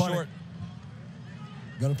 he's going to punt short.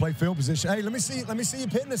 Going to play field position. Hey, let me see you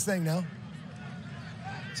pitting this thing now.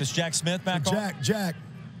 Is this Jack Smith back on? Jack.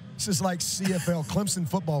 This is like CFL, Clemson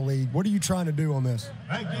Football League. What are you trying to do on this?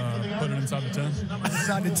 Put it inside the 10.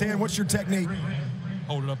 Inside the 10. What's your technique?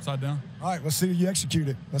 Hold it upside down. All right, let's see you execute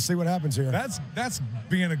it. Let's see what happens here. That's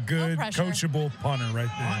being a good, coachable punter right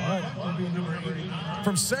there. All right.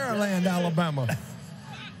 From Saraland, Alabama.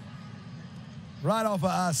 Right off of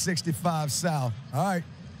I-65 South. All right.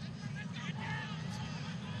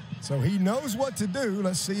 So he knows what to do.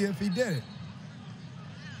 Let's see if he did it.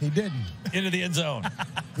 He didn't. Into the end zone.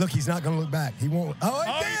 Look, he's not going to look back. He won't. Oh,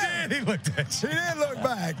 he did. He looked at you. He did look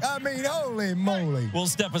back. I mean, holy moly. We'll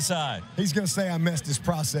step aside. He's going to say I messed his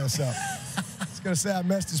process up. He's going to say I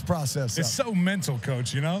messed his process up. It's so mental,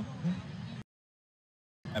 Coach, you know?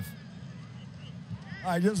 All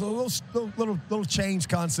right, just a little change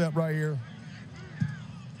concept right here.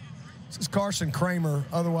 This is Carson Kramer,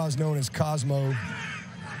 otherwise known as Cosmo.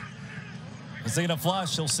 Is he going to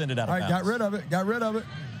flush? He'll send it out of bounds. All right, got rid of it.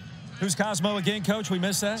 Who's Cosmo again, Coach? We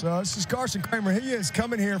missed that? So this is Carson Kramer. He is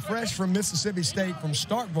coming here fresh from Mississippi State, from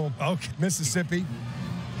Starkville, Mississippi.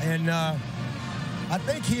 And I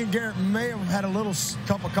think he and Garrett may have had a little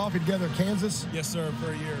cup of coffee together at Kansas. Yes, sir,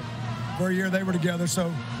 for a year. For a year they were together.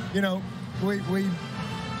 So, we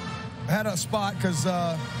had a spot because,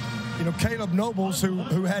 you know, Caleb Nobles,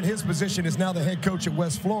 who had his position, is now the head coach at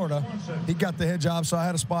West Florida. He got the head job, so I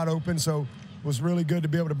had a spot open. So it was really good to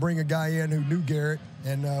be able to bring a guy in who knew Garrett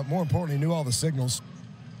and, more importantly, knew all the signals.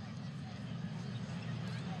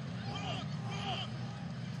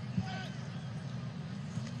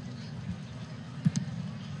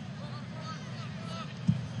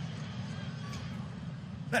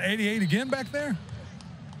 That 88 again back there?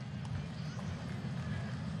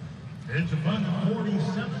 It's a punt,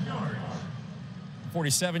 47 yards.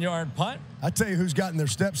 47-yard punt. I tell you who's gotten their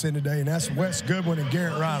steps in today, and that's Wes Goodwin and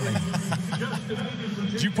Garrett Riley.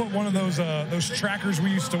 Did you put one of those trackers we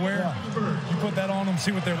used to wear? Yeah. You put that on them,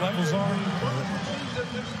 see what their levels are?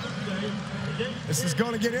 This is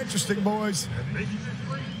going to get interesting, boys.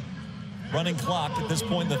 Running clock at this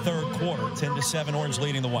point in the third quarter. 10-7, Orange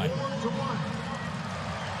leading the White.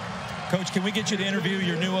 Coach, can we get you to interview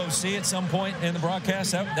your new OC at some point in the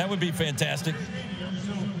broadcast? That would be fantastic.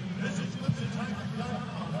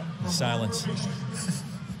 Silence.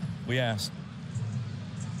 We asked.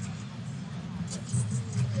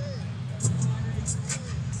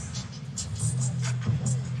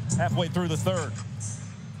 Halfway through the third.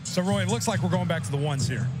 So, Roy, it looks like we're going back to the ones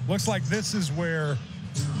here. Looks like this is where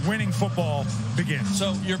winning football begins.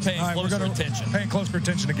 So you're paying closer attention. Paying closer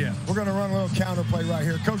attention again. We're going to run a little counterplay right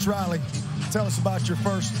here. Coach Riley, tell us about your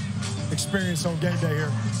first experience on game day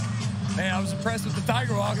here. Man, I was impressed with the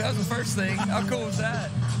Tiger Walk. That was the first thing. How cool was that?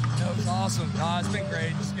 That was awesome. It's been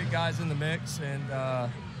great. Just get guys in the mix and,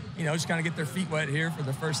 you know, just kind of get their feet wet here for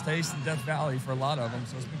the first taste in Death Valley for a lot of them.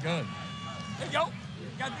 So it's been good. There you go.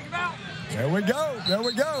 Got to think about. There we go. There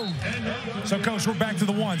we go. So, Coach, we're back to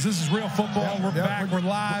the ones. This is real football. We're back. We're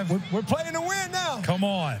live. We're playing to win now. Come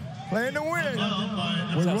on. Playing to win.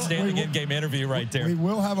 That's outstanding in-game interview right there. We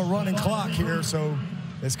will have a running clock here, so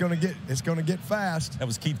it's going to get fast. That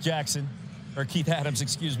was Keith Jackson, or Keith Adams,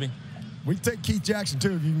 excuse me. We take Keith Jackson,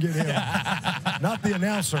 too, if you can get him. Not the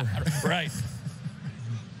announcer. Right.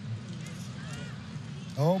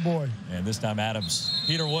 Oh, boy. And this time Adams.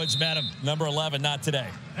 Peter Woods met him. Number 11, not today.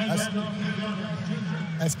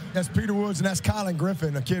 That's Peter Woods, and that's Kylan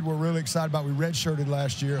Griffin, a kid we're really excited about. We redshirted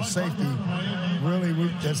last year, a safety. Really,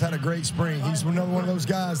 has had a great spring. He's another one of those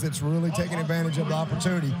guys that's really taking advantage of the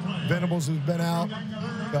opportunity. Venables has been out.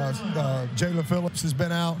 Jalen Phillips has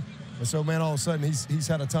been out. And so, man, all of a sudden, he's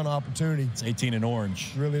had a ton of opportunity. It's 18 in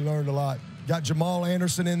orange. Really learned a lot. Got Jamal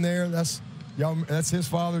Anderson in there. That's his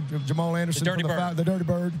father, Jamal Anderson. The Dirty Bird. The Dirty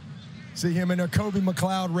Bird. See him in there. Kobe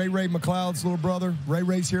McLeod, Ray McLeod's little brother.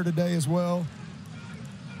 Ray's here today as well.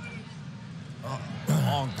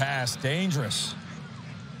 Long pass, dangerous.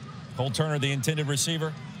 Cole Turner, the intended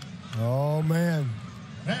receiver. Oh, man.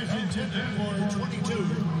 Pass intended for 22,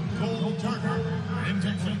 Cole Turner,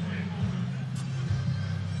 intended.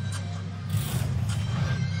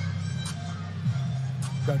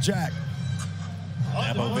 Got Jack.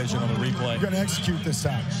 Dabo vision on the replay. We're going to execute this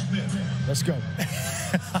time. Let's go.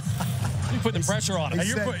 You put the pressure on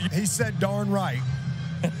him. He said darn right.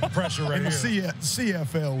 Pressure right in the here.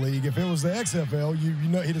 CFL league. If it was the XFL, you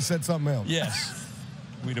know he'd have said something else. Yes.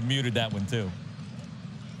 We'd have muted that one, too.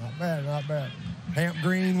 Not bad, not bad. Hamp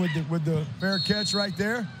Green with the fair catch right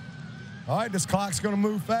there. All right, this clock's going to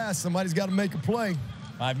move fast. Somebody's got to make a play.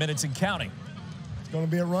 5 minutes and counting. It's going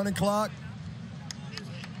to be a running clock.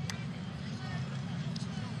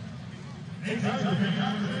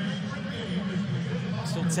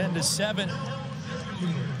 Still 10-7.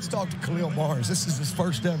 Let's talk to Khalil Barnes. This is his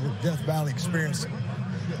first ever Death Valley experience.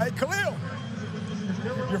 Hey, Khalil,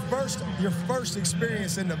 your first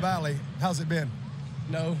experience in the Valley, how's it been?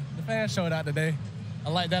 No, the fans showed out today. I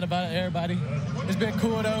like that about everybody. It's been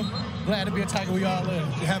cool, though. Glad to be a Tiger. We all live.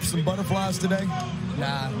 You have some butterflies today?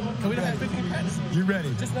 Nah. Can we have 15 practices? You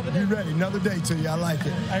ready? Just another day. You ready? Another day to you. I like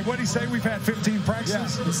it. Hey, what'd he say? We've had 15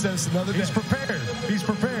 practices? Yeah, he says another day. He's prepared. He's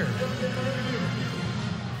prepared.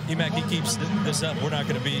 E-Mac, he keeps this up. We're not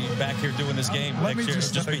going to be back here doing this game next year.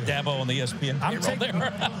 It'll just be Dabo on the ESPN.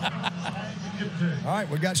 All right,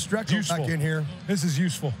 we got Strecco back in here. This is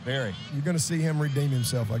useful. Very. You're going to see him redeem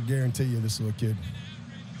himself. I guarantee you, this little kid.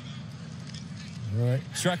 All right.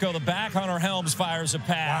 Strecco the back. Hunter Helms fires a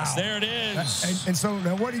pass. Wow. There it is. And so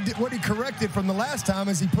now what he corrected from the last time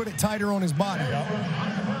is he put it tighter on his body.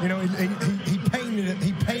 You know, he painted it.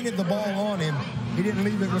 He painted the ball on him. He didn't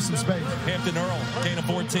leave it with some space. Hampton Earl, gain of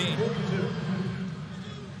 14.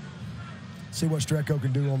 See what Strecco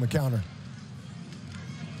can do on the counter.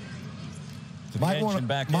 Might want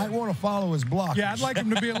to follow his block. Yeah, I'd like him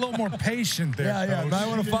to be a little more patient there. Yeah. Might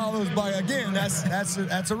want to follow his block. Again, that's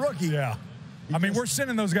a rookie. Yeah. I mean, we're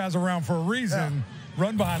sending those guys around for a reason. Yeah.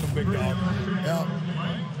 Run behind them, big dog. Yeah.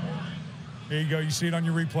 There you go. You see it on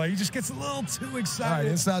your replay. He just gets a little too excited. All right,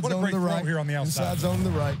 inside zone to the right. Here on the outside. Inside zone to the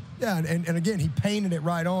right. Yeah, and again, he painted it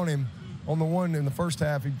right on him on the one in the first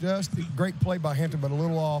half. He just great play by Hampton, but a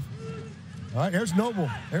little off. All right, there's Noble.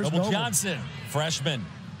 There's Noble Johnson, freshman.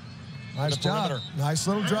 Nice job. Perimeter. Nice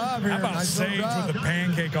little drive here. How about nice Sage with the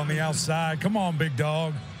pancake on the outside? Come on, big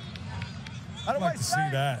dog. I'd like to see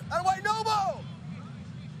that. Out of way, Noble!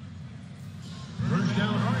 First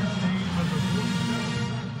down, Orange team at the 47.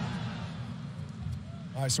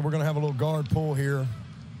 All right, so we're going to have a little guard pull here,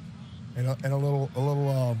 and a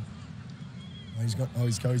little.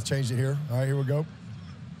 He's changed it here. All right, here we go.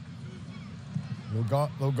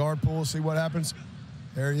 Little guard pull. See what happens.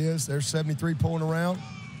 There he is. There's 73 pulling around.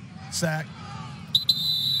 Sack.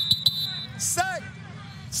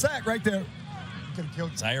 Sack right there. Could have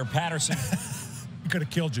killed Zaire Patterson. He could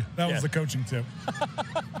have killed you. That was the coaching tip.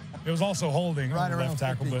 It was also holding right on the left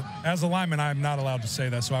tackle, 50. But as a lineman, I'm not allowed to say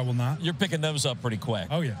that, so I will not. You're picking those up pretty quick.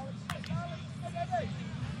 Oh, yeah.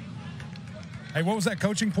 Hey, what was that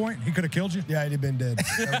coaching point? He could have killed you? Yeah, he'd have been dead.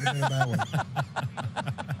 That would have been a bad one.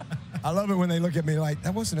 I love it when they look at me like,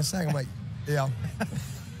 that wasn't a sack. I'm like, yeah.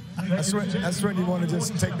 That's when you want to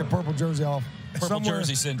just take the purple jersey off. Purple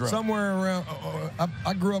jersey syndrome. Somewhere around,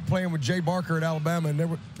 I grew up playing with Jay Barker at Alabama,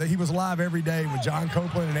 and he was live every day with John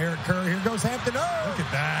Copeland and Eric Curry. Here goes Hampton. Oh! Look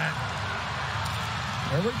at that.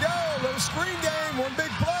 There we go. Little screen game. One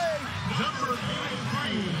big play. Number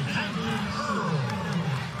 83, Hampton Earl.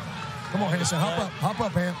 Come on, Hanson. Hop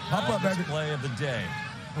up, Ham. Hop up, baby. Play of the day.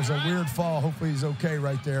 It was a weird fall. Hopefully he's okay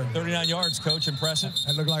right there. 39 yards, Coach. Impressive.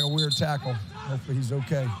 That looked like a weird tackle. Hopefully he's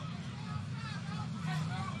okay.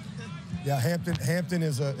 Yeah, Hampton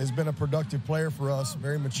has been a productive player for us.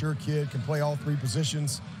 Very mature kid, can play all three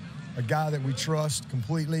positions. A guy that we trust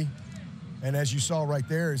completely. And as you saw right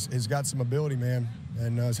there, has got some ability, man.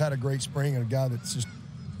 And has had a great spring, and a guy that's just,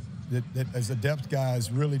 that as a depth guy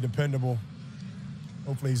is really dependable.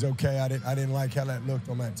 Hopefully he's okay. I didn't like how that looked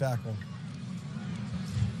on that tackle.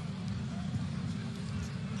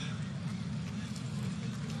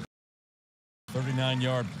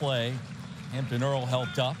 $39-yard play. Hampton Earl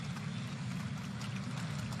helped up.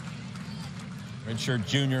 Redshirt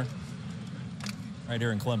junior right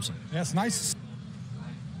here in Clemson. Yeah, it's nice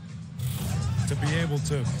to be able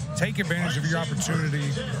to take advantage of your opportunity,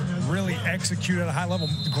 really execute at a high level.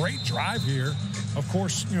 Great drive here. Of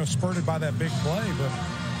course, spurred by that big play, but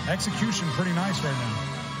execution pretty nice right now.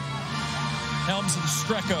 Helms and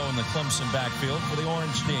Strecco in the Clemson backfield for the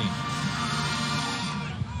Orange team.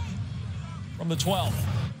 From the 12.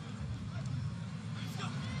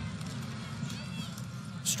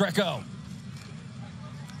 Strecco.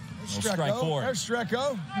 Strike four. There's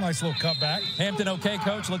Strecco. Nice little cutback. Hampton okay,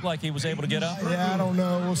 Coach? Looked like he was able to get up. Yeah, I don't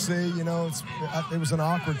know. We'll see. It was an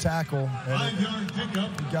awkward tackle. And he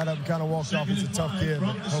got up and kind of walked off. He's a tough kid,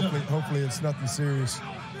 but hopefully it's nothing serious.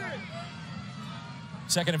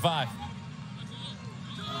 2nd and 5.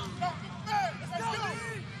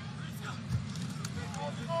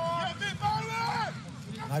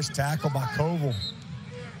 Nice tackle by Koval.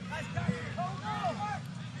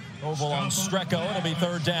 Koval on Strecco. It'll be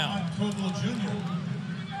 3rd down.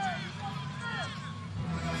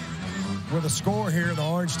 With a score here, the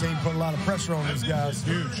Orange team put a lot of pressure on these guys.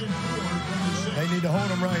 Huge. They need to hold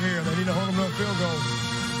them right here. They need to hold them to a field goal.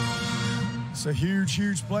 It's a huge,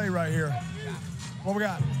 huge play right here. What we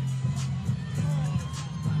got?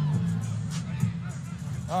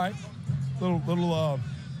 All right.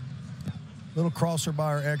 Little crosser by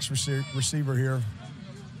our ex-receiver here.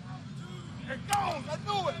 It goes. I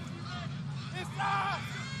knew it.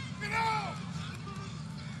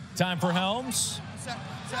 Time for Helms.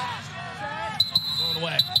 Going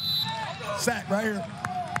away. Sack right here.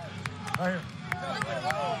 Right here.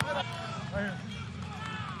 Right here.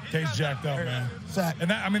 Cade's jacked up, man. Sack.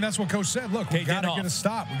 And that's what Coach said. Look, we got to get a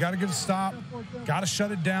stop. We got to get a stop. Got to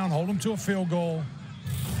shut it down, hold them to a field goal.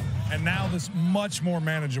 And now this much more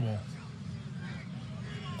manageable.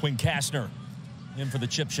 Quinn Kastner in for the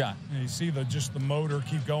chip shot. And you see the motor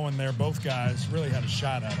keep going there. Both guys really had a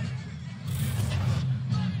shot at him.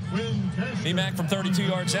 B-Mac from 32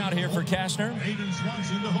 yards out here for Kastner.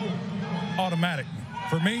 Automatic.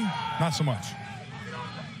 For me, not so much.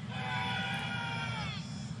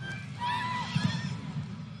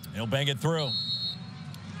 He'll bang it through.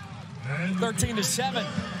 13-7.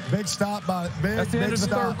 Big stop by That's the end of the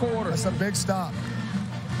third quarter. That's a big stop.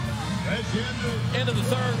 End of the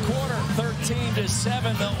third quarter,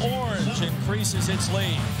 13-7. The Orange increases its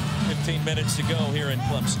lead. 15 minutes to go here in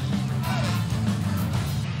Clemson.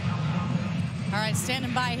 All right,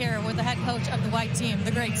 standing by here with the head coach of the white team,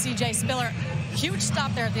 the great C.J. Spiller. Huge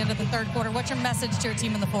stop there at the end of the third quarter. What's your message to your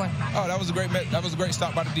team in the fourth? Oh, that was a great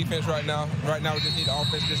stop by the defense right now. Right now, we just need the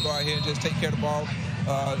offense to just go out here and just take care of the ball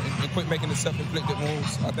and quit making the self-inflicted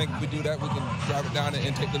moves. I think if we do that, we can drive it down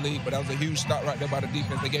and take the lead. But that was a huge stop right there by the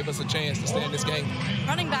defense. They gave us a chance to stay in this game.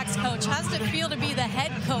 Running backs coach, how does it feel to be the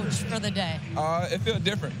head coach for the day? It feels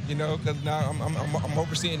different, you know, because now I'm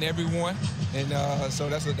overseeing everyone, and so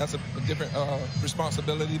that's a different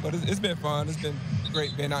responsibility. But it's been fun. It's been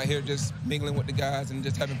great being out here just mingling with the guys and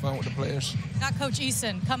just having fun with the players. Got Coach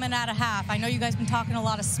Eason coming out of half. I know you guys been talking a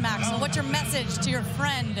lot of smack. So what's your message to your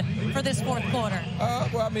friend for this fourth quarter?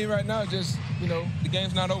 Well, I mean, right now, just, you know, the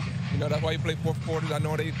game's not over. You know, that's why you play fourth quarters. I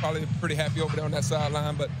know they probably pretty happy over there on that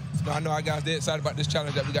sideline, but you know, I know our guys, they're excited about this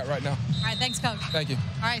challenge that we got right now. All right, thanks, Coach. Thank you.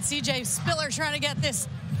 All right, CJ Spiller trying to get this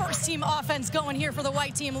first-team offense going here for the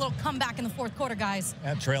white team. A little comeback in the fourth quarter, guys.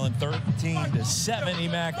 Yeah, trailing 13-7.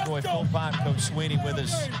 EMAC boy, full time. Coach Sweeney with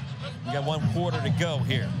us. We got 1 quarter to go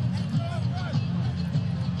here.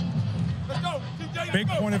 Big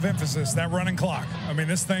point of emphasis, that running clock. I mean,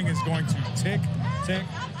 this thing is going to tick, tick,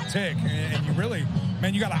 tick. And you really,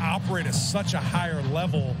 man, you got to operate at such a higher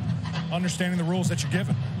level, understanding the rules that you're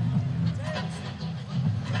given.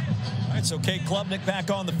 All right, so Cade Klubnik back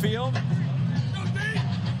on the field.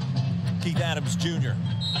 Keith Adams Jr.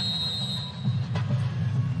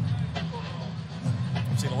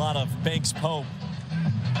 We've seen a lot of Banks Pope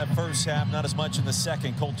that first half, not as much in the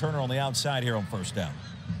second. Cole Turner on the outside here on first down.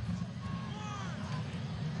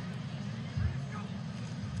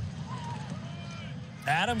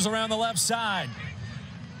 Adams around the left side.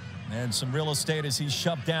 And some real estate as he's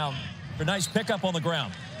shoved down. A nice pickup on the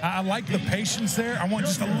ground. I like the patience there. I want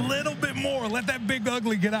just a little bit more. Let that big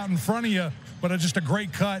ugly get out in front of you. But just a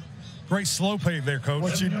great cut. Great slow play there, Coach.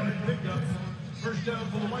 What you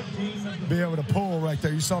be able to pull right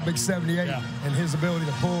there. You saw big 78 and his ability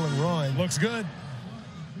to pull and run. Looks good.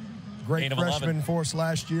 Great freshman for us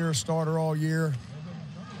last year, starter all year.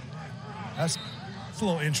 That's a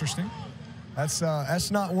little interesting.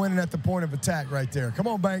 That's not winning at the point of attack right there. Come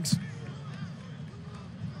on, Banks.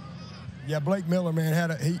 Yeah, Blake Miller,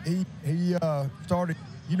 man, he started.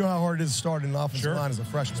 You know how hard it is to start in the offensive line as a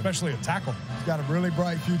freshman. Especially a tackle. He's got a really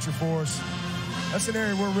bright future for us. That's an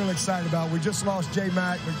area we're really excited about. We just lost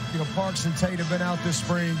J-Mac, but, you know, Parks and Tate have been out this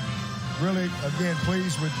spring. Really, again,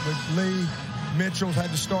 pleased with Lee. Mitchell's had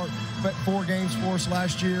to start 4 games for us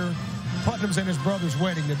last year. Putnam's in his brother's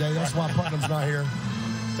wedding today. That's why Putnam's not here.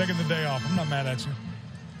 Taking the day off. I'm not mad at you.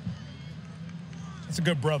 That's a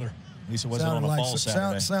good brother. At least it wasn't on a ball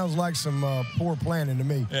Saturday. Sounds like some poor planning to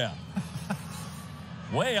me. Yeah.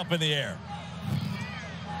 Way up in the air.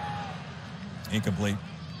 Incomplete.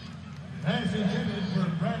 Pass intended for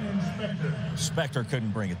Brandon Spector. Spector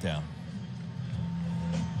couldn't bring it down.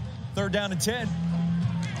 3rd down and 10.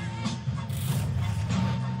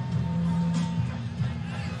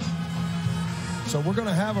 So we're going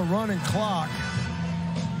to have a running clock.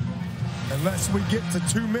 Unless we get to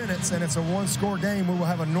 2 minutes and it's a 1-score game, we will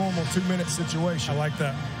have a normal 2-minute situation. I like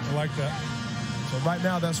that. I like that. So right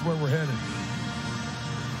now, that's where we're headed.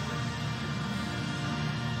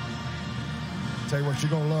 Tell you what, you're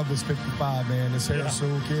going to love this 55, man. This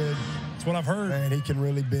Harrison kid. That's what I've heard. Man, he can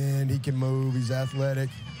really bend. He can move. He's athletic.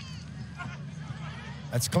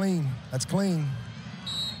 That's clean. That's clean.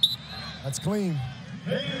 That's clean.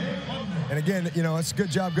 And again, you know, it's a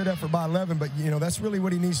good job, good effort by 11, but, you know, that's really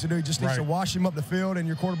what he needs to do. He just needs to wash him up the field, and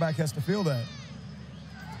your quarterback has to feel that.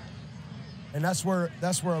 And that's where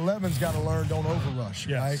 11's got to learn, don't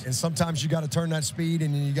overrush, right? And sometimes you got to turn that speed,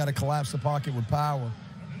 and you got to collapse the pocket with power.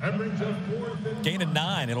 Gain of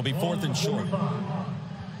 9. It'll be 4th and short.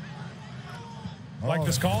 Like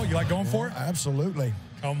this call? You like going for it? Absolutely.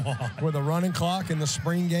 Come on. With a running clock in the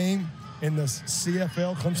spring game in the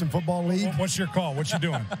CFL, Clemson Football League. What's your call? What you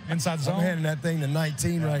doing? Inside zone? I'm handing that thing to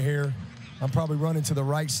 19 right here. I'm probably running to the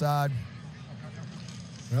right side.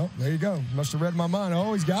 Well, there you go. Must have read my mind.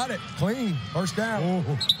 Oh, he's got it. Clean. First down.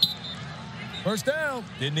 Ooh. First down.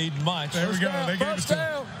 Didn't need much. There we go. They gave it to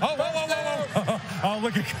him. Oh, oh,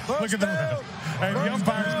 look at the ref. Hey, the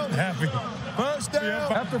umpire's happy. First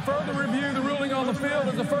down. After further review, the ruling on the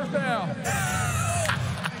field is a first down.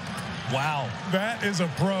 Wow. That is a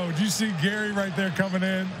pro. Do you see Gary right there coming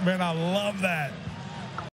in? Man, I love that.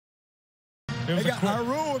 Our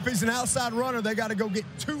rule, if he's an outside runner, they got to go get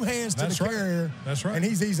 2 hands to the carrier. That's right. And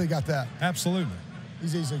he's easily got that. Absolutely.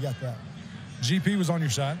 He's easily got that. GP was on your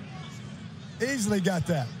side. Easily got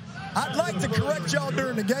that. I'd like to correct y'all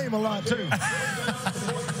during the game a lot, too.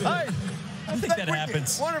 Hey. I think that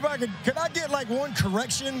happens. Wonder if I could I get like 1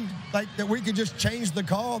 correction, like that we could just change the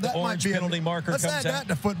call? That the orange might be penalty marker let's comes add out. that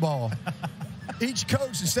to football. each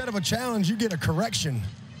coach, instead of a challenge, you get a correction.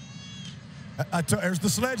 There's the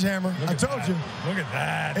sledgehammer. I told you. Look at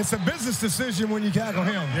that. It's a business decision when you tackle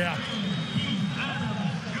him. Yeah.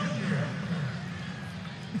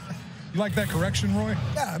 You like that correction, Roy?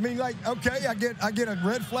 Yeah, I mean, like, okay, I get a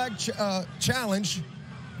red flag challenge,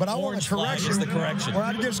 but I want a correction. Is the correction. Or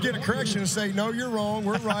I just get a correction and say, no, you're wrong,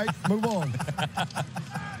 we're right, move on.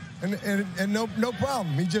 and no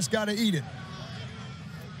problem. He just got to eat it.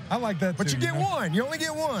 I like that, but too, you get one. You only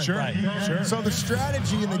get one. Sure, right. Sure. So the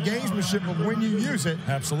strategy and the gamesmanship of when you use it.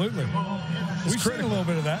 Absolutely. We've seen a little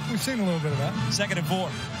bit of that. We've seen a little bit of that. 2nd and 4.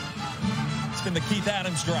 It's been the Keith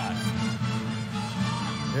Adams drive.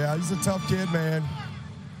 Yeah, he's a tough kid, man.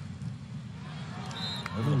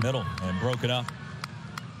 Over the middle and broken up.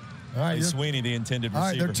 All right, Sweeney, the intended receiver. All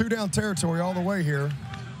right, they're 2 down territory all the way here.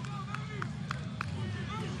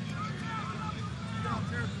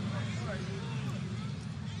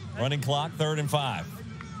 Running clock, 3rd and 5.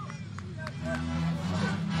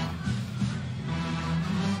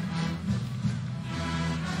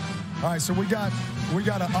 All right, so we got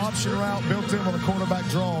an option route built in on the quarterback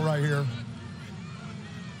draw right here.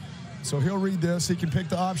 So he'll read this. He can pick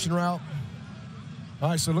the option route. All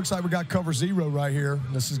right, so it looks like we got cover 0 right here.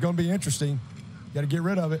 This is going to be interesting. Got to get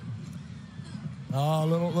rid of it. Oh, a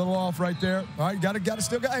little off right there. All right, got to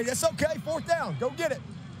still go. Hey, that's okay. 4th down. Go get it.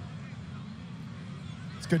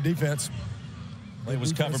 It's good defense. It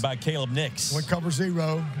was covered by Caleb Nix. Went cover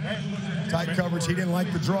 0. Tight coverage. He didn't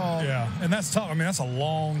like the draw. Yeah, and that's tough. I mean, that's a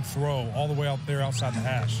long throw all the way out there outside the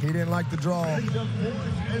hash. He didn't like the draw.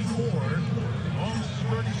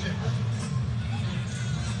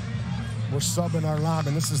 We're subbing our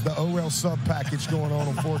lineman. This is the OL sub package going on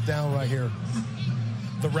 4th down right here.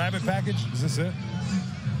 The rabbit package? Is this it?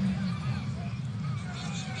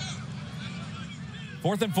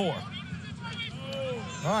 4th and 4.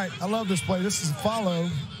 All right, I love this play. This is a follow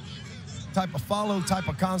type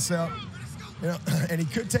of concept. You know, and he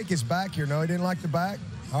could take his back here. No, he didn't like the back.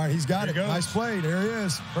 All right, he's got it. Nice play. There he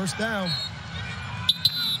is. 1st down.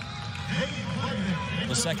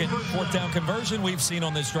 The second 4th down conversion we've seen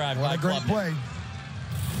on this drive. What a great play.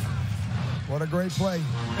 What a great play.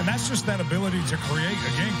 And that's just that ability to create.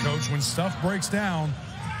 Again, Coach, when stuff breaks down,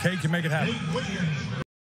 Cade can make it happen.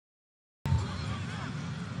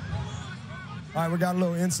 All right, we got a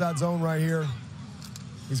little inside zone right here.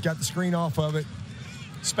 He's got the screen off of it.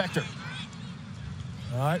 Spector.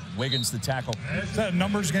 All right. Wiggins the tackle. Is that a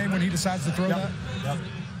numbers game when he decides to throw that? Yep.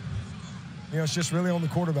 You know, it's just really on the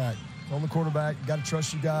quarterback. On the quarterback. You got to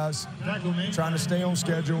trust you guys. Trying to stay on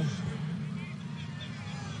schedule.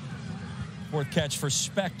 4th catch for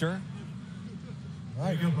Spector. All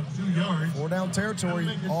right. 4 down territory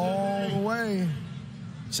all the way.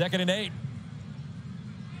 2nd and 8.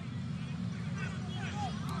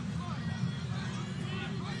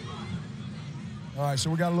 All right, so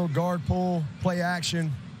we got a little guard pull, play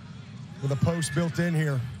action with a post built in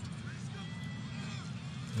here.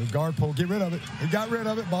 The guard pull, get rid of it. He got rid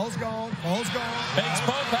of it. Ball's gone. Ball's gone. Banks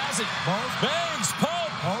Pope has it. Banks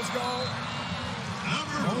Pope. Ball's gone.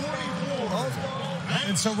 Ball's gone.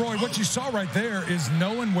 And so, Roy, what you saw right there is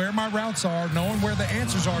knowing where my routes are, knowing where the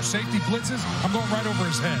answers are. Safety blitzes, I'm going right over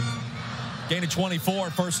his head. Gain of 24,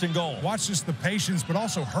 1st and goal. Watch just the patience, but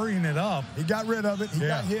also hurrying it up. He got rid of it. He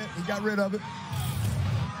got hit. He got rid of it.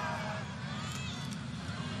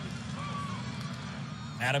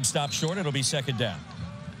 Adams stopped short. It'll be 2nd down.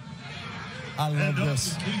 I love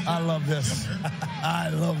this. I love this. I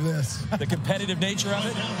love this. The competitive nature of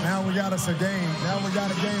it. Now we got us a game. Now we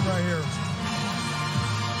got a game right here.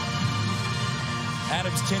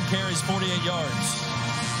 Adams, 10 carries, 48 yards.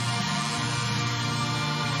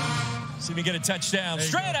 See me get a touchdown.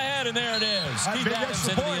 Straight ahead, and there it is. Keith Adams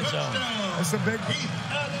into the end zone. It's a big.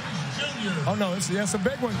 Oh, no, it's a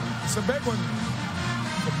big one. It's a big one.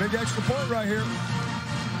 It's a big extra point right here.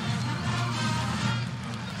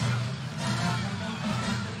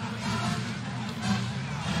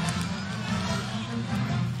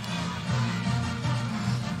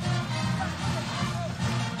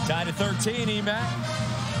 Tied at 13,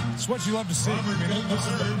 EMAC. It's what you love to see. I mean, this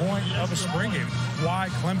is the point of a spring game. Why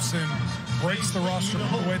Clemson breaks the roster the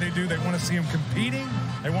way they do. They want to see them competing.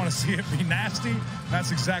 They want to see it be nasty.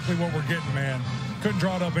 That's exactly what we're getting, man. Couldn't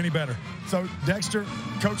draw it up any better. So, Dexter,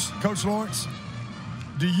 Coach Lawrence,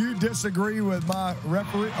 do you disagree with my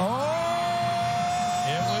referee? Oh!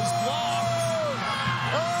 It was blocked.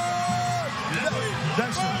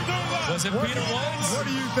 Dexter. Was it Peter Woods? What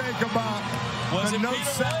do you think about the no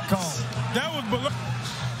sack call? That was below.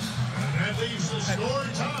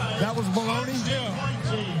 That was baloney.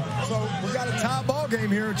 Yeah. So we got a tie ball game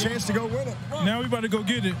here, a chance to go win it. Now we about to go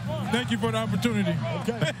get it. Thank you for the opportunity.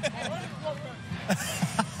 Okay.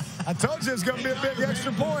 I told you it's going to be a big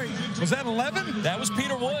extra point. Was that 11? That was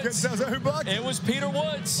Peter Woods. Was that who blocked it? It was Peter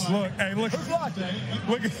Woods. Look, hey, look. Who blocked it?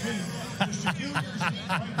 Look.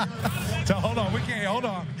 So hold on, we can't. Hold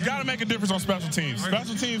on. You got to make a difference on special teams.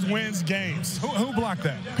 Special teams wins games. Who blocked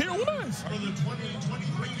that? Peter Woods.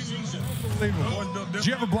 Did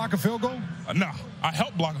you ever block a field goal? No, I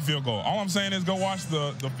helped block a field goal. All I'm saying is go watch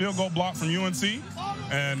the field goal block from UNC,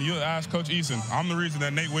 and you ask Coach Eason. I'm the reason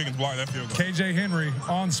that Nate Wiggins blocked that field goal. KJ Henry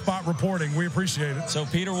on spot reporting. We appreciate it. So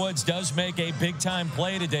Peter Woods does make a big-time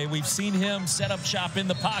play today. We've seen him set up shop in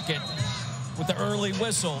the pocket with the early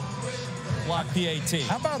whistle. Block PAT.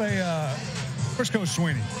 How about where's Coach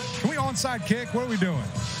Sweeney? Can we onside kick? What are we doing?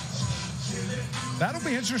 That'll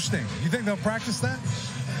be interesting. You think they'll practice that?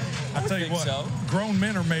 I'll tell you what, so. Grown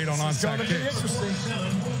men are made on onside It's going to be kicks. interesting.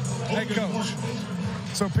 Hey, Coach.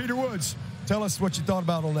 So, Peter Woods, tell us what you thought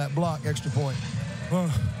about on that block, extra point. Well,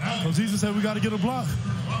 Coach Eason said we got to get a block.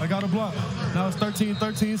 I got a block. Now it's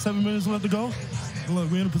 13-13, 7 minutes left to go. Look,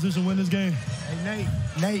 we're in a position to win this game. Hey,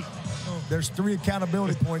 Nate, there's 3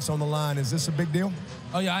 accountability points on the line. Is this a big deal?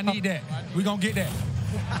 Oh, yeah, I need that. We're going to get that.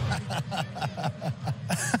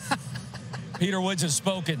 Peter Woods has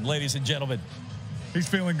spoken, ladies and gentlemen. He's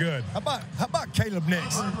feeling good. How about Caleb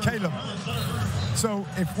Nix? Caleb, so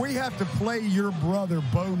if we have to play your brother,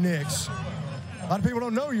 Bo Nix, a lot of people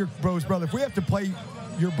don't know your bro's brother. If we have to play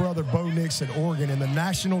your brother, Bo Nix, at Oregon in the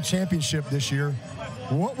national championship this year,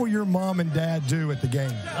 what will your mom and dad do at the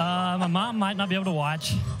game? My mom might not be able to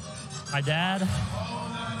watch. My dad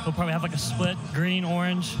will probably have like a split green,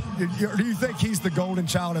 orange. Do you think he's the golden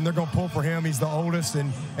child and they're going to pull for him? He's the oldest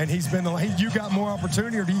and he's been you got more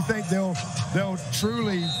opportunity, or do you think they'll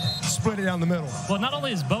truly split it down the middle? Well, not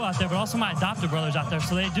only is Bo out there, but also my adopted brother's out there,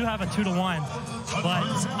 so they do have a 2-to-1. But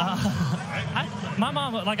my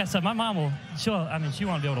mom, like I said, my mom she want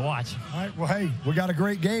to be able to watch. All right. Well, hey, we got a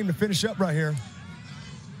great game to finish up right here.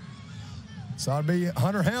 So it'll be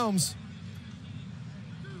Hunter Helms.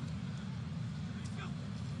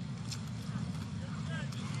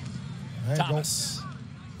 Hey, Thomas.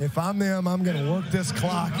 If I'm them, I'm going to work this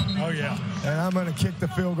clock. Oh, yeah. And I'm going to kick the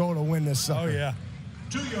field goal to win this sucker. Oh, yeah.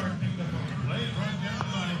 2-yard play right down the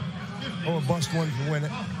line. Or bust one to win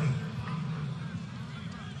it.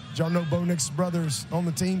 Did y'all know Bo Nix's brother's on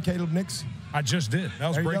the team, Caleb Nix? I just did. That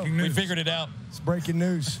was breaking news. We figured it out. It's breaking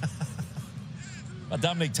news.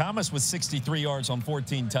 Dominic Thomas with 63 yards on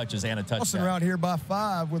 14 touches and a touchdown. Austin around here by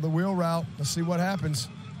 5 with a wheel route. Let's see what happens.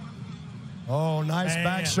 Oh, nice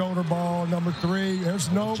back shoulder ball, number 3. There's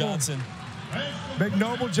Noble. Johnson. Big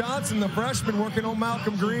Noble Johnson, the freshman, working on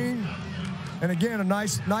Malcolm Green. And again, a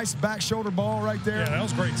nice back shoulder ball right there. Yeah, that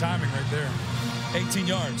was great timing right there. 18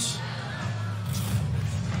 yards.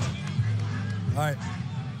 All right.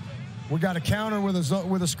 We got a counter with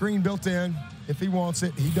a screen built in. If he wants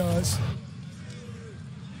it, he does.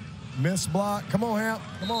 Miss block. Come on, Hamp.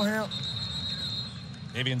 Come on, Hamp.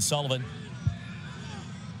 Davian Sullivan.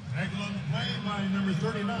 Excellent play by number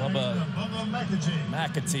 39, Bubba McAtee.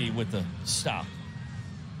 McAtee with the stop.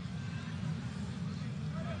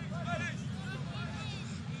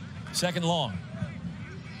 Second long.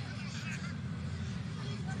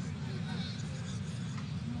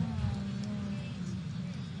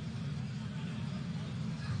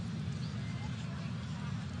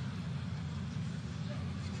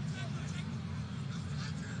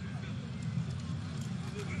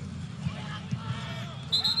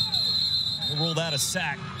 We'll rule that a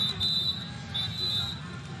sack.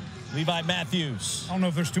 Levi Matthews. I don't know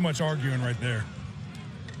if there's too much arguing right there.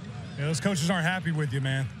 Yeah, those coaches aren't happy with you,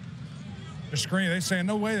 man. They're screaming. They're saying,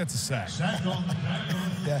 no way that's a sack.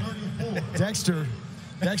 Yeah.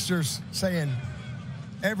 Dexter's saying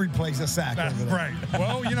every play's a sack. That's right.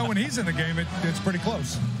 Well, you know, when he's in the game, it's pretty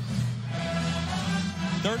close.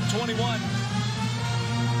 3rd and 21.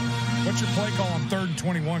 What's your play call on 3rd and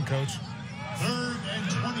 21, Coach? 3rd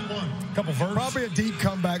and 21. Couple verts. Probably a deep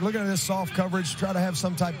comeback. Look at this soft coverage. Try to have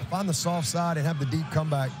some type, find the soft side and have the deep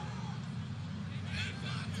comeback.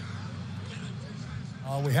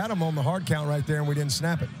 We had him on the hard count right there, and we didn't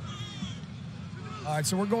snap it. All right,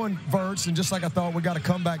 so we're going verts, and just like I thought, we got a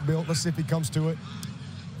comeback built. Let's see if he comes to it.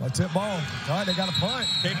 A tip ball. All right, they got a punt.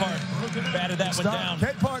 Capehart batted that one down.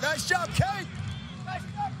 Capehart, nice job, Cape.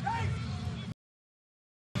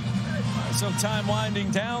 So time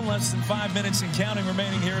winding down, less than 5 minutes and counting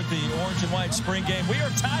remaining here at the Orange and White Spring Game. We are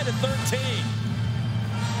tied at 13.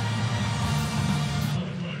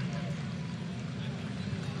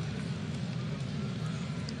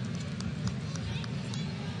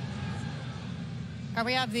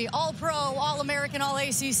 We have the All-Pro, All-American,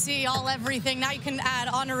 All-ACC, All-Everything. Now you can add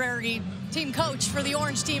honorary team coach for the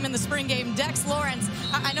Orange team in the spring game. Dex Lawrence,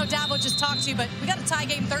 I know Dabo just talked to you, but we got a tie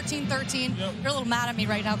game 13-13. Yep. You're a little mad at me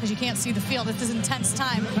right now because you can't see the field. It's an intense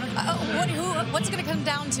time. What's it going to come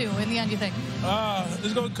down to in the end, you think?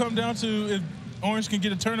 It's going to come down to if Orange can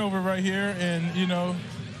get a turnover right here and, you know,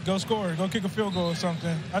 go score, go kick a field goal or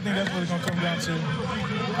something. I think that's what it's going to come down to.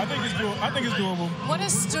 I think it's doable. What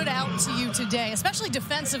has stood out to you today, especially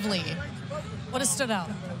defensively? What has stood out?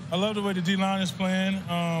 I love the way the D-line is playing.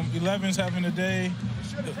 11's having a day.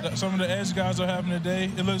 Some of the edge guys are having a day.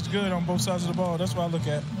 It looks good on both sides of the ball. That's what I look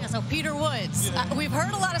at. Yeah, so Peter Woods. We've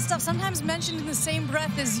heard a lot of stuff, sometimes mentioned in the same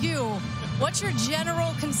breath as you. What's your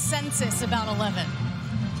general consensus about 11?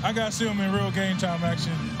 I got to see him in real game time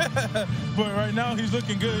action. But right now, he's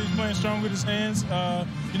looking good. He's playing strong with his hands.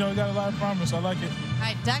 You know, he got a lot of promise. I like it. All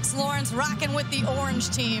right, Dex Lawrence rocking with the Orange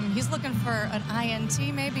team. He's looking for an INT,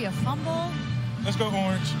 maybe a fumble. Let's go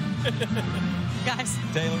Orange. Guys.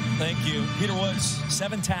 Taylor, thank you. Peter Woods,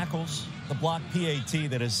 7 tackles, the block PAT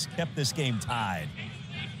that has kept this game tied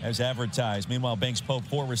as advertised. Meanwhile, Banks Pope,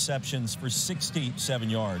 4 receptions for 67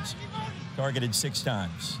 yards. Targeted 6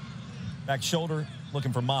 times. Back shoulder,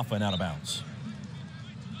 looking for Maffa and out of bounds.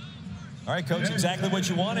 All right, Coach, exactly what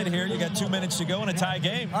you wanted here. You got 2 minutes to go in a tie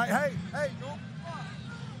game. All right, hey.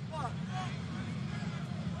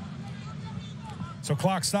 So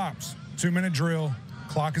clock stops. 2-minute drill.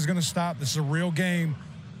 Clock is going to stop. This is a real game.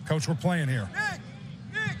 Coach, we're playing here.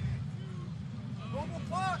 Nick. Mobile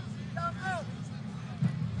clock. Timeout.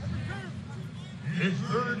 It's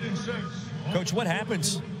 3rd and 6. Coach, what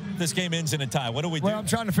happens if this game ends in a tie? What do we do? Well, I'm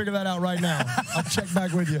trying to figure that out right now. I'll check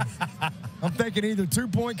back with you. I'm thinking either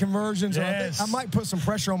 2-point conversions or I might put some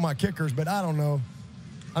pressure on my kickers, but I don't know.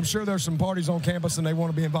 I'm sure there's some parties on campus and they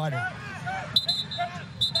want to be invited.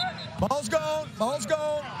 Ball's gone.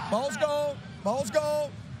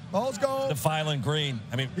 Stephiylan Green.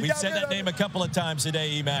 I mean, we've said that name a couple of times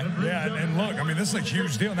today, Emac. Yeah, and look, I mean, this is a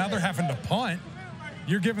huge deal. Now they're having to punt.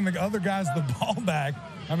 You're giving the other guys the ball back.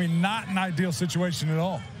 I mean, not an ideal situation at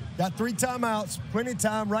all. Got 3 timeouts, plenty of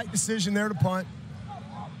time, right decision there to punt.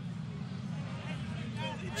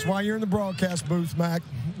 That's why you're in the broadcast booth, Mac.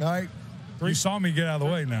 All right. You saw me get out of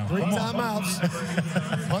the way now. 3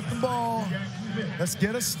 timeouts. Punt the ball. Let's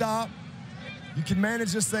get a stop. You can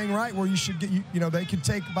manage this thing right where you should get, you know, they could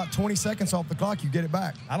take about 20 seconds off the clock. You get it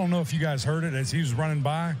back. I don't know if you guys heard it as he was running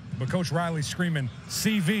by, but Coach Riley's screaming,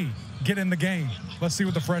 CV, get in the game. Let's see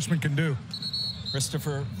what the freshman can do.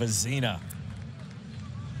 Christopher Vezina.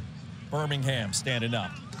 Birmingham standing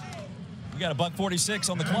up. We got a $1:46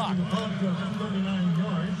 on the clock.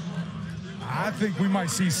 I think we might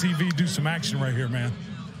see CV do some action right here, man.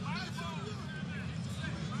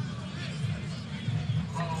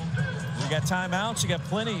 You got timeouts. You got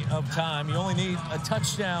plenty of time. You only need a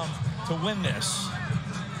touchdown to win this.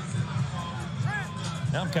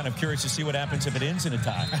 Now I'm kind of curious to see what happens if it ends in a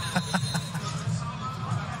tie.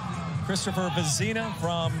 Christopher Vezina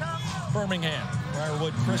from Birmingham.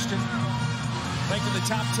 Briarwood Christian. Ranked in the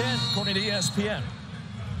top 10 according to ESPN.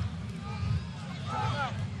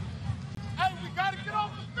 Hey, we got to get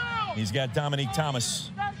off the field. He's got Dominique Thomas.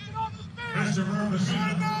 Christopher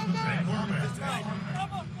Vezina.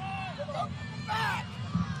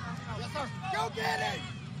 Go get it!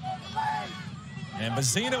 And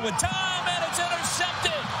Vezina with time, and it's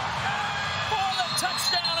intercepted for the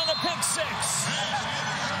touchdown on the pick 6.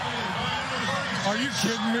 Are you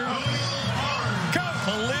kidding me?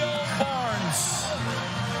 Khalil Barnes.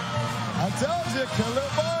 I told you, Khalil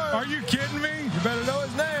Barnes. Are you kidding me? You better know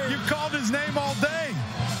his name. You called his name all day.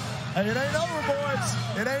 Hey, it ain't over, boys.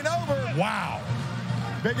 It ain't over. Wow.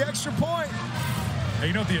 Big extra point. Hey,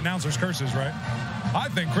 you know what the announcer's curse is, right? I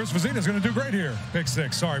think Chris Vezina is going to do great here. Pick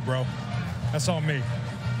 6. Sorry, bro. That's all me.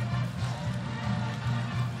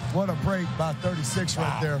 What a break by 36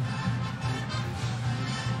 right there.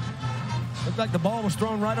 Looked like the ball was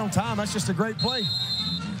thrown right on time. That's just a great play.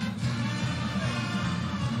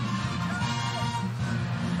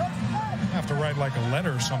 I have to write like a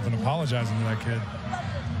letter or something apologizing to that kid.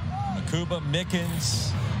 Makuba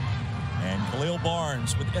Mickens and Khalil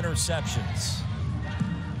Barnes with interceptions.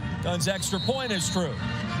 Gunn's extra point is true.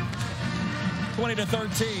 20-13.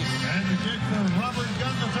 And the kick for Robert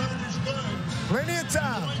Gunn III is good. Plenty of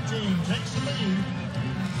time. 19 takes the lead.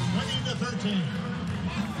 20-13.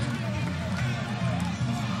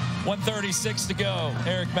 1:36 to go.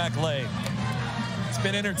 Eric McLean. It's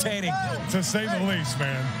been entertaining. To say the least,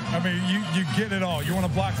 man. I mean, you get it all. You want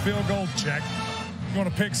to block field goal? Check. You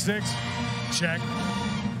want to pick 6? Check.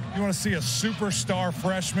 You want to see a superstar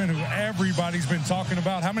freshman who everybody's been talking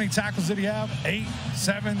about. How many tackles did he have? 8,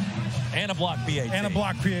 7? And a block PAT. And a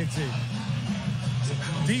block PAT.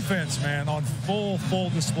 Defense, man, on full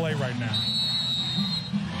display right now.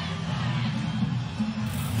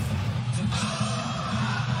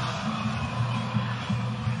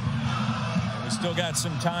 We still got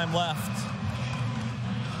some time left.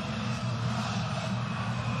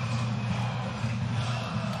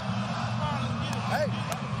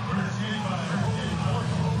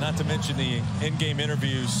 Not to mention the in-game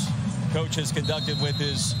interviews Coach has conducted with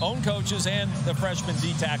his own coaches and the freshman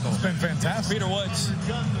D tackle. It's been fantastic. Peter Woods,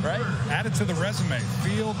 right? Added to the resume.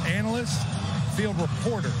 Field analyst, field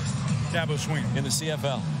reporter, Dabo Sweeney. In the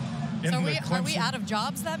CFL. So are we out of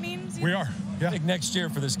jobs, that means? We are, yeah. I think next year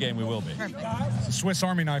for this game we will be. Perfect. It's a Swiss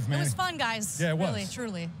Army knife, man. It was fun, guys. Yeah, it was. Really,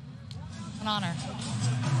 truly. An honor.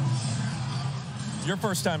 Your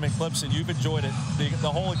first time in Clemson, you've enjoyed it.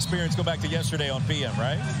 The whole experience, go back to yesterday on PM,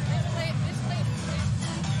 right?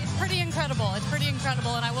 It's pretty incredible. It's pretty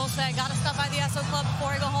incredible. And I will say, I got to stop by the SO Club before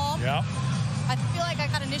I go home. Yeah. I feel like I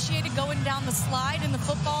got initiated going down the slide in the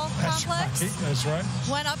football complex. Right. That's right.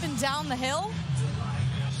 Went up and down the hill.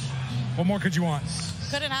 What more could you want?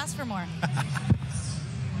 Couldn't ask for more.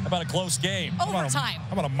 How about a close game? Overtime.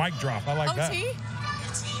 How about a mic drop? I like OT? that.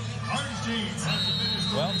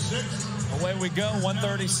 Well, away we go.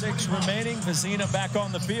 1:36 remaining. Vizina back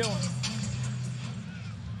on the field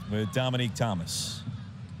with Dominique Thomas.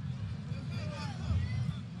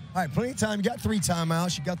 All right, plenty of time. You got 3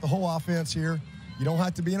 timeouts. You got the whole offense here. You don't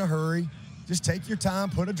have to be in a hurry. Just take your time,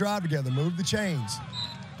 put a drive together, move the chains.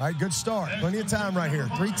 All right, good start. Plenty of time right here.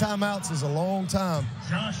 3 timeouts is a long time.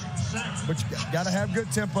 But you got to have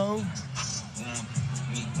good tempo.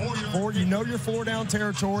 You know your 4-down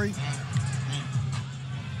territory.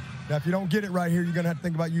 Now, if you don't get it right here, you're going to have to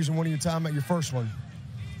think about using one of your time at your first one.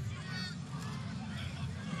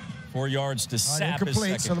 4 yards to Sapp.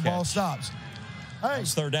 Incomplete, so the ball stops. Hey,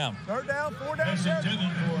 it's 3rd down. 3rd down, 4 down.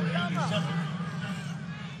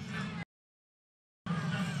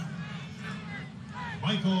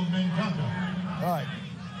 Michael Mancata. All right.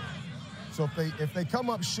 So if they come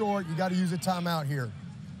up short, you got to use a timeout here.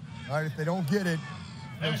 All right, if they don't get it,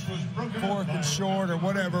 4th and short or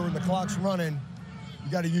whatever, and the clock's running,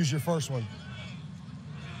 you got to use your first one.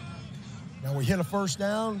 Now we hit a 1st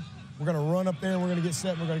down, we're going to run up there and we're going to get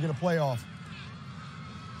set and we're going to get a playoff.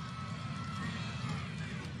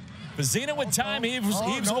 Vizina with time, heaves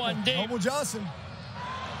one deep. Noble Johnson.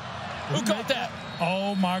 Who caught that?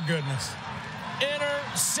 Oh, my goodness.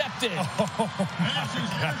 Intercepted. Oh, my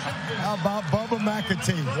God. How about Bubba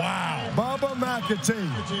McAtee? Wow. Bubba McAtee.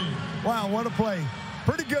 Wow, what a play.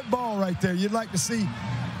 Pretty good ball right there. You'd like to see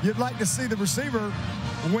the receiver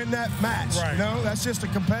win that match. Right. You know, that's just a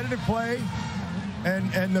competitive play.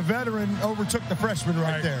 And the veteran overtook the freshman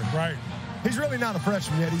right there. Right. He's really not a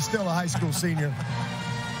freshman yet. He's still a high school senior.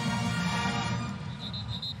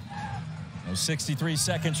 63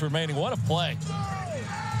 seconds remaining. What a play.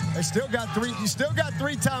 They still got 3. You still got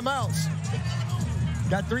 3 timeouts.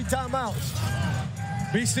 Got 3 timeouts.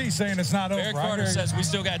 BC saying it's not over. Eric Carter says we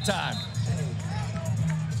still got time.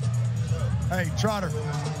 Hey, Trotter,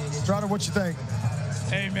 what you think?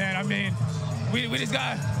 Hey, man, I mean, we just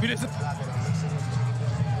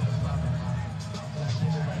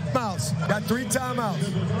Mouse got 3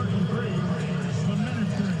 timeouts.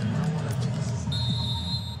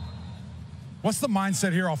 What's the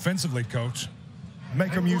mindset here offensively, Coach?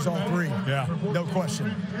 Make them use all 3. Yeah. No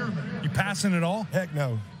question. You passing it all? Heck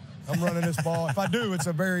no. I'm running this ball. If I do, it's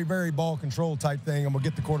a very, very ball control type thing. I'm going to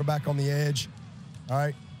get the quarterback on the edge. All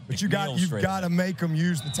right? But you've got to make them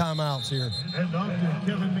use the timeouts here.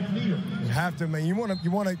 You have to, man. You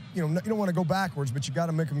don't want to go backwards, but you got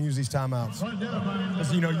to make them use these timeouts.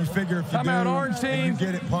 Because you figure if you Orange team. you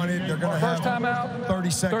get it punted, they're going to have timeout, 30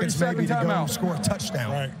 seconds maybe to go score a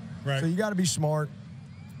touchdown. Right. So you got to be smart.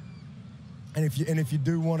 And if you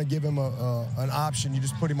do want to give him an option, you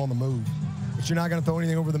just put him on the move. But you're not going to throw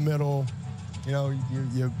anything over the middle. You know,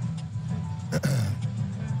 you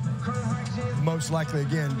most likely,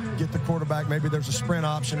 again, get the quarterback. Maybe there's a sprint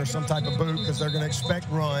option or some type of boot because they're going to expect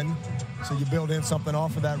run. So you build in something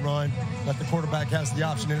off of that run that the quarterback has the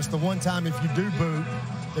option. And it's the one time if you do boot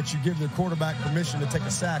that you give the quarterback permission to take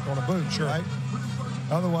a sack on a boot, right?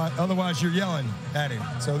 Otherwise you're yelling at him.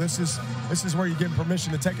 So this is where you give him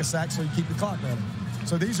permission to take a sack so you keep the clock running.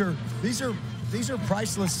 So these are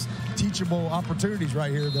priceless, teachable opportunities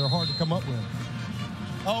right here that are hard to come up with.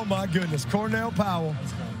 Oh my goodness, Cornell Powell.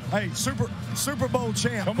 Hey, Super Bowl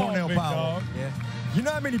champ, Cornell Powell. Dog. Yeah. You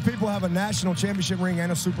know how many people have a national championship ring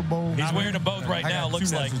and a Super Bowl? He's wearing them both right now,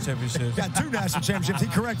 looks like. Got 2 national championships. He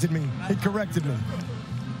corrected me.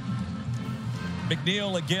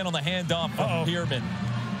 McNeil again on the handoff from Pierman.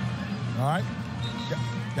 All right.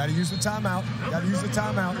 Got to use the timeout.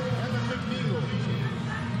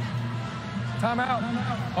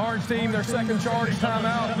 Timeout. Orange team, their second charge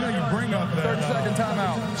timeout. You know, you bring up that 30-second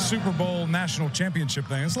timeout. Super Bowl national championship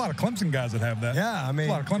thing. There's a lot of Clemson guys that have that. Yeah, I mean,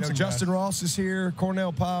 a lot of Clemson guys. Justin Ross is here.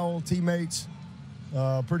 Cornell Powell, teammates.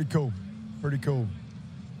 Pretty cool.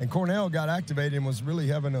 And Cornell got activated and was really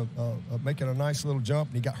having making a nice little jump,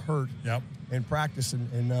 and he got hurt in practice,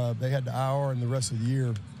 and they had the hour and the rest of the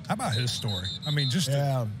year. How about his story? I mean, just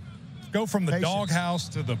to go from the doghouse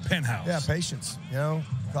to the penthouse. Yeah, patience. You know,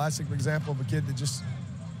 classic example of a kid that just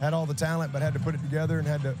had all the talent but had to put it together and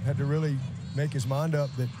had to really make his mind up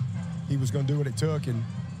that he was going to do what it took. And,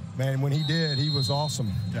 man, when he did, he was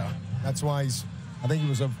awesome. Yeah. That's why I think he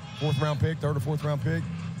was a third or fourth round pick,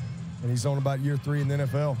 and he's on about year 3 in the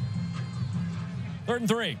NFL. 3rd and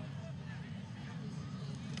 3.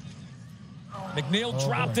 McNeil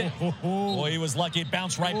dropped it. Boy, he was lucky. It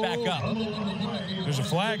bounced right back up. There's a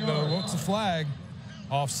flag, though. What's the flag?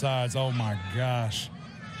 Offsides. Oh, my gosh.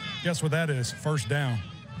 Guess what that is? First down.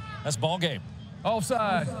 That's ball game.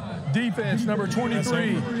 Offside. Defense, number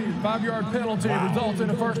 23. 5-yard penalty results in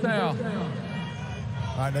a first down.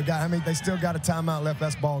 All right, they still got a timeout left.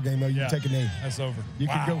 That's ball game, though. You can take a knee. That's over. You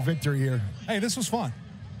can go victory here. Hey, this was fun.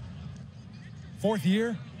 4th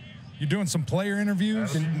year. You're doing some player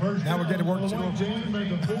interviews. And now we're getting work.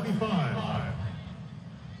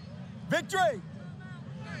 Victory!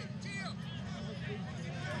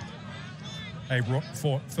 Hey,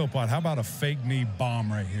 Philpott, how about a fake knee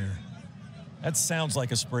bomb right here? That sounds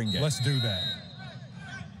like a spring game. Let's do that.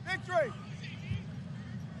 Victory!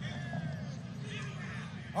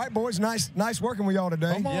 All right, boys, nice working with y'all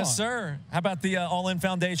today. Yes, sir. How about the All-In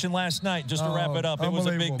Foundation last night? Just to wrap it up, it was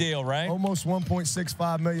a big deal, right? Almost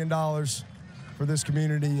 $1.65 million for this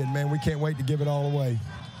community, and, man, we can't wait to give it all away.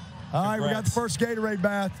 All right, we got the first Gatorade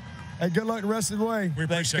bath. Hey, good luck the rest of the way. We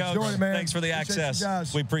appreciate you. Enjoy it, man. Thanks for the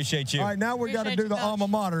access. We appreciate you. All right, now we got to do the alma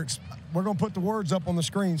mater. We're going to put the words up on the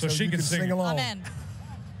screen so she can sing along. Amen.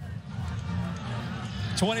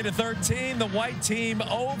 20-13, the white team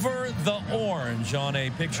over the orange on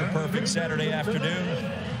a picture-perfect Saturday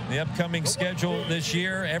afternoon. The upcoming schedule this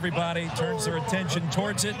year, everybody turns their attention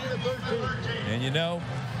towards it. And you know,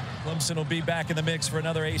 Clemson will be back in the mix for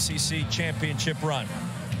another ACC championship run.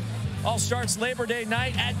 All starts Labor Day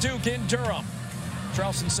night at Duke in Durham.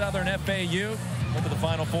 Charleston Southern FAU into the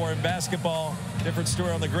Final Four in basketball. Different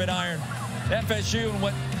story on the gridiron. FSU in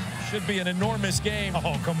what should be an enormous game.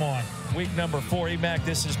 Oh, come on. Week number 4. EMAC,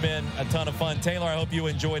 this has been a ton of fun. Taylor, I hope you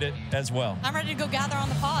enjoyed it as well. I'm ready to go gather on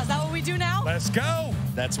the paw. Is that what we do now? Let's go.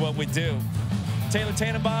 That's what we do. Taylor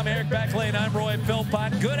Tannenbaum, Eric Backlane, I'm Roy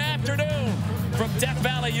Philpott. Good afternoon from Death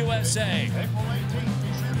Valley, USA.